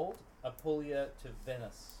Hold. Apulia to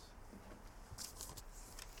Venice.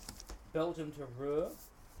 Belgium to Ruhr.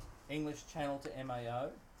 English Channel to MAO.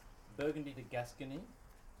 Burgundy to Gascony.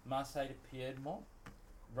 Marseille to Piedmont.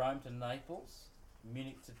 Rome to Naples.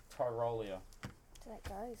 Munich to Tyrolia. That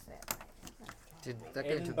goes that way. Did that go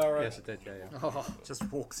to? Edinburgh, Yes, it did. Yeah. Oh,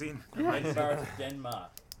 Just walks in. Edinburgh to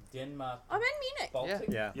Denmark. Denmark. I'm in Munich. Baltic.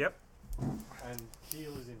 Yeah. Yep. And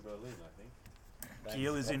Kiel is in Berlin, I think.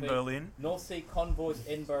 Kiel is in Okay. Berlin. North Sea Convoys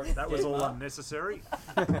Edinburgh. That was all Denmark. unnecessary.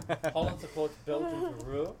 Holland supports Belgium to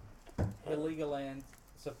Ruhr. Heligoland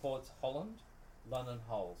supports Holland. London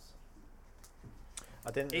Hulls.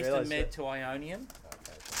 I didn't Eastern realise Med that. to Ionian.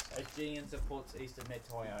 Aegean supports Eastern Med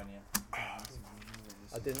to Ionia.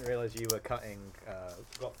 I didn't realise you were cutting.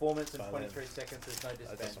 Got 4 minutes and by 23 seconds. There's no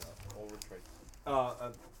just disband or retreat.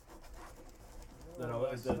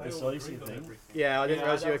 The Silesia thing. Yeah, I didn't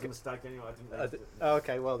realise you were. That was a mistake anyway. I didn't. Oh,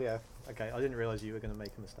 okay. Well, yeah. Okay, I didn't realise you were going to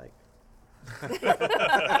make a mistake.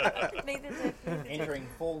 Neither did. Entering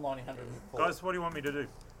full 904. Guys, what do you want me to do?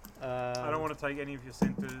 I don't want to take any of your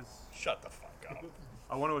centres. Shut the fuck up.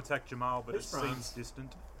 I want to attack Jamal, but Who's it France? seems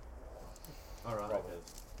distant. All right. Okay.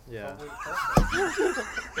 Yeah.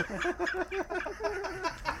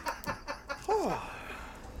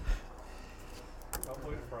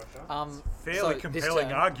 Fairly so this compelling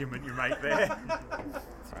turn- argument you make there.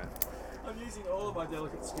 I'm using all of my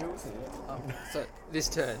delicate skills here. So this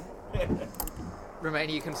turn,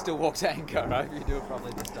 Romania can still walk to anchor, right? If you do it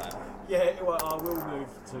properly this time. Yeah, well, I will move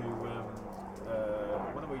to.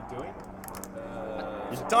 What are we doing?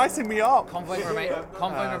 You're dicing me up. Convoy Romania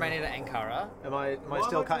to Ankara. Am I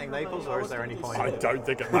still cutting Naples, or is there any point? I don't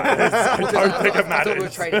think it matters. I don't think it I thought we were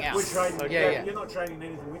matters. trading out. We're trading. Yeah. You're not trading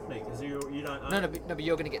anything with me because you don't. No, but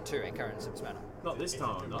you're going to get 2 Ankara in Sims Manor. Not this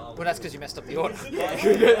time. No. Well, that's because you messed up the order. Yeah,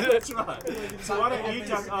 that's right. So why don't you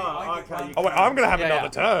jump? Oh, okay. Oh wait, I'm gonna have Yeah, another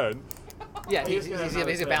turn. Yeah, he's gonna have going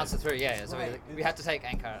to another bounce it turn. through. Yeah, so we have to take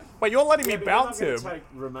Ankara. Wait, you're letting me but bounce you're him. not gonna take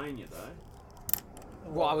Romania though.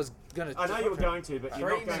 Well, I was going to. I know you were going to, but you're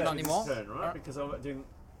not going Not to anymore. this turn, right? Because I'm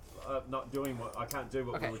not doing what I can't do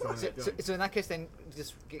what Okay, we were talking about doing. so in that case, then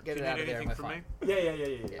just get Can it you out do of there and anything we're from fine. me?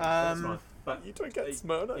 Yeah. That's fine. But You don't get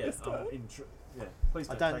Smyrna yeah, this turn. yeah. Please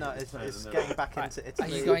I don't don't know. take it this It's turn, getting back into Are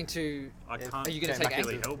Italy. you going to? I can't Are you going to Getting take back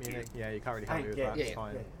really Ankara? help you. Munich. Yeah, you can't really help me with Yeah, that. yeah, It's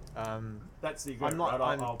fine. yeah. That's the agreement, I'm not.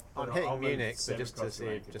 right? I'm I'll hitting move Munich, but seven just to across see,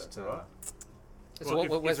 Munich, if just that's to. all right. So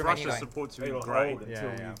Well, where's if Romania Russia going? supports you It'll in great. hold until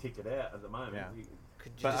Yeah, yeah. you kick it out at the moment. Yeah.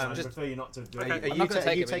 Could you But, just, I just prefer you not to do Are it. you, I'm not gonna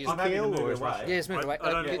take it, but taking I'm happy to Kiel move or is away. Russia? yeah, just move it away. I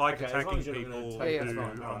don't yeah, like okay, as attacking long as you're not people gonna take it, who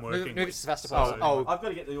that's fine. I'm Move- working move it with. to Sevastopol. So- Oh, I've got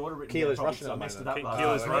to get the order written Kiel down is properly, Russian so I at the messed it moment. up.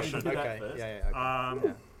 Kiel is last Russian. time. Okay, First.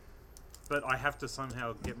 yeah. But I have to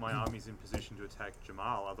somehow get my armies in position to attack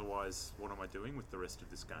Jamal. Otherwise, what am I doing with the rest of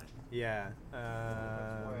this game? Yeah. Why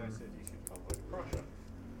I said you should convoy to Prussia.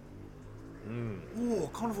 Oh,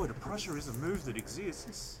 convoy to Prussia is a move that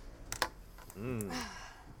exists.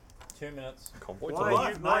 2 minutes. Convoy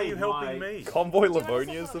Why to are you helping me? Convoy Do you wanna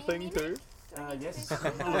Livonia is the support me thing in too. Yes.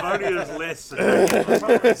 Livonia is less.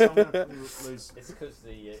 I'm gonna lose. It's because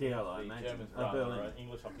the Kiel, I the imagine. Germans Berlin. run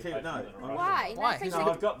English Kiel, occupation. no. and then Russia. Why? Why? No,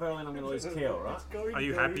 No, I've got Berlin. I'm going to lose Kiel, right? Are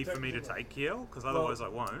you happy for me to take Kiel? Because otherwise I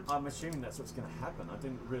won't. I'm assuming that's what's going to happen. I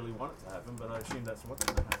didn't really want it to happen, but I assume that's what's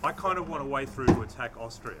going to happen. I kind of want a way through to attack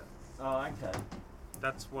Austria. Oh, okay.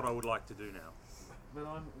 That's what I would like to do now. But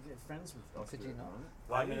I'm friends with Austria. Could you not?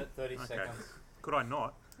 One minute, 30 Okay. seconds. Could I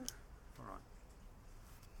not? Alright.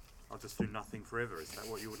 I'll just do nothing forever. Is that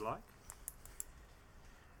what you would like?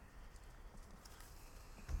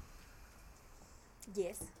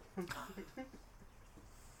 Yes.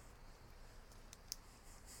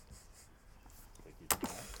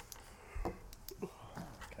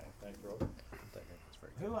 Okay, thanks, Rob.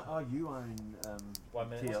 Who are you own 1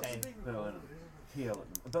 minute, Kiel? 10. Berlin. Kiel.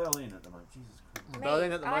 Berlin at the moment. Jesus Christ. Me,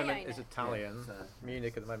 Berlin at the I moment own is it. Italian. So-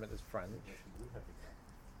 Munich at the moment is French.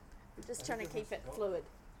 Just trying to keep it fluid.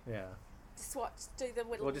 Yeah. Just watch, do the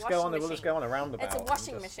little We'll just washing go on. machine. We'll just go on a roundabout. It's a and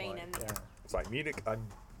washing just, machine like, in there. yeah. It's like Munich. I'm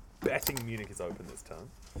betting Munich is open this turn.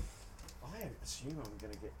 I assume I'm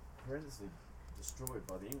going to get horrendously destroyed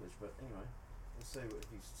by the English, but anyway, we'll see what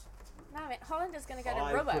he's. No, Holland is going to go to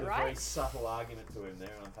I Ruhr, put a very right? subtle argument to him there,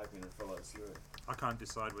 and I'm hoping it follows through. I can't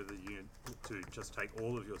decide whether you to just take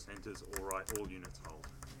all of your centres or write all units hold.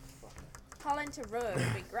 Holland to Ruhr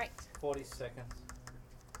would be great. 40 seconds.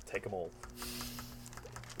 Take them all.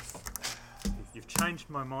 You've changed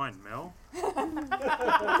my mind, Mel. I don't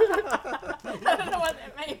know what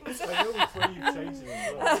that means. I know which way you've changed it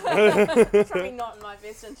as well. It's probably not in my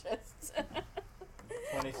best interests.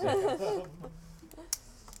 20 seconds.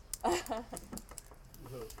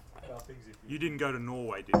 You didn't go to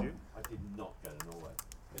Norway, did you? I did not go to Norway.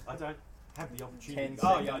 I don't have the opportunity. 10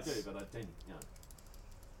 Oh yeah, I seconds. do, but I didn't. You know.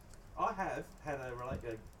 I have had a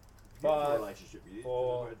good 5, relationship with you.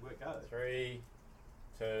 4, Where'd it go? 3,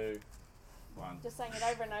 2, 1. Just saying it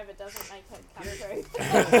over and over doesn't make it come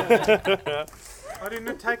true. I didn't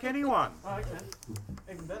attack anyone. Oh, okay.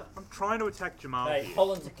 Even better. I'm trying to attack Jamal Hey, here.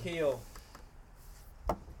 Holland to Kiel.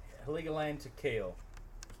 Heligoland to Kiel.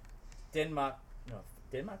 Denmark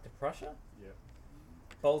to Prussia? Yeah.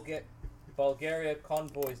 Bulgaria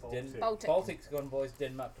convoys Baltic convoys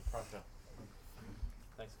Denmark to Prussia.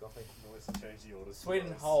 Thanks, Goffy. Always change the orders.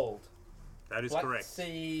 Sweden hold. That is Black correct.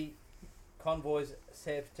 Sea convoys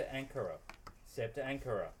Sev to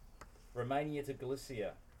Ankara. Romania to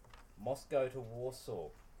Galicia. Moscow to Warsaw.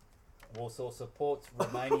 Warsaw supports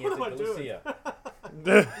Romania to Galicia.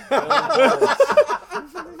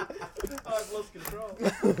 I've lost control.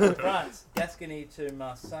 France, Gascony to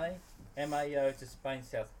Marseille. MAO to Spain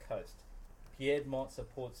South Coast. Piedmont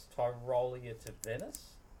supports Tyrolia to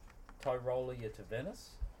Venice.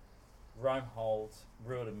 Rome holds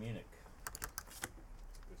Ruhr to Munich.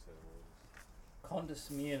 Conda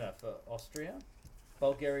Smyrna for Austria.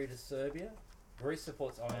 Bulgaria to Serbia. Greece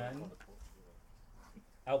supports Ionia.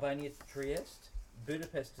 Albania to Trieste.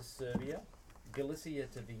 Budapest to Serbia. Galicia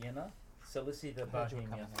to Vienna. Cilicia to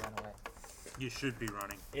Bohemia. You should be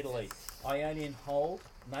running. Italy. Ionian hold.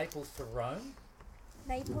 Naples to Rome.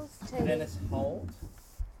 Naples to Venice hold.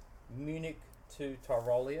 Munich to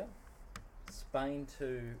Tyrolia. Spain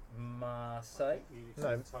to Marseille.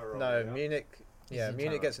 No, Munich. Yeah,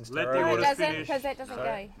 Munich gets into Let Tyrolia. the No, it orders doesn't, finish. because it doesn't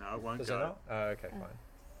go. No, it won't Does it go. not? Oh, okay, fine.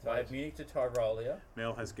 So I have Munich to Tyrolia.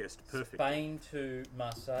 Mel has guessed perfectly. Spain to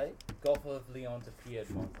Marseille. Gulf of Lyon to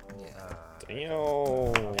Piedmont. Damn.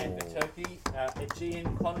 And for Turkey,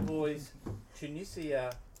 Aegean convoys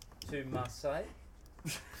Tunisia to Marseille.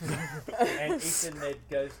 And Eastern Med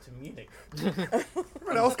goes to Munich.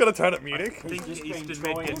 Everyone else got a turn at Munich. I think He's Eastern been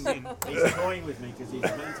Med toying, gets in. he's toying with me because he's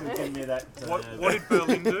meant to give me that. What did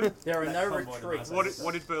Berlin do? There are no That convoy to retreats.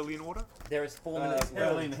 What did Berlin order? There is 4 minutes.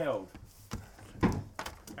 Berlin held.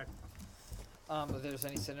 If there's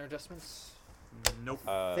any center adjustments? Nope.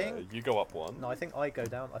 Think- You go up one. No, I think I go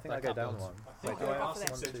down. I think I go down one. Wait, do I have 1,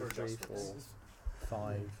 2, 3, 4,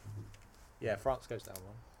 5? Yeah, France goes down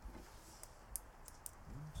one.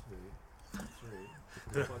 1,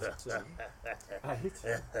 2, 3, 4, 5, 6, 7,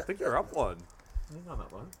 8. I think you're up one. I think I'm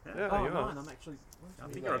at one. Yeah, oh, you are. 9. I'm actually. I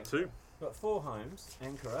think you're up 2. Got 4 homes: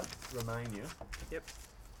 Ankara, Romania, Yep.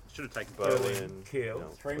 Should have taken Berlin, Kiel. no,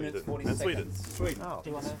 3 minutes, Sweden. 40 And seconds. Sweden. Oh. Do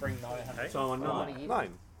you want to bring 900? So I'm on 9. 9.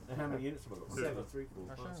 And how many units have I got? 7, 3, 4,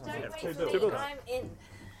 5, Don't 6, wait 7. for 2 me. buildings. I'm in.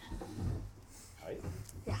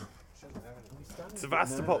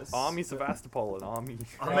 Sevastopol, Army Sevastopol, and Army.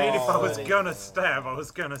 I mean, if I was gonna stab, I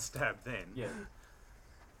was gonna stab then. Yeah.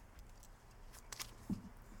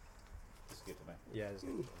 Just give it to me. Yeah. It's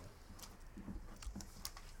good.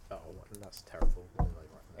 Oh, that's terrible.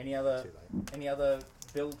 Any other Too late. any other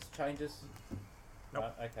builds changes?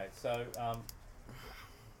 Nope. Okay, so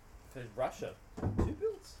for Russia, 2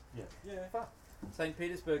 builds. Yeah. Yeah. Fuck. St.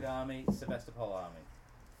 Petersburg Army, Sevastopol Army,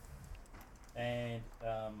 and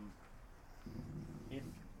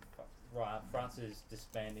France is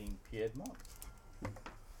disbanding Piedmont.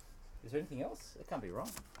 Is there anything else? It can't be wrong.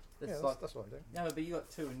 Yeah, that's what I'm doing. No, but you got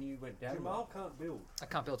 2 and you went down Jamal can't build. I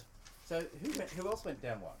can't build. So who else went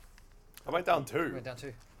down 1? I went down I 2. went down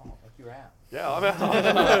 2. Oh, like you're out. Yeah, I'm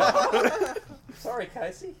out. Sorry,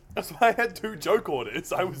 Casey. That's why I had 2 joke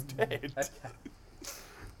orders. I was dead. Okay. It's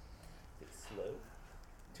slow.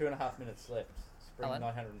 2.5 minutes left. Spring Alan?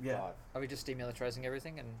 905. Yeah. Are we just demilitarizing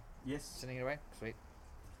everything and Yes. sending it away? Sweet.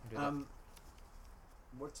 Do that.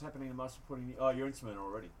 What's happening in Master putting? Oh, you're in Smyrna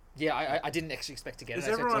already. Yeah, I didn't actually expect to get Is it.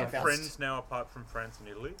 I expected everyone to get bounced. friends now apart from France and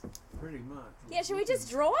Italy? Pretty much. Yeah, should we just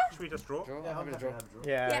draw? Should we just draw? Draw? Yeah, I'm I'm gonna happy draw. to have a draw.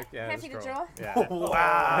 Yeah, Yeah, happy to draw. Yeah.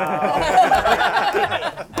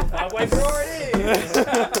 Wow! Wait for it is!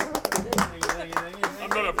 I'm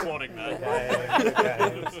not applauding that.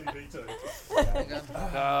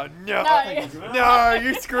 No. No,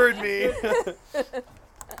 you screwed me.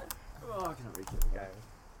 Oh, I cannot reach it.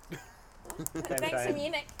 Thanks to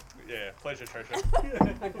Munich. Yeah, pleasure, treasure.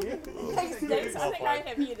 Thanks, thanks. I think I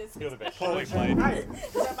have you this. You're the best. Poorly played. Hey,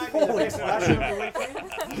 does that make me the best Russian of the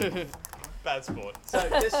weekend? Bad sport. So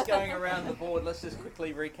just going around the board, let's just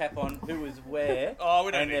quickly recap on who was where Oh,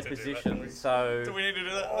 we don't and need their to do that, positions. do we? So, Do we need to do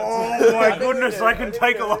that? Oh my goodness, I can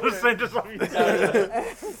take a lot of centres off you.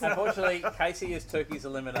 unfortunately, Casey as Turkey's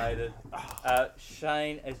eliminated.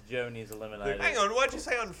 Shane as Germany is eliminated. Hang on, why'd you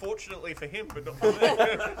say unfortunately for him, but not for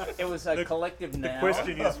me? It was a collective The now.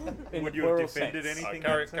 question is, in would you have plural defended sense. anything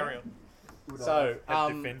carry that turn? on. So,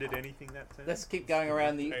 Have defended anything that turn? let's keep going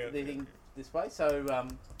around the Hang on. thing this way. So,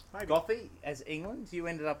 Goffy as England, you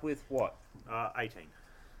ended up with what? 18.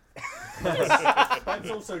 That's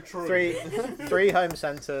also true. 3 home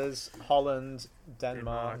centres: Holland,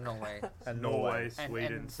 Denmark, Norway. and Norway, And-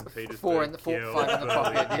 Sweden, and St. Petersburg, 4 in the Kiel, 5 in the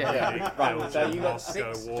pocket. Berlin, Yeah. Munich, Right, so Belgium, you got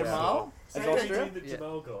Moscow, 6, Warsaw. Jamal as Say the Austria. team that Yeah.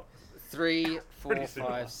 Jamal got. 3, 4, Pretty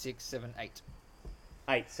similar. 5, 6, 7, 8.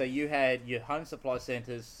 8. So you had your home supply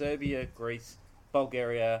centres: Serbia, Greece,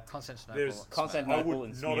 Bulgaria, Constantinople. I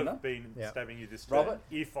would not have been Yeah. stabbing you this Robert,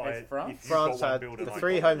 if as France? if you France got one had built the and I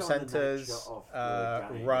 3 got home one. centres,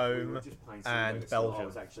 Rome, and Belgium. I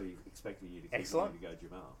was actually expecting you to keep Excellent. going to go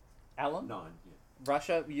Jamal. Alan? 9, yeah.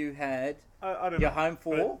 Russia, you had I don't your know, home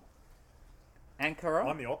 4, Ankara,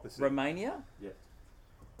 I'm the opposite. Romania, Yeah.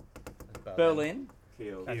 Berlin,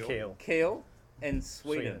 Kiel. And Kiel. Kiel, and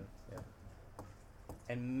Sweden. Sweden, yeah.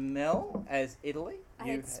 And Mel as Italy. I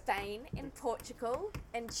you had Spain and Portugal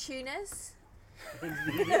and Tunis And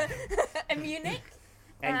and Munich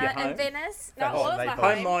And your home? and Venice. No, That's all of my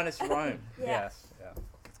home home. minus Rome. Yeah. Yes. Yeah.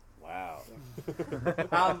 Wow.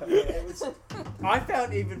 I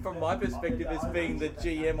found, even from my perspective as being the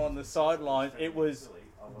GM on the sidelines, it was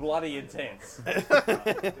bloody intense.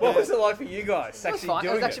 What was it like for you guys? It was Actually fine. It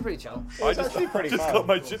doing was actually pretty chill. It was actually pretty just fun. got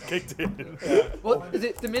my shit kicked in. Well,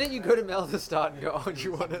 the minute you go to Mel to start and go, oh, do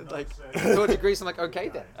you want to, like, towards Greece, I'm like, okay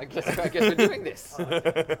then. I guess we're doing this.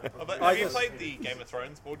 Have you played the Game of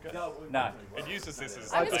Thrones board game? No. It uses this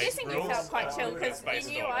as I was base guessing you rules. felt quite chill because It's based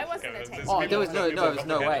you knew on- I wasn't okay, attending. there's Oh, people there was that no, do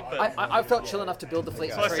no way. complicated, but- I felt chill enough to build the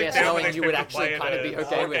fleets So I of sit Trieste down with knowing these you would people actually playing kind of be at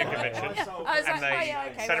okay with board game it. conventions, I was and like, they oh, yeah,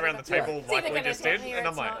 okay, sat around the whatever. table It's either like we gonna just tempt did, me or and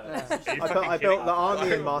I'm it's like, not. are you I built fucking kidding the me?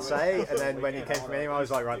 army in Marseille, and then when you came from anywhere, I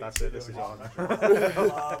was like, right, that's it. This is on.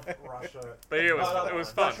 But yeah, it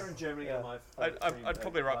was fun. Russia and Germany are my favourite team. I'd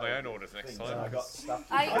probably write my own orders next things. time. I got stuff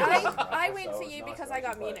to I do. went So for it's you nice because to I got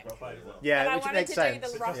actually Munich. Yeah, And I which wanted makes to sense.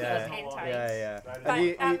 do the Rocky Yeah. Panto. Yeah. But, And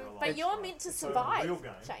you, but you're meant to survive,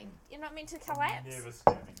 Shane. You're not meant to collapse.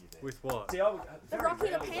 With what? See, I would, The Rocky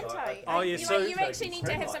Panto. Oh, yeah, so- you actually need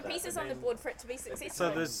to have some pieces on the board for it to be successful.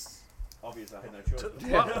 So there's. obviously I had no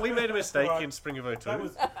choice. Well, we made a mistake in Spring of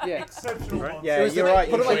 02. Yeah. Right? Yeah, you're right.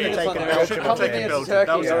 Put You it like should have units on taken there. Belgium. Come with me Belgium. as Turkey,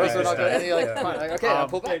 That was or a else we're not mistake. going to, like, Yeah. fine, okay, I'll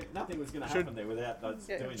pull back. Nothing was going to Should- happen there without us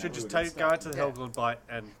doing that. Should just We were take gonna go to the start. Helgoland Bite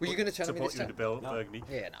and Were you gonna turn me support this you to time? build No. Burgundy.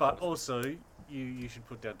 Yeah, no. But also, you should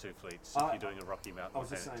put down 2 fleets if I- you're doing a Rocky Mountain I was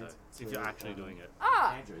just Panto, saying if you're to, actually doing it.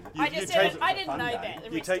 Ah, Andrew, I You just take- I didn't know Fun that. day. the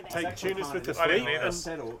You rest take of it. take Tunis with the I didn't fleet either. and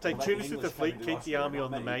Settle, take let Tunis the with the English fleet, come and keep do the us, army not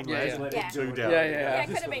on the me. main Yeah, land, yeah. Let Yeah. it 2 do down. it. Yeah, Yeah, it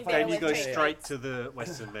could have been better Then you with go 2 straight fleets. to the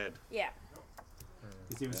Western Med. Yeah.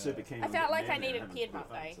 Because he was super keen I on felt like getting I there needed and Piedmont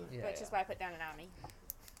having though, fun, so. Yeah, which yeah. is why I put down an army.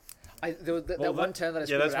 There was that Well, one that- turn that I yeah,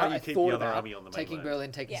 screwed that's why out. you I keep thought the other about army on the taking mainland.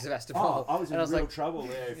 Berlin, taking Yeah. Sevastopol. Oh, I was in and I was real like, trouble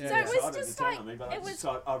there. If So you it was decided just to turn like- on me, but it I was- just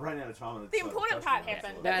I ran out of time. And The important part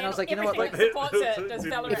happened. Yeah, and I was like, you know what, everything like- that supports it does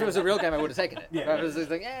fell if it was a around. real game, I would have taken it. Yeah. But I was just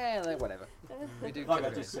like, like, whatever. We do Like I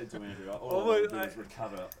kill it. just said to Andrew, all Well, I want to do I- is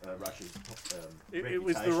recover Russia's It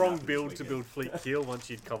was the wrong build to build Fleet Kiel once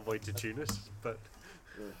you'd convoy to Tunis, but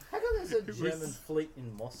How come there's a German fleet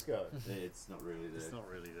in Moscow? Yeah, it's not really there. it's not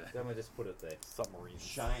really there. Then we just put it there. Submarine.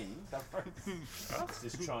 Shane is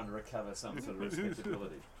just trying to recover some sort of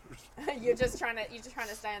respectability. you're just trying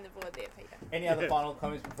to stay on the board there, Peter. Any other final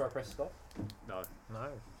comments before I press stop? No. No.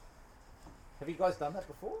 Have you guys done that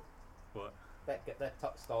before? What? That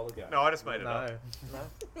style of game? No, I just made it up. No.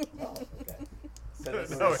 Oh, okay. So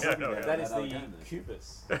that's, No, yeah, no, yeah. that is That the game,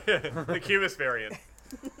 Cubus. The Cubist variant.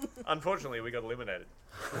 Unfortunately, we got eliminated.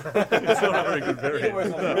 It's not a very good You variant. were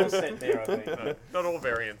on the rule set there, I think. No, not all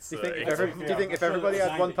variants. Do you think, equal. do you think if everybody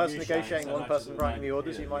had one person negotiating, one person writing the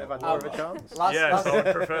orders, you might have had more of a chance? Yes, I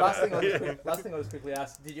would prefer last that. thing I was quickly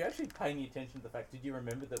asked, did you actually pay any attention to the fact, did you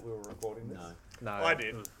remember that we were recording this? No. I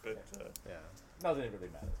did, but Yeah. Doesn't really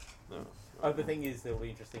matter. No. The thing is, that'll be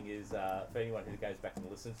interesting is for anyone who goes back and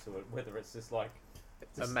listens to it, whether it's just like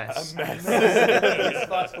A mess. just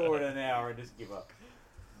fast forward an hour and just give up.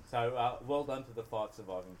 So well done to the fight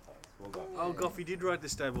surviving players. Well done. Oh, Goffy did write the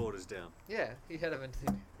stable orders down. Yeah, he had them in.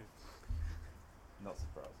 Not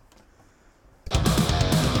surprised.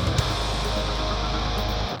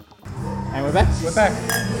 And we're back. We're back.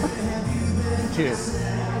 Cheers.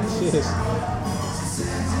 Cheers.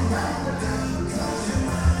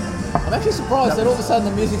 I'm actually surprised that all of a sudden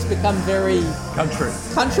the music's become very Country.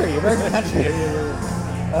 American country.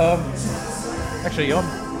 Actually,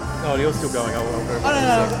 oh, you're still going. I'll go.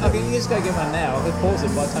 Oh, no. Okay, you just go get one now. I'll pause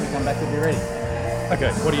it. By the time you come back, we'll be ready.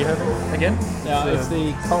 Okay, what are you having again? No, it's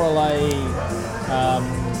the Correlay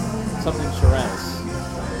something Shiraz.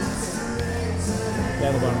 The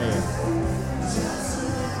other one here.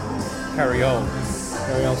 Carry on.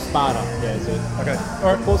 Very old Sparta. Yeah, that's it. Okay.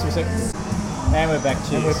 All right. Pause for a second. And we're back.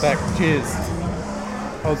 Cheers. And we're back. Cheers.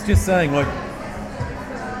 I was just saying, like,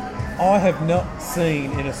 I have not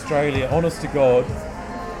seen in Australia, honest to God,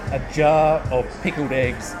 a jar of pickled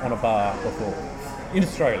eggs on a bar before. In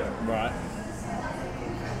Australia. Right.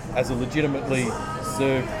 As a legitimately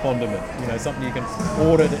served condiment. You know, something you can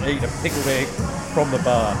order to eat, a pickled egg from the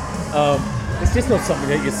bar. It's just not something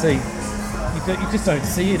that you see. You just don't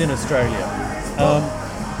see it in Australia.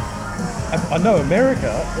 I know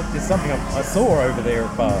America. It's something I saw over there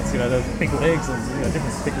at bars. You know, those pickled eggs and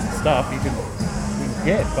different pickled stuff you can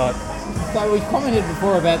get, but. So we commented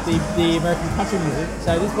before about the American country music.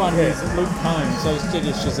 So this one is Luke Combs, so it's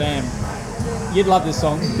just Shazam. You'd love this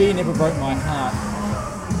song. Beer Never Broke My Heart.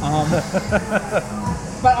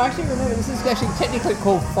 But I actually remember this is actually technically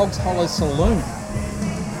called Fogg's Hollow Saloon.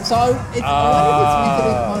 So I wonder if it's meant to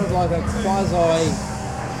be kind of like a quasi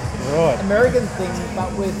American thing, but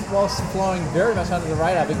whilst flying very much under the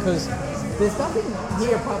radar, because there's nothing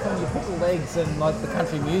here apart from your pickled eggs and like the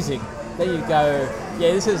country music that you go,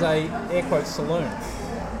 yeah, this is a air quote saloon.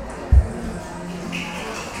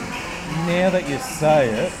 Now that you say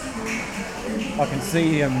it, I can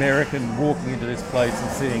see the American walking into this place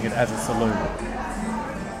and seeing it as a saloon.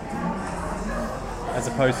 As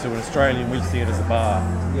opposed to an Australian, we see it as a bar.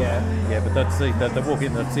 Yeah. Yeah, but they walk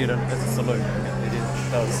in and see it as a saloon. It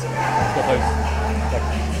does. It's got those, like,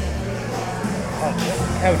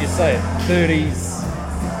 how would you say it? 30s,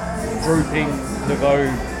 drooping, Nouveau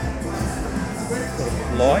sort of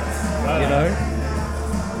lights, you know?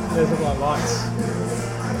 Those look like lights.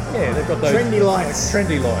 Yeah, they've got those trendy lights.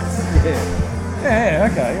 Trendy lights. Yeah,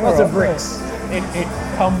 okay. Lots of bricks. It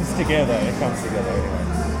comes together. It comes together anyway.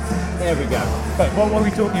 There we go. But what were we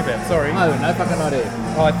talking about? Sorry. Oh, no fucking idea.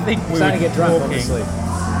 I think we were starting to get drunk, talking. obviously.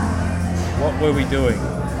 What were we doing?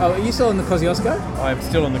 Oh, are you still in the Kosciuszko? I am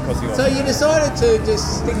still in the Kosciuszko. So you decided to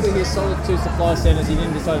just stick with your solid 2 supply centres, you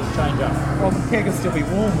didn't decide to change up? Well, the keg would still be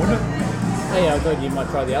warm, wouldn't it? Yeah, I thought you might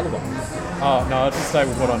try the other one. Oh, no, I'll just stay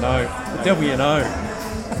with what I know. The devil you know.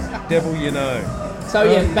 Devil you know. So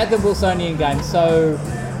yeah, back to the Wilsonian game. So,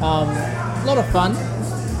 a lot of fun.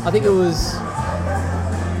 I think it was,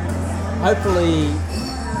 hopefully,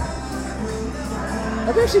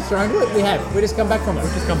 have we actually thrown to it? We have. We just come back from it.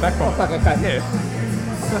 We've just come back from it. Fuck, okay. Yeah.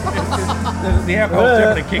 the alcohol's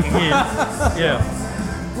definitely kicking in. Yeah.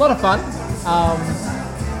 A lot of fun.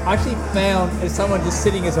 I actually found, as someone just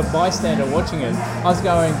sitting as a bystander watching it, I was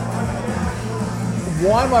going,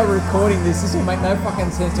 why am I recording this? This will make no fucking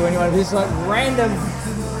sense to anyone. This is like random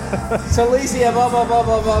Silesia, blah, blah, blah,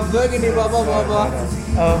 blah, blah, Burgundy, blah, blah, blah, blah.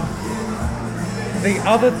 The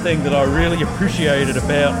other thing that I really appreciated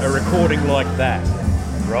about a recording like that,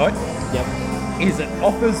 right? Yep. Is it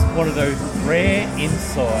offers one of those rare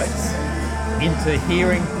insights into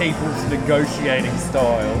hearing people's negotiating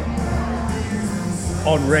style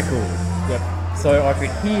on record. Yep. So I could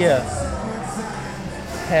hear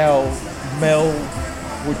how Mel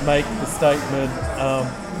would make the statement,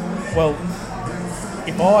 well,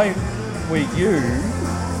 if I were you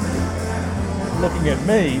looking at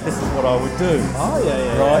me, this is what I would do. Oh,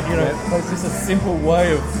 yeah. Right? You know, it's just a simple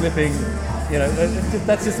way of flipping, you know,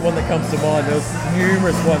 that's just one that comes to mind. There was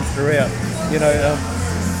numerous ones throughout. You know,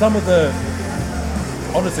 some of the,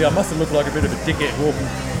 honestly, I must have looked like a bit of a dickhead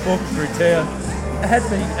walking through town. It had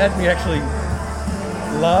me actually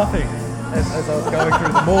laughing as I was going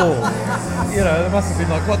through the mall. You know, it must have been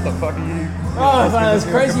like, what the fuck are you? Oh, one of those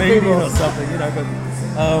crazy people or something, you know. But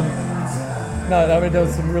no, I mean there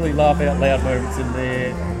was some really laugh out loud moments in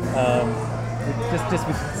there. Just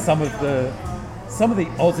with some of the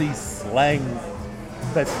Aussie slang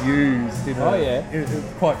that's used. You know, oh yeah, it was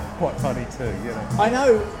quite funny too. You know, I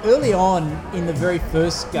know early on in the very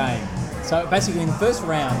first game. So basically in the first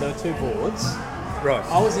round there were 2 boards. Right.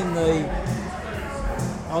 I was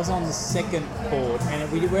on the second board,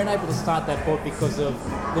 and we weren't able to start that board because of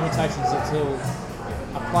limitations until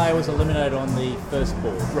a player was eliminated on the first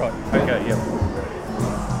board. Right. Okay. Yeah.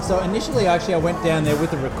 So initially, actually, I went down there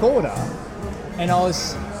with the recorder, and I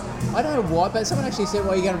don't know why, but someone actually said,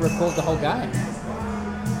 "Well, you're going to record the whole game,"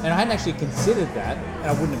 and I hadn't actually considered that, and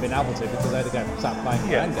I wouldn't have been able to because I had to go start playing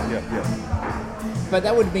the own game. Yeah. But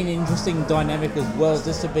that would have been an interesting dynamic as well,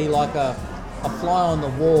 just to be like a fly on the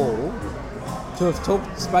wall. To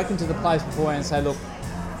have spoken to the players before and say, look,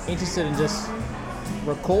 interested in just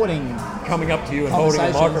recording, coming up to you and holding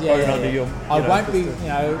a microphone under you. I won't be,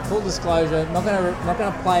 full disclosure, not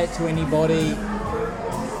gonna play it to anybody,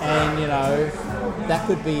 and that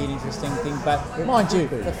could be an interesting thing. But mind you,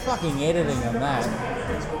 the fucking editing on that.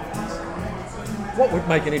 What would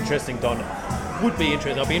make an interesting dynamic? Would be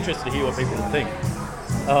interesting. I'll be interested to hear what people would think.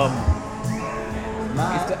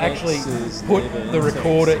 Is to actually put the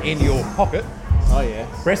recorder in your pocket. Oh yeah.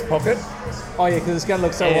 Breast pocket. Oh yeah, because it's going to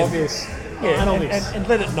look so obvious. Yeah, and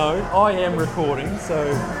let it know I am recording. So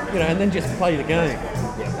and then just play the game,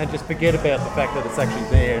 and just forget about the fact that it's actually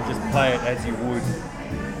there, and just play it as you would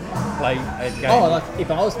play a game. Oh, like if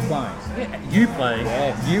I was playing. Yeah, you playing,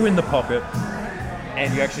 you in the pocket,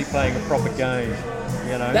 and you're actually playing a proper game.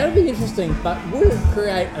 You know. That would be interesting, but would it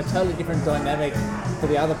create a totally different dynamic for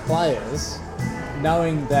the other players,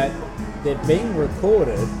 knowing that they're being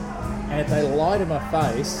recorded, and if they lie to my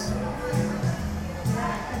face...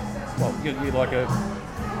 Well, you're like a...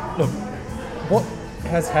 Look, what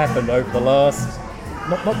has happened over the last...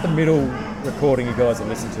 Not the middle recording you guys have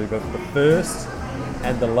listened to, but the first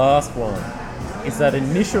and the last one, is that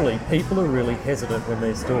initially people are really hesitant when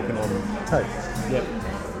they're talking on tape. Yep.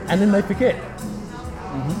 And then they forget.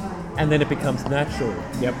 And then it becomes natural.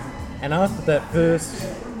 Yep. And after that first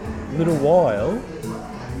little while,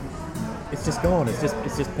 it's just gone. It's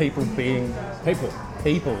just people being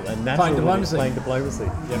people, and naturally playing diplomacy.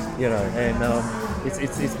 Yep. You know, and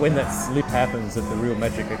it's when that slip happens that the real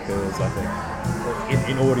magic occurs. I think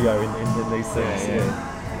in audio in these things.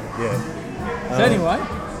 Yeah. So anyway,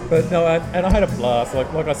 but no, and I had a blast.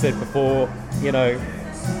 Like I said before, you know,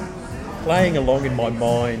 playing along in my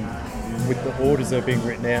mind with the orders that are being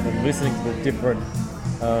written out and listening to the different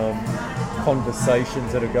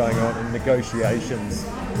conversations that are going on and negotiations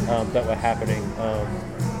that were happening.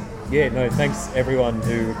 Thanks everyone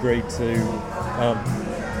who agreed to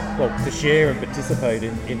to share and participate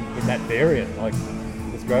in that variant. Like,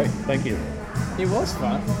 it's great. Thank you. It was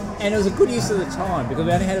fun, and it was a good use of the time because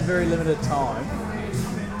we only had a very limited time,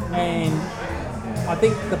 and I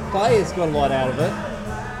think the players got a lot out of it,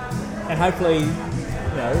 and hopefully,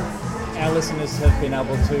 you know, our listeners have been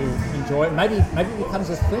able to enjoy it. Maybe it becomes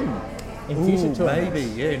a thing in future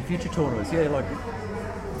tournaments. Maybe, in future tournaments, like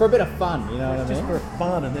for a bit of fun, you know what I mean? Just for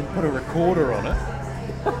fun, and then put a recorder on it,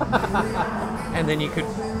 and then you could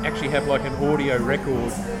actually have like an audio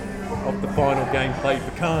record of the final game played for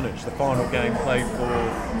Carnage, the final game played for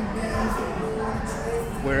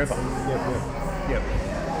wherever. Yep.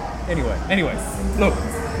 Anyway, look,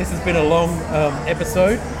 this has been a long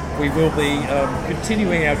episode. We will be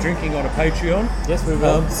continuing our drinking on a Patreon. Yes, we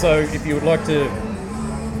will. So if you would like to,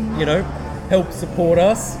 you know, help support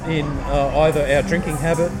us in either our drinking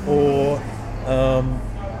habit or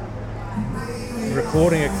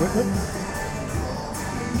recording equipment,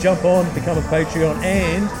 jump on, become a Patreon,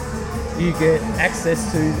 and you get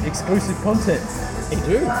access to exclusive content. You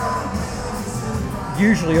do.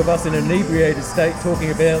 Usually of us in an inebriated state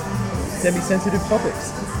talking about semi-sensitive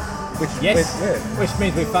topics. Which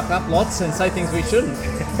means we fuck up lots and say things we shouldn't.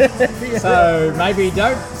 So maybe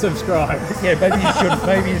don't subscribe. Yeah,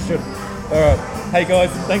 maybe you shouldn't. All right. Hey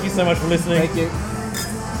guys, thank you so much for listening. Thank you.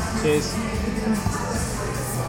 Cheers.